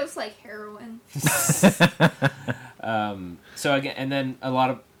 And so Nintendo's like heroin. So again, and then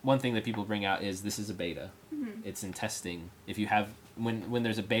one thing that people bring out is this is a beta. It's in testing. If you have when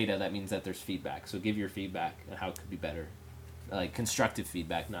there's a beta, that means that there's feedback. So give your feedback on how it could be better, like constructive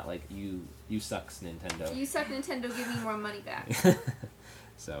feedback, not like you sucks Nintendo. You suck, Nintendo. Give me more money back.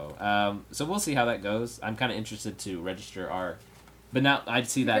 So we'll see how that goes. I'm kind of interested to register our. But now I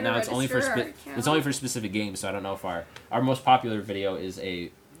see that You're now gonna it's only for register our account? it's only for specific games. So I don't know if our most popular video is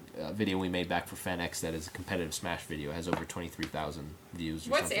a video we made back for FanX that is a competitive Smash video. It has over 23,000 views.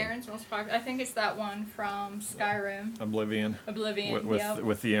 Or What's something. Aaron's most popular? I think it's that one from Skyrim. Oblivion. Oblivion.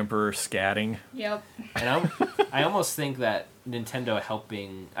 With the Emperor scatting. Yep. And I almost think that Nintendo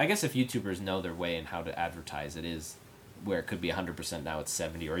helping. I guess if YouTubers know their way and how to advertise, it is where it could be 100%. Now it's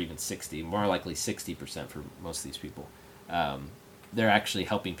 70 or even 60. More likely 60% for most of these people. They're actually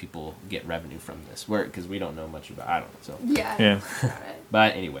helping people get revenue from this, because we don't know much about. I don't know. So Yeah.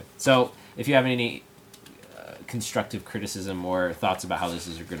 But anyway, so if you have any constructive criticism or thoughts about how this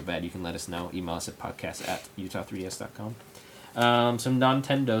is good or bad, you can let us know. Email us at podcast@utah3s.com. Some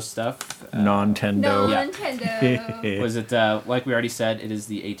Nintendo stuff. Non-tendo. Yeah. Nintendo. Was it like we already said? It is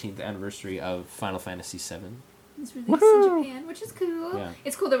the 18th anniversary of Final Fantasy VII. It's released in Japan, which is cool. Yeah.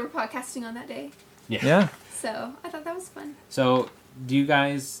 It's cool that we're podcasting on that day. Yeah. So I thought that was fun. So do you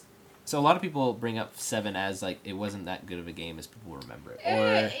guys? So a lot of people bring up 7 as like it wasn't that good of a game as people remember it.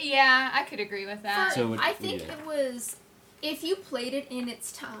 Or Yeah, I could agree with that. So I think it was, if you played it in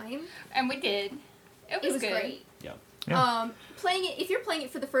its time, And we did. It was, it was good. great. Yeah. Playing it, if you're playing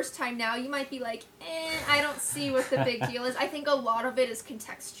it for the first time now, you might be like, I don't see what the big deal is. I think a lot of it is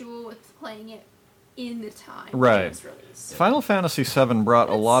contextual with playing it in the time Right. it was released. Final Fantasy VII brought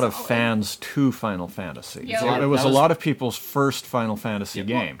a That's lot of solid. fans to Final Fantasy. Yeah. So it was a lot of people's first Final Fantasy Yeah.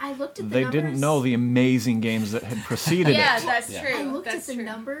 game. I looked at the They numbers. didn't know the amazing games that had preceded Yeah, it. that's Yeah. true. I looked that's at the true.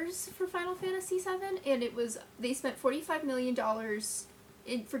 numbers for Final Fantasy VII, and they spent $45 million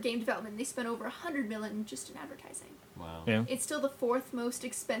for game development. They spent over $100 million just in advertising. wow. Yeah. It's still the 4th most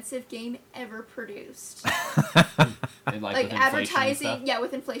expensive game ever produced. And, Like with inflation and advertising, stuff. yeah,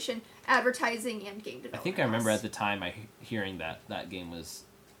 with inflation, advertising and game development. I think I remember costs. at the time hearing that game was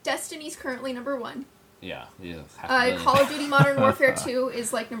Destiny's currently number 1. yeah half a million. Call of Duty Modern Warfare 2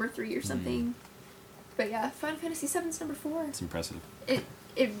 is like number 3 or something. But yeah, Final Fantasy VII's number 4. It's impressive.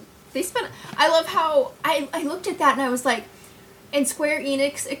 They spent. I love how I looked at that and I was like, and Square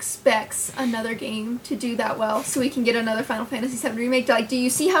Enix expects another game to do that well, so we can get another Final Fantasy VII remake. Like, do you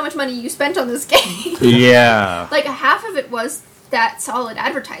see how much money you spent on this game? Yeah. Like, a half of it was that solid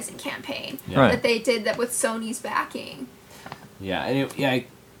advertising campaign Right. that they did that with Sony's backing. Yeah, and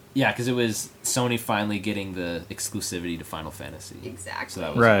because it was Sony finally getting the exclusivity to Final Fantasy. Exactly. So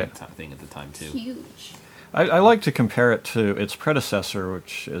that was Right. a big thing at the time too. Huge. I like to compare it to its predecessor,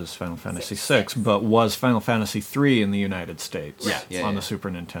 which is Final Fantasy VI, but was Final Fantasy III in the United States on the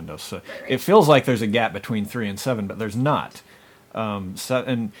Super Nintendo. So it feels like there's a gap between 3 and 7, but there's not.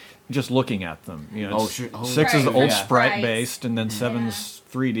 And just looking at them, you know, 6 is the old sprite-based, and then 7's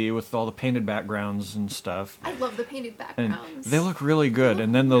 3D with all the painted backgrounds and stuff. I love the painted And backgrounds. they look really good.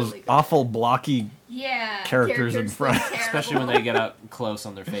 And then those awful blocky characters in front. Especially when they get up close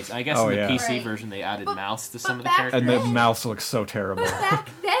on their face. I guess in the PC version they added mouths to some of the characters. And the mouths look so terrible. But back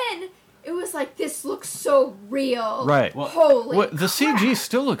then, it was like, this looks so real. Right. Holy the CG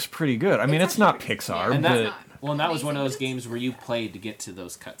still looks pretty good. I mean, it's not Pixar, And but... that was one of those games where you played to get to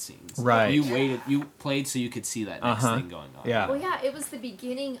those cutscenes. Right. You played so you could see that next thing going on. Yeah. Well, yeah, it was the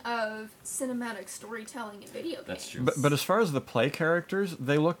beginning of cinematic storytelling in video games. That's true. But as far as the play characters,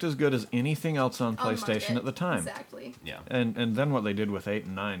 they looked as good as anything else on the PlayStation market. at the time. Exactly. Yeah. And then what they did with 8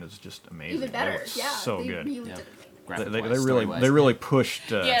 and 9 is just amazing. Even better. They look Yeah. so they good. Really did it. They really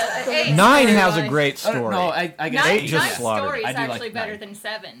pushed. 9 8 has a great story. No, I guess 8 just slaughtered. story is I do actually like better 9. than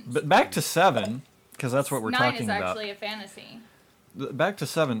 7. But back to 7, because that's what we're 9 talking is about. actually a fantasy. Back to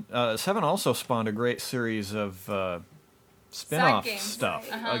 7. 7 also spawned a great series of spin-off games, stuff,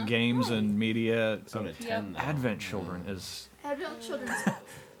 right. games and media. So did 10, though. Advent Children is Adult Children's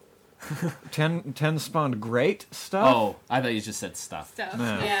 10 spawned great stuff. Oh, I thought you just said stuff. Stuff.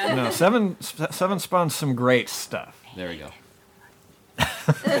 No, Yeah. no, 7 spawned some great stuff. There we go.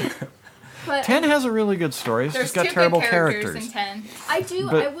 But 10 has a really good story. It's There's just got 2 terrible good characters. in 10.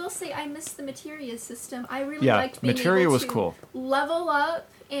 But- I will say I missed the materia system. I really Yeah, liked being materia able was to cool. level up,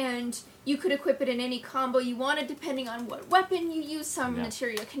 and you could equip it in any combo you wanted depending on what weapon you used. Some Yeah.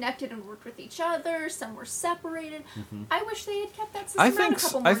 materia connected and worked with each other, some were separated. Mm-hmm. I wish they had kept that system I around think a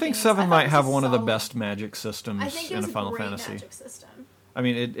couple more I think games. 7 thought might it was have a one of the solid- best magic systems I think it in was a Final great Fantasy. magic system. I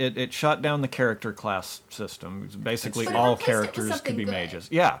mean, it shot down the character class system. Basically, But it all replaced it with characters could something be good. mages.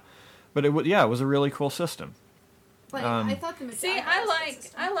 Yeah, but it was a really cool system. Like, I thought the See,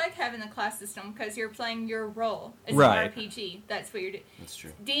 I like having the class system because you're playing your role as Right. an RPG. That's what you're doing. That's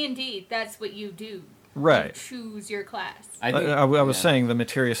true. D&D, that's what you do. Right. You choose your class. I was saying the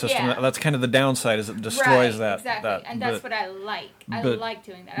materia system. Yeah. That's kind of the downside, is it destroys that. Exactly. That, and that's but- what I like. I but- like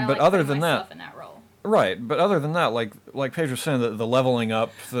doing that. I but like other putting than that- myself in that role. Right, but other than that, like Paige was saying, the leveling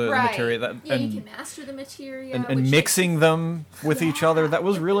up the Right. materia, that Yeah, you and can master the materia. and which mixing them with each other, that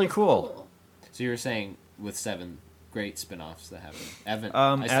was Yeah, really that cool. So you were saying with 7 great spin-offs that happened. Advent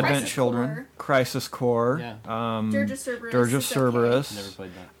Crisis Children, Core. Crisis Core, Yeah. Dirge of Cerberus. Dirge of is okay. Cerberus. Never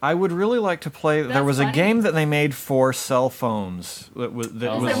played that. I would really like to play. There That's was a funny. game that they made for cell phones. That was, Oh, It's a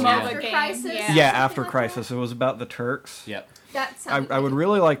yeah. MOBA After game. Crisis? Yeah. yeah, Something after like Crisis. that? It was about the Turks. Yep. That sounded I would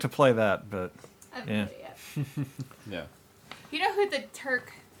really like to play that, but I haven't yeah. played it yet. Yeah. You know who's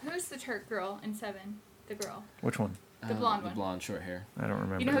the Turk girl in 7? The girl. which one? The blonde The one. blonde, short hair. I don't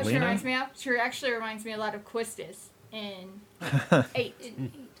remember. You know who she Lena? reminds me of? She actually reminds me a lot of Quistis in 8,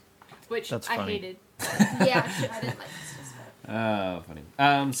 which That's I funny. hated. Yeah, I didn't like this.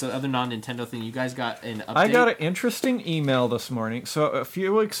 Funny. So other non-Nintendo thing, you guys got an update? I got an interesting email this morning. So a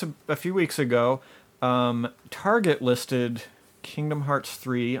few weeks ago, Target listed Kingdom Hearts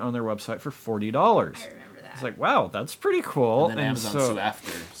 3 on their website for $40. I remember that. It's like, wow, that's pretty cool. And then Amazon soon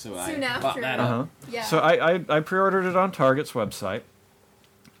after. So Soon I bought after. that Uh-huh. up. Yeah. So I pre-ordered it on Target's website,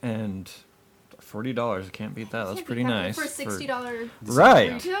 and $40. I can't beat that. That's Can't pretty beat that nice. for $60.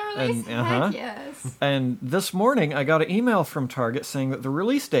 Right. Retail And release? Heck yes. And this morning, I got an email from Target saying that the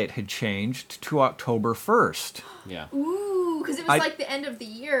release date had changed to October 1st. Yeah. Ooh, because it was I- like the end of the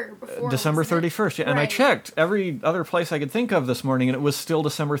year before. December wasn't it? 31st. Yeah. And I Right. checked every other place I could think of this morning, and it was still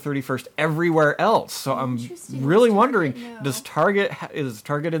December 31st everywhere else. So I'm Interesting. really Does wondering, Target know? does Target is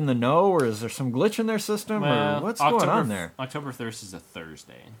Target in the know, or is there some glitch in their system, or what's going on there? October 1st is a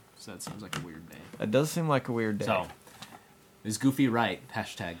Thursday, so that seems like a weird day. It does seem like a weird day. So, is Goofy right?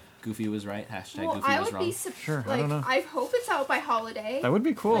 Hashtag Goofy was right. Hashtag Well, Goofy I was would wrong. be Sure, I like, don't know. I hope it's out by holiday. That would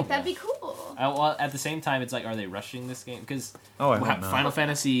be cool. Like that'd be cool. Well, at the same time, it's like, are they rushing this game? Because Oh, I hope not. Final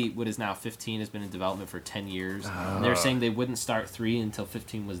Fantasy, what is now 15, has been in development for 10 years. And they're saying they wouldn't start 3 until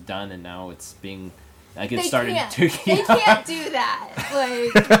 15 was done, and now it's being Like it They started can't. to They can't do that.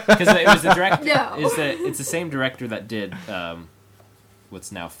 Like, because it was the director. No. It's the same director that did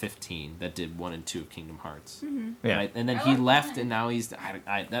what's now 15 that did 1 and 2 of Kingdom Hearts. Yeah. Right? And then I he like left, that. and now he's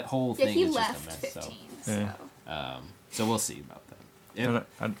that whole yeah, thing he is left just a mess. 15. Yeah. So we'll see about that.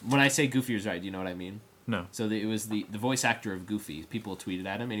 And When I say Goofy is right, do you know what I mean? no. So it was the voice actor of Goofy. People tweeted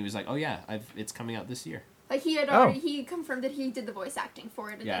at him, and he was like, "Oh yeah, it's coming out this year." Like he had already, he confirmed that he did the voice acting for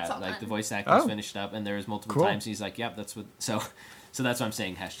it, and Yeah, that's all like done. the voice acting's Oh. finished up, and there was multiple Cool. times he's like, "Yep, that's what." So that's why I'm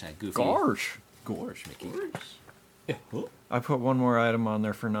saying hashtag Goofy. Gosh. Gorge, Mickey. I put one more item on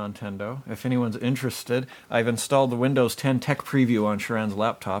there for Nintendo. If anyone's interested, I've installed the Windows 10 Tech Preview on Sharon's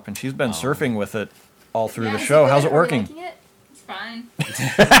laptop, and she's been surfing with it all through Yeah, the is show. good? How's it Are we working? liking it? It's fine.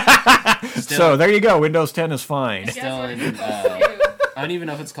 So there you go. Windows 10 is fine. That's Still what in, it's supposed to do. I don't even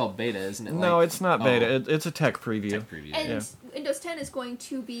know if it's called beta, isn't it? No, Like- it's not Oh, beta. It's a tech preview. tech preview. And Yeah. Windows 10 is going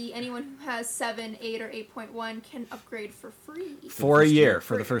to be anyone who has 7, 8, or 8.1 can upgrade for free. For a first year, year.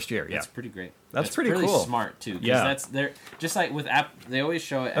 for the first year. Yeah. That's pretty great. That's pretty really cool. smart too. 'Cause Yeah. they're just like with app. They always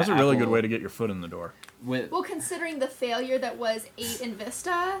show it. That's a at really Apple good way to get your foot in the door. with. Well, considering the failure that was 8 in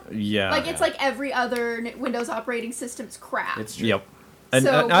Vista, Yeah. like it's like every other Windows operating system's crap. It's true. Yep. And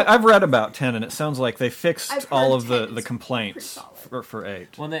So- I've read about 10, and it sounds like they fixed I've heard all of 10 the is complaints pretty for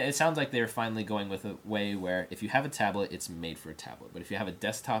 8. Well, it sounds like they're finally going with a way where if you have a tablet, it's made for a tablet. But if you have a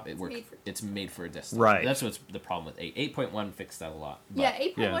desktop, it's made for a desktop. Right. That's what's the problem with 8. 8.1 fixed that a lot. But Yeah,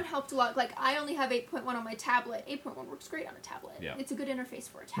 8.1 Yeah. helped a lot. Like, I only have 8.1 on my tablet. 8.1 works great on a tablet. Yeah. It's a good interface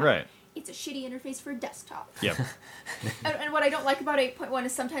for a tablet. Right. It's a shitty interface for a desktop. Yep. And what I don't like about 8.1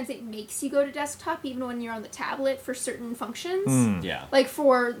 is sometimes it makes you go to desktop even when you're on the tablet for certain functions. Yeah. Like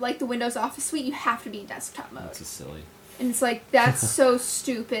for like the Windows Office Suite, you have to be in desktop mode. That's just silly. And it's like, that's so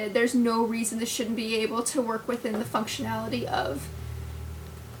stupid. There's no reason this shouldn't be able to work within the functionality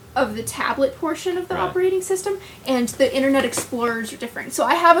of the tablet portion of the Right. operating system. And the Internet Explorers are different. So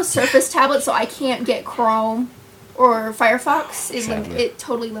I have a Surface tablet, so I can't get Chrome or Firefox. Sadly. It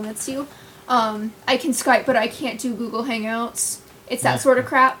totally limits you. I can Skype, but I can't do Google Hangouts. It's that sort of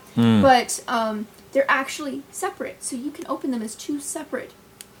crap. But they're actually separate. So you can open them as two separate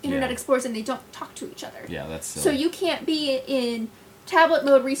Internet Yeah. Explorers, and they don't talk to each other. Yeah, that's silly. So you can't be in tablet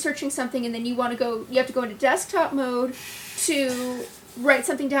mode researching something, and then you have to go into desktop mode to write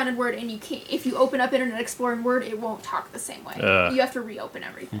something down in Word, and you can't. If you open up Internet Explorer in Word, it won't talk the same way. Ugh. You have to reopen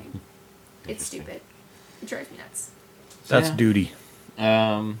everything. It's stupid. It drives me nuts. That's Yeah. duty.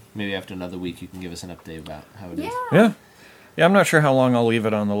 Maybe after another week, you can give us an update about how it is. Yeah. Yeah. Yeah, I'm not sure how long I'll leave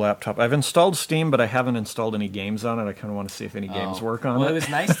it on the laptop. I've installed Steam, but I haven't installed any games on it. I kind of want to see if any games Oh. work on well, it. it was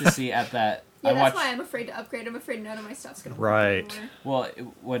nice to see at that. Yeah, I that's watched. why I'm afraid to upgrade. I'm afraid none of my stuff's gonna work Right. anymore. Well,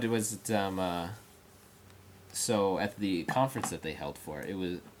 what was it? So at the conference that they held for it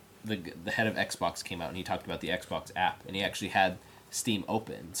was the head of Xbox came out and he talked about the Xbox app and he actually had Steam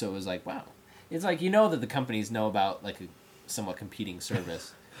open. So it was like, wow, it's like that the companies know about like a somewhat competing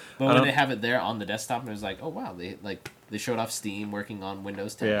service, but when don't- they have it there on the desktop, and it was like, oh wow, they showed off Steam working on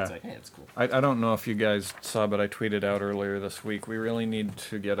Windows 10. Yeah. It's like, hey, it's cool. I don't know if you guys saw, but I tweeted out earlier this week, we really need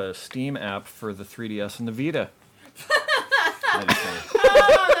to get a Steam app for the 3DS and the Vita. That'd be funny.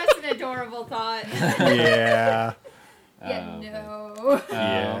 Oh, that's an adorable thought. Yeah. Yeah, no.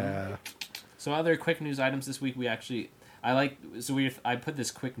 Yeah. So other quick news items this week. I put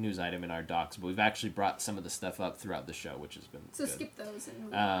this quick news item in our docs, but we've actually brought some of the stuff up throughout the show, which has been So good. skip those and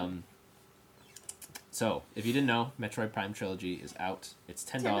move on. So if you didn't know, Metroid Prime Trilogy is out. It's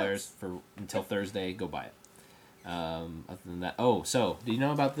 $10 until Thursday. Go buy it. Other than that, so do you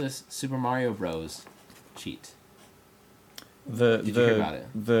know about this Super Mario Bros. Cheat? Did you hear about it?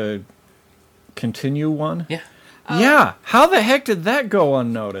 The continue one? Yeah. Yeah. How the heck did that go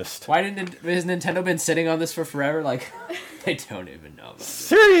unnoticed? Why has Nintendo been sitting on this for forever? Like, they don't even know about it.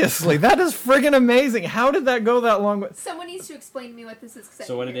 Seriously, that is friggin' amazing. How did that go that long? Someone needs to explain to me what this is. 'Cause I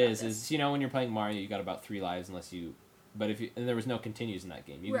So what didn't it hear about is this. when you're playing Mario, you got about 3 lives and there was no continues in that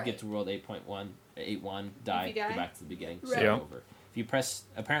game. You could get to world 8.1, 8.1, die, If you die? go back to the beginning, Right. start Yeah. over. If you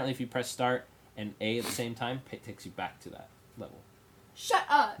press start and A at the same time, it takes you back to that level. Shut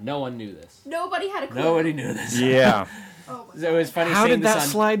up. No one knew this. Nobody had a clue. Nobody knew this. Yeah. Oh my So it was funny How seeing did this that on,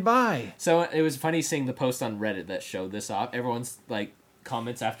 slide by? So it was funny seeing the post on Reddit that showed this off. Everyone's like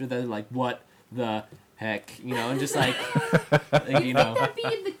comments after that like, what the heck? And just like, That'd be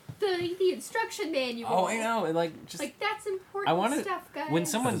in the instruction manual. Oh, I know. And just Like, that's important I want to stuff, guys. when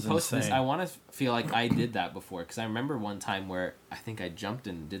someone That is posts this, insane. I want to feel like I did that before because I remember one time where I think I jumped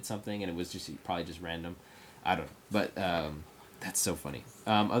and did something and it was probably just random. I don't know, but That's so funny.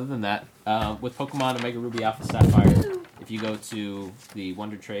 Other than that, with Pokemon Omega Ruby Alpha Sapphire, if you go to the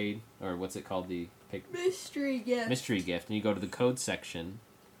Wonder Trade, or what's it called, the Mystery gift. Mystery Gift, and you go to the code section.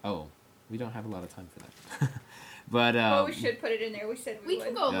 Oh, we don't have a lot of time for that. But well, we should put it in there. We said we We would.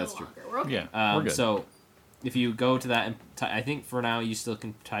 can go a That's little true. longer. We're okay. Yeah, we're good. So, if you go to that, and I think for now you still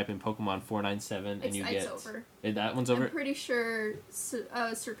can type in Pokemon 497, and you It's get over. That one's over. I'm pretty sure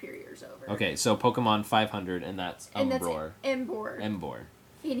Superior's over. Okay, so Pokemon 500, and that's And that's Umbroar. Embor.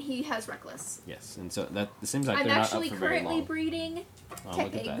 And he has Reckless. yes, and so that it seems like I'm they're not actually up for very currently long. breeding Oh,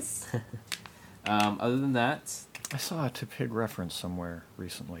 look at Tepigs. that. Other than that, I saw a Tepig reference somewhere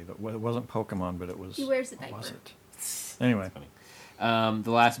recently that it wasn't Pokemon, but it was. He wears a what was diaper. it? Anyway,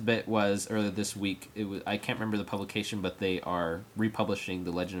 the last bit was earlier this week. It was I can't remember the publication, but they are republishing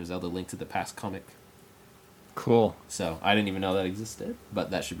the Legend of Zelda: Link to the Past comic. cool. So I didn't even know that existed, but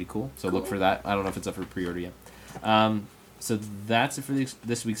that should be cool. So look Cool. for that. I don't know if it's up for pre-order yet. So that's it for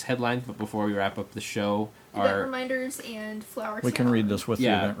this week's headlines. But before we wrap up the show, Event reminders and Flower We can Town. read this with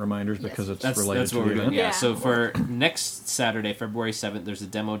Yeah. the event reminders Yes. because it's that's related what to we're the doing. event. Yeah. Yeah. So for next Saturday, February 7th, there's a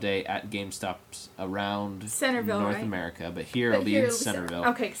demo day at GameStops around Centerville, North right? America, but here But it'll be here in it'll be Centerville.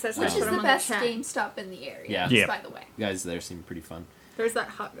 Okay, because that's Which what is I'm the on best chat. GameStop in the area. Yeah. Yeah. By the way. You guys there seem pretty fun. There's that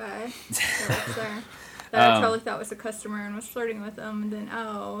hot guy that works there. That I totally thought was a customer and was flirting with him, and then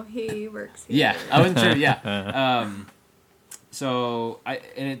he works here. Yeah, I wasn't sure. Yeah. So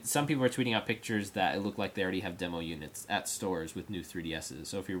some people are tweeting out pictures that it look like they already have demo units at stores with new 3DSs.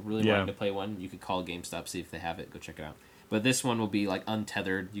 So if you're really Yeah. wanting to play one, you could call GameStop, see if they have it, go check it out. But this one will be like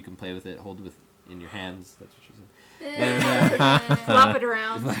untethered. You can play with it, hold it in your hands. That's what she said. Flop it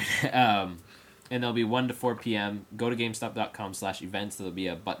around. And they'll be 1 to 4 p.m. Go to GameStop.com/events. There'll be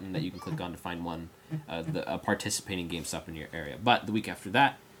a button that you can click on to find a participating GameStop in your area. But the week after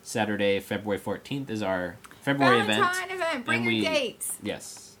that, Saturday, February 14th, is our February Valentine event. Bring and your we- dates.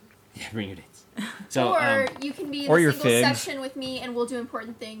 Yes. Yeah, bring your dates. So, Or you can be in or a your single figs. session with me and we'll do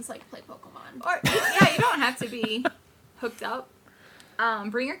important things like play Pokemon. Or yeah, you don't have to be hooked up.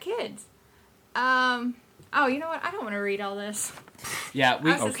 Bring your kids. Oh, you know what? I don't want to read all this. yeah, we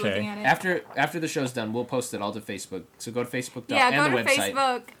I was just Okay. looking at it. after the show's done, we'll post it all to Facebook. So go to Facebook Yeah, and go the to website.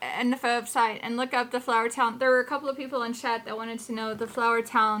 Facebook and the website and look up the Flower Town. There were a couple of people in chat that wanted to know the Flower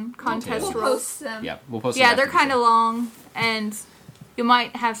Town contest We'll rules. post them. Yeah, we'll post it Yeah, after they're the kind of show. long, and you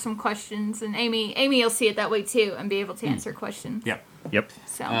might have some questions. And Amy will see it that way too, and be able to answer questions. Yep. Yep.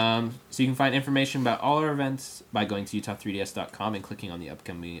 So So you can find information about all our events by going to utah3ds.com and clicking on the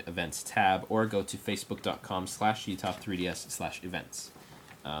upcoming events tab, or go to facebook.com/utah3ds/events.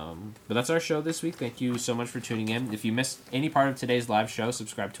 But that's our show this week. Thank you so much for tuning in. If you missed any part of today's live show,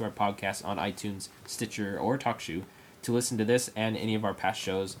 subscribe to our podcast on iTunes, Stitcher, or TalkShoe to listen to this and any of our past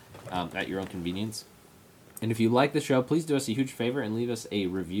shows at your own convenience. And if you like the show, please do us a huge favor and leave us a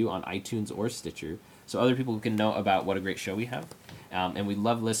review on iTunes or Stitcher so other people can know about what a great show we have. And we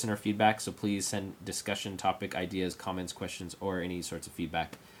love listener feedback, so please send discussion topic ideas, comments, questions, or any sorts of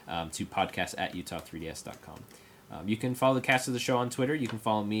feedback to podcast@utah3ds.com. You can follow the cast of the show on Twitter. You can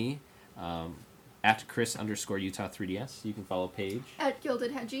follow me at Chris_Utah3ds. You can follow Paige At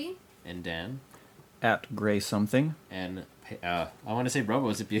Gilded Hedgie. and Dan. At Gray something. And I want to say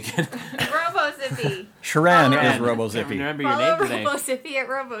RoboZippy again. RoboZippy. Sharan Man, is Can't RoboZippy. remember your Follow name today. RoboZippy at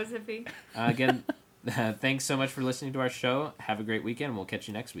RoboZippy. Again, thanks so much for listening to our show. Have a great weekend, and we'll catch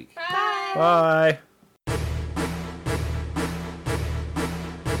you next week. Bye.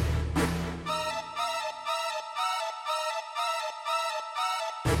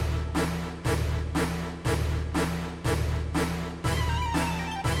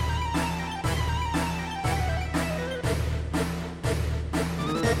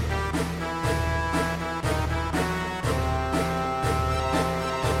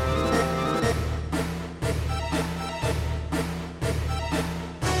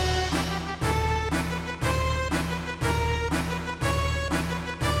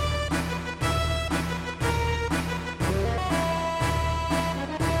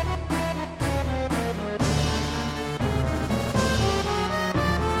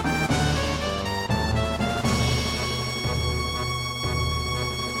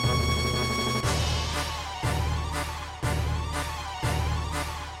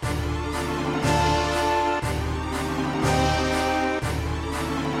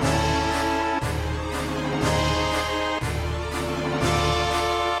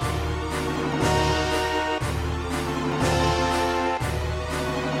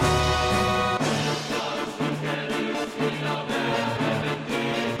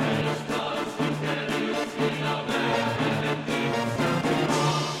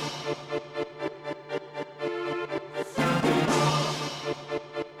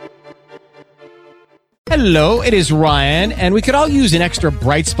 Hello, it is Ryan, and we could all use an extra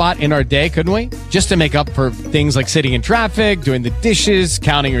bright spot in our day, couldn't we? Just to make up for things like sitting in traffic, doing the dishes,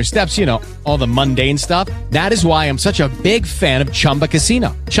 counting your steps, all the mundane stuff. That is why I'm such a big fan of Chumba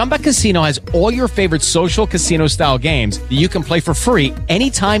Casino. Chumba Casino has all your favorite social casino-style games that you can play for free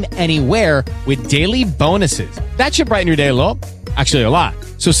anytime, anywhere with daily bonuses. That should brighten your day a little. Actually, a lot.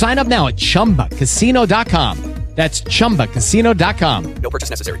 So sign up now at ChumbaCasino.com. That's ChumbaCasino.com. No purchase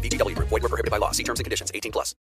necessary. VGW Group. Void where prohibited by law. See terms and conditions. 18+.